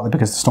possibilities, partly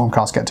because the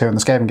Stormcast get 2 and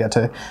the Skaven get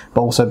 2, but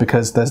also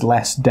because there's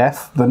less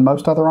death than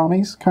most other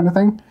armies, kind of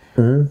thing.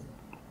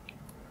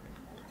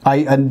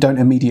 I don't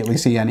immediately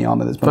see any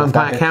armor that's been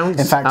Vampire counts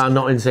in fact, are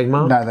not in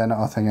Sigmar? No, they're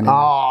not a thing anymore.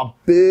 Oh,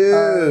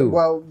 boo!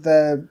 Well,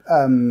 they're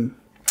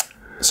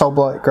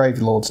Soulblight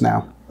Gravelords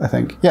now, I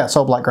think. Yeah,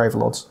 Soulblight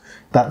Gravelords.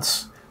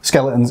 That's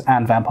skeletons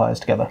and vampires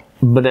together.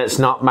 But it's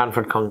not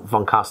Manfred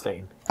von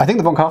Carstein. I think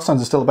the von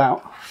Carsteins are still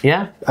about.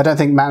 Yeah? I don't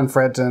think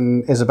Manfred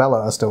and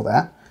Isabella are still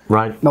there.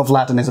 Right. Not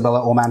Vlad and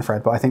Isabella or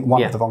Manfred, but I think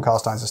one of the von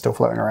Carsteins are still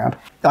floating around.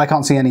 I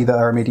can't see any that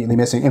are immediately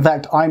missing. In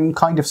fact, I'm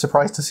kind of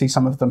surprised to see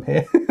some of them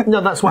here. No,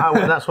 that's what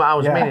I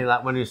was meaning.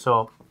 That when you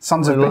saw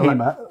Sons of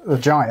Behemoth, the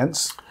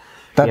giants.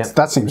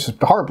 That seems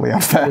horribly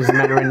unfair. There's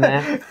meta in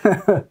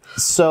there.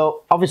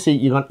 So obviously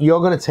you're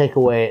going to take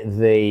away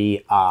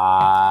the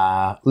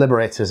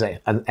Liberators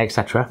and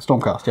etc.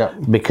 Stormcast, yeah,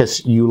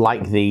 because you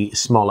like the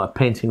smaller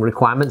painting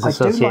requirements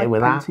associated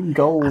with that.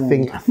 Gold. I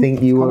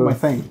think you my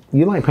thing.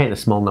 You like painting a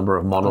small number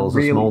of models,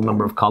 a small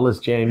number of colours,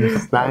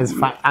 James. That is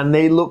fact, and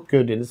they look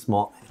good in a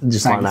small,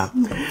 just like that.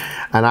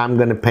 And I'm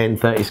going to paint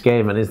 30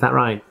 Skaven. Is that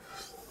right?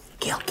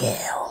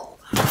 Kill.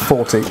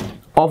 40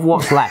 of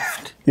what's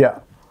left. Yeah.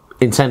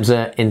 In terms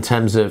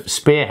of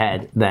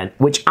Spearhead, then,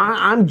 which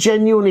I'm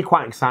genuinely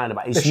quite excited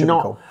about. It's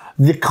not cool.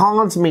 The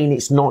cards mean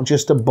it's not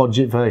just a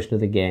budget version of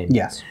the game.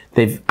 Yes,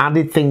 they've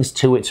added things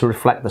to it to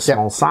reflect the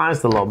small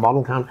size, the low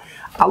model count.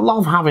 I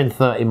love having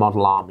 30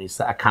 model armies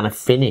that are kind of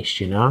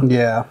finished, you know.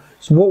 Yeah.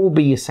 So, what would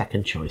be your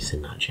second choice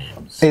in that,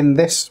 James? In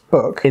this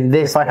book,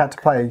 if I had to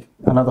play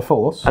another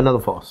force,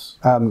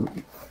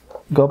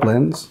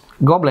 goblins.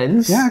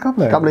 Goblins? Yeah,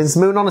 goblins. Goblins,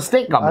 moon on a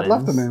stick goblins. I'd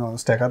love the moon on a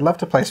stick. I'd love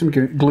to play some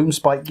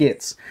Gloomspite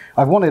Gits.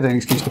 I've wanted an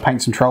excuse to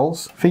paint some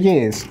trolls for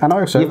years. And I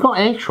also... You've got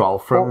a troll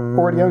from...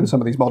 already own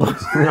some of these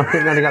models. No, you've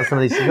already got some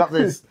of these. You've got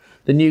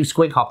the new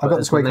Squig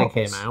Hoppers when they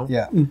came out.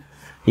 Yeah.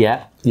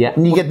 Yeah.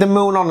 And you get the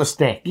moon on a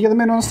stick. You get the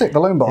moon on a stick, the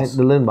Loon Boss.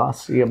 The Loon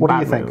Boss. What do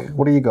you think? Moon.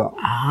 What do you got?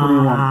 What do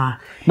you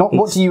want? Not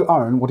what do you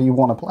own, what do you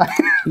want to play?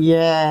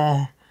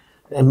 Yeah.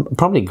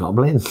 Probably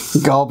goblins.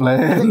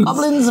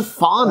 Goblins are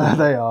fun.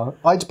 They are.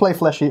 I'd play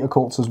Flesh Eater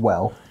Courts as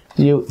well.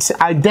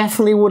 I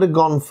definitely would have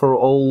gone for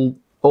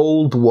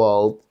old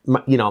world,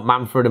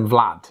 Manfred and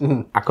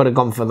Vlad. I could have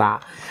gone for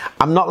that.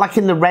 I'm not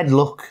liking the red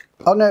look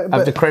of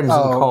the Crimson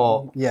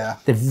Court. Yeah.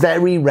 They're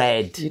very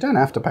red. You don't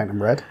have to paint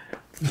them red.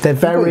 They're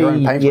very,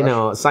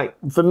 it's like,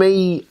 for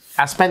me,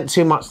 I spent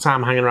too much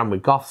time hanging around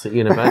with goths at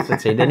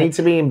university. They need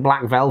to be in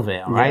black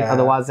velvet, all right? Yeah.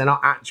 Otherwise, they're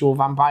not actual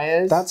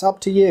vampires. That's up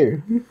to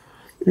you.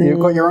 You've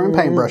got your own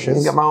paintbrushes.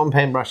 I've got my own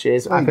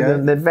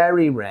paintbrushes. They're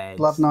very red.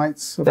 Blood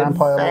Knights,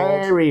 Vampire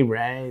Lords. Very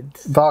red.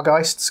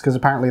 Vargeists, because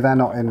apparently they're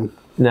not in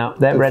No,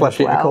 they're red as flesh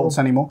eater well. cults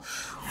anymore.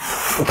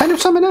 Paint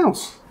of something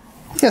else.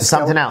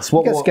 Something else.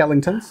 What?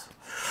 Skeletons.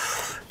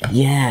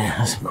 Yeah,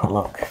 let's have a quick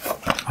look.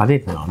 I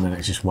did know, and then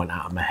it just went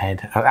out of my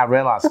head. I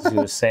realised as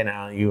you were saying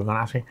it, you were going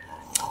to ask me.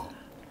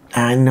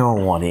 I know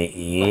what it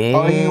is.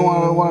 Oh, you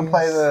want to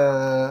play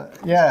the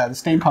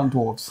steampunk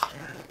dwarves.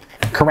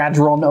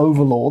 Caradron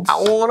overlords. I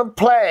want to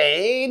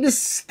play the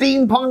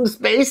steampunk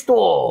space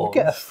dwarves. You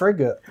get a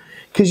frigate.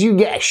 Because you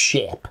get a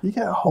ship. You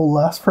get a whole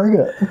last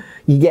frigate.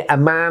 You get a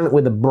man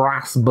with a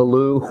brass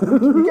balloon.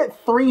 You get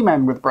 3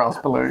 men with brass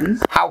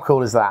balloons. How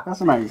cool is that?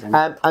 That's amazing.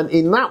 And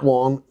in that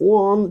one,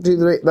 1, 2,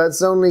 3,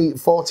 that's only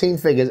 14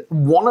 figures.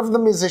 One of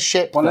them is a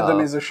ship. One of them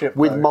is a ship,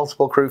 with though.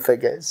 multiple crew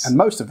figures. And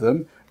most of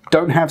them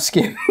don't have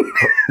skin.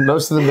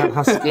 Most of them don't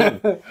have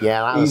skin.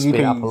 Yeah, that'll Easy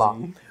speed up a lot.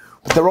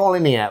 But they're all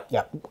in here.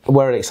 Yeah.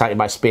 We're excited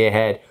by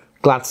Spearhead.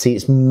 Glad to see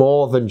it's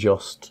more than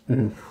just,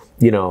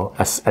 you know,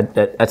 a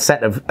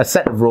set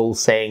of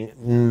rules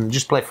saying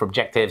just play for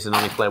objectives and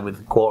only play with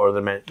a quarter of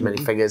the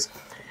many figures.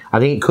 I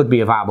think it could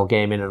be a viable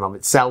game in and of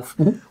itself,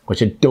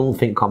 which I don't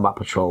think Combat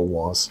Patrol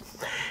was.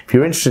 If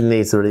you're interested in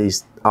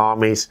these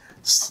armies,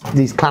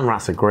 these clan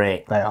rats are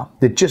great. They are.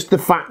 They're just the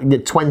fact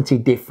that 20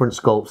 different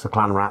sculpts of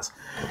clan rats.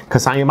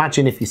 Because I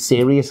imagine if you're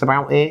serious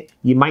about it,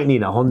 you might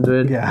need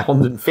 100,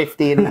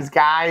 150 of these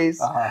guys.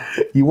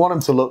 You want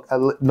them to look,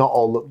 not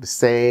all look the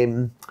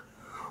same.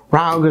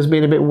 Rauger's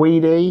been a bit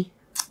weedy.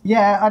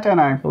 Yeah, I don't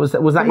know. Was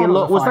that your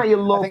low? Was that your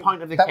low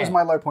point of the kit? That was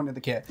my low point of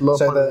the kit. Low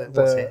so point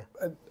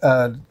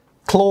the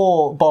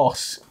claw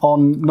boss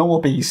on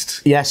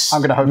Norbeast. Yes.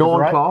 I'm going to hope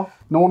Norn it's right. Claw.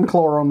 Norn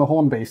Claw on the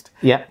Hornbeast.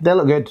 Yeah, they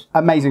look good.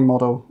 Amazing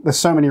model. There's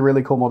so many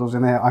really cool models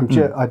in there. I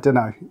don't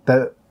know.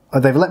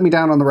 They've let me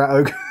down on the Rat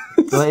Ogre.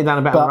 They let you down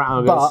a bit on the Rat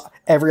Ogres. But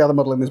every other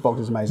model in this box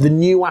is amazing. The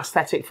new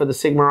aesthetic for the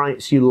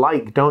Sigmarites you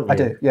like, don't you? I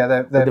do. Yeah,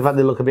 The fact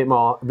they look a bit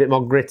more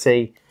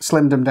gritty.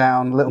 slimmed them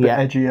down, a little bit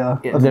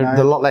edgier. Yeah, they're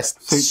a lot less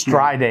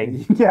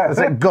striding. Yeah, it's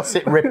like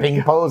gusset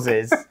ripping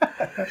poses.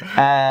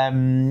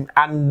 And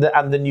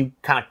the new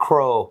kind of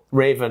crow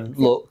raven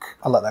look.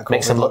 I like that.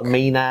 Makes them look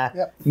meaner.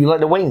 Yep. You like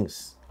the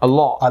wings a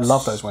lot. I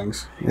love those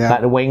wings. Yeah.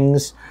 Like the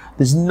wings.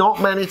 There's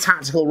not many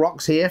tactical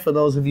rocks here for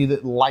those of you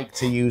that like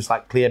to use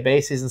like clear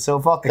bases and so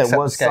forth. There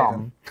was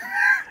some.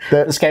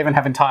 The Skaven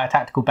have entire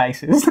tactical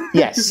bases.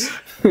 Yes,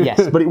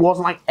 yes, but it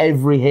wasn't like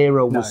every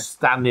hero was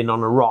standing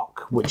on a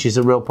rock, which is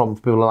a real problem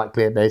for people who like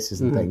clear bases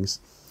and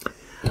things.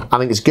 I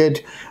think it's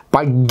good.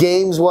 By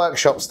Games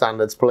Workshop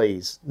standards,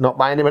 please. Not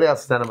by anybody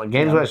else's standards, but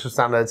Games Workshop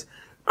standards,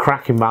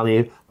 cracking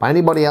value. By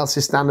anybody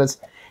else's standards,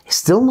 it's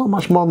still not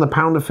much more than a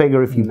pound a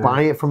figure if you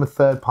buy it from a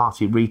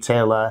third-party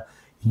retailer.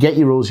 You get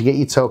your rules, you get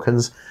your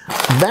tokens.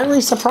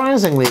 Very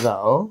surprisingly,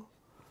 though,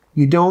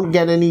 you don't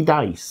get any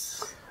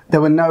dice. There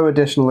were no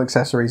additional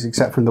accessories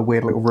except from the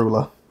weird little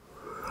ruler.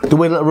 The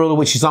weird little ruler,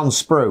 which is on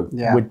sprue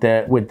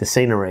with the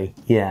scenery,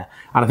 and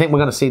I think we're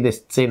going to see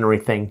this scenery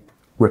thing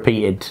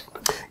repeated.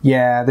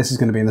 Yeah, this is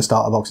going to be in the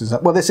starter boxes.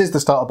 Well, this is the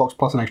starter box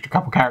plus an extra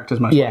couple characters,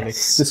 most likely.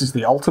 This is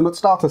the ultimate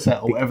starter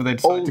set, or whatever they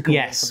decide to call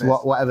it. For this.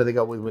 Whatever they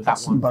go with that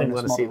one. I think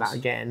we're going to see that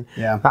again.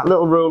 Yeah. That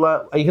little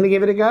ruler, are you going to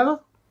give it a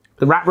go?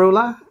 The rat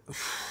ruler?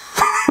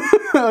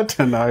 I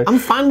don't know. I'm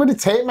fine with the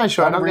tape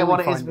measure. I don't really get what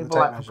it is fine with with the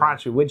like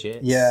proprietary widgets.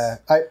 Yeah,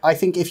 I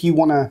think if you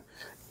want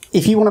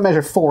to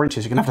measure 4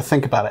 inches, you're going to have to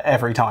think about it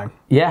every time.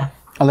 Yeah.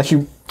 Unless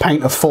you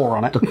paint a 4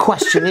 on it. The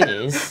question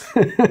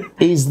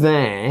is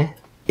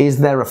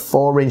there a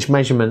 4-inch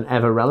measurement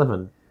ever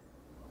relevant?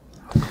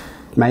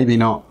 Maybe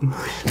not.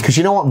 Because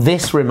you know what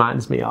this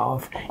reminds me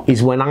of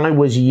is when I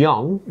was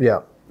young.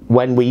 Yeah.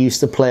 When we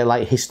used to play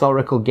like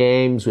historical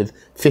games with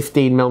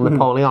 15mm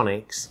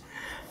Napoleonics,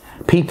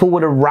 people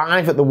would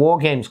arrive at the War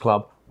Games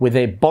Club with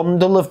a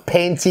bundle of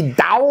painted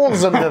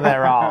dowels under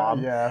their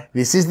arm. Yeah.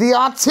 This is the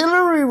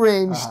artillery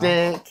range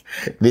stick.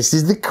 This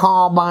is the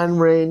carbine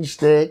range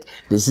stick.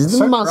 This is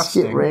the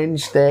musket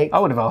range stick. I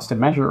would have asked to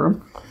measure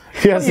them.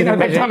 Yes, they've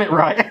done it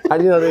right. I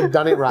didn't know they've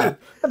done it right.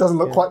 That doesn't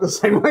look quite the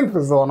same length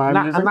as the one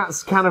I'm using. And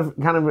that's kind of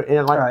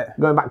like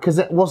going back, because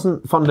it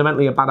wasn't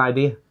fundamentally a bad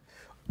idea.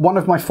 One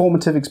of my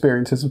formative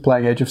experiences of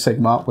playing Age of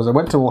Sigmar was I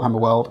went to Warhammer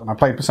World and I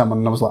played with someone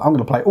and I was like, I'm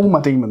going to play all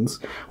my demons.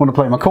 I want to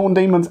play my Khorne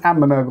demons and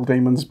my Nurgle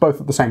demons, both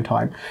at the same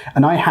time.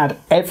 And I had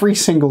every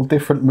single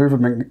different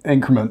movement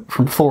increment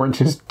from 4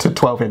 inches to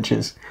 12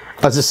 inches.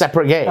 As a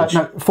separate gauge?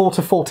 No, 4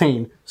 to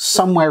 14,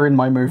 somewhere in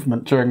my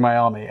movement during my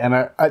army.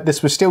 And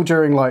this was still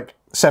during like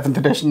 7th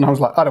edition, and I was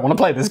like, I don't want to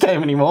play this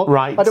game anymore.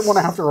 Right. I don't want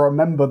to have to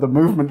remember the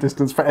movement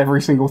distance for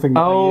every single thing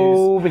that I use.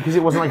 Oh, because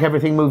it wasn't like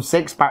everything moved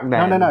 6 back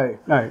then.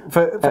 No.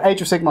 For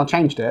Age of Sigmar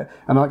changed it,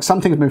 and like some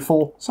things move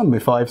 4, some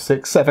move 5,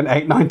 6, 7,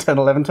 8, 9, 10,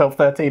 11, 12,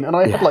 13, and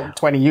I had like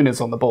 20 units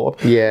on the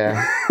board.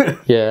 Yeah,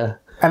 yeah.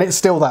 And it's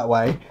still that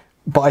way,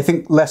 but I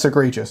think less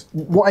egregious.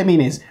 What I mean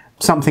is,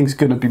 something's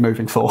going to be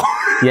moving 4.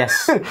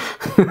 Yes.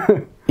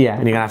 Yeah,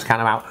 and you're gonna have to count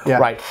them out. Yeah.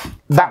 Right.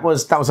 That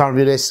was our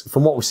review of this.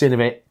 From what we've seen of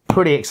it,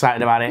 pretty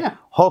excited about it. Yeah.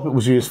 Hope it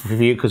was useful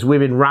for you because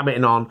we've been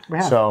rabbiting on.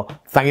 So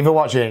thank you for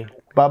watching.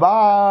 Bye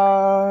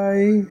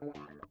bye.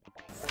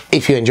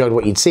 If you enjoyed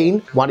what you'd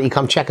seen, why don't you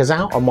come check us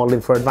out on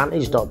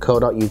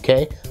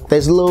modelingforadvantage.co.uk.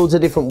 There's loads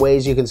of different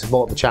ways you can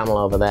support the channel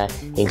over there,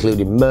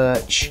 including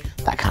merch,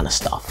 that kind of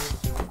stuff.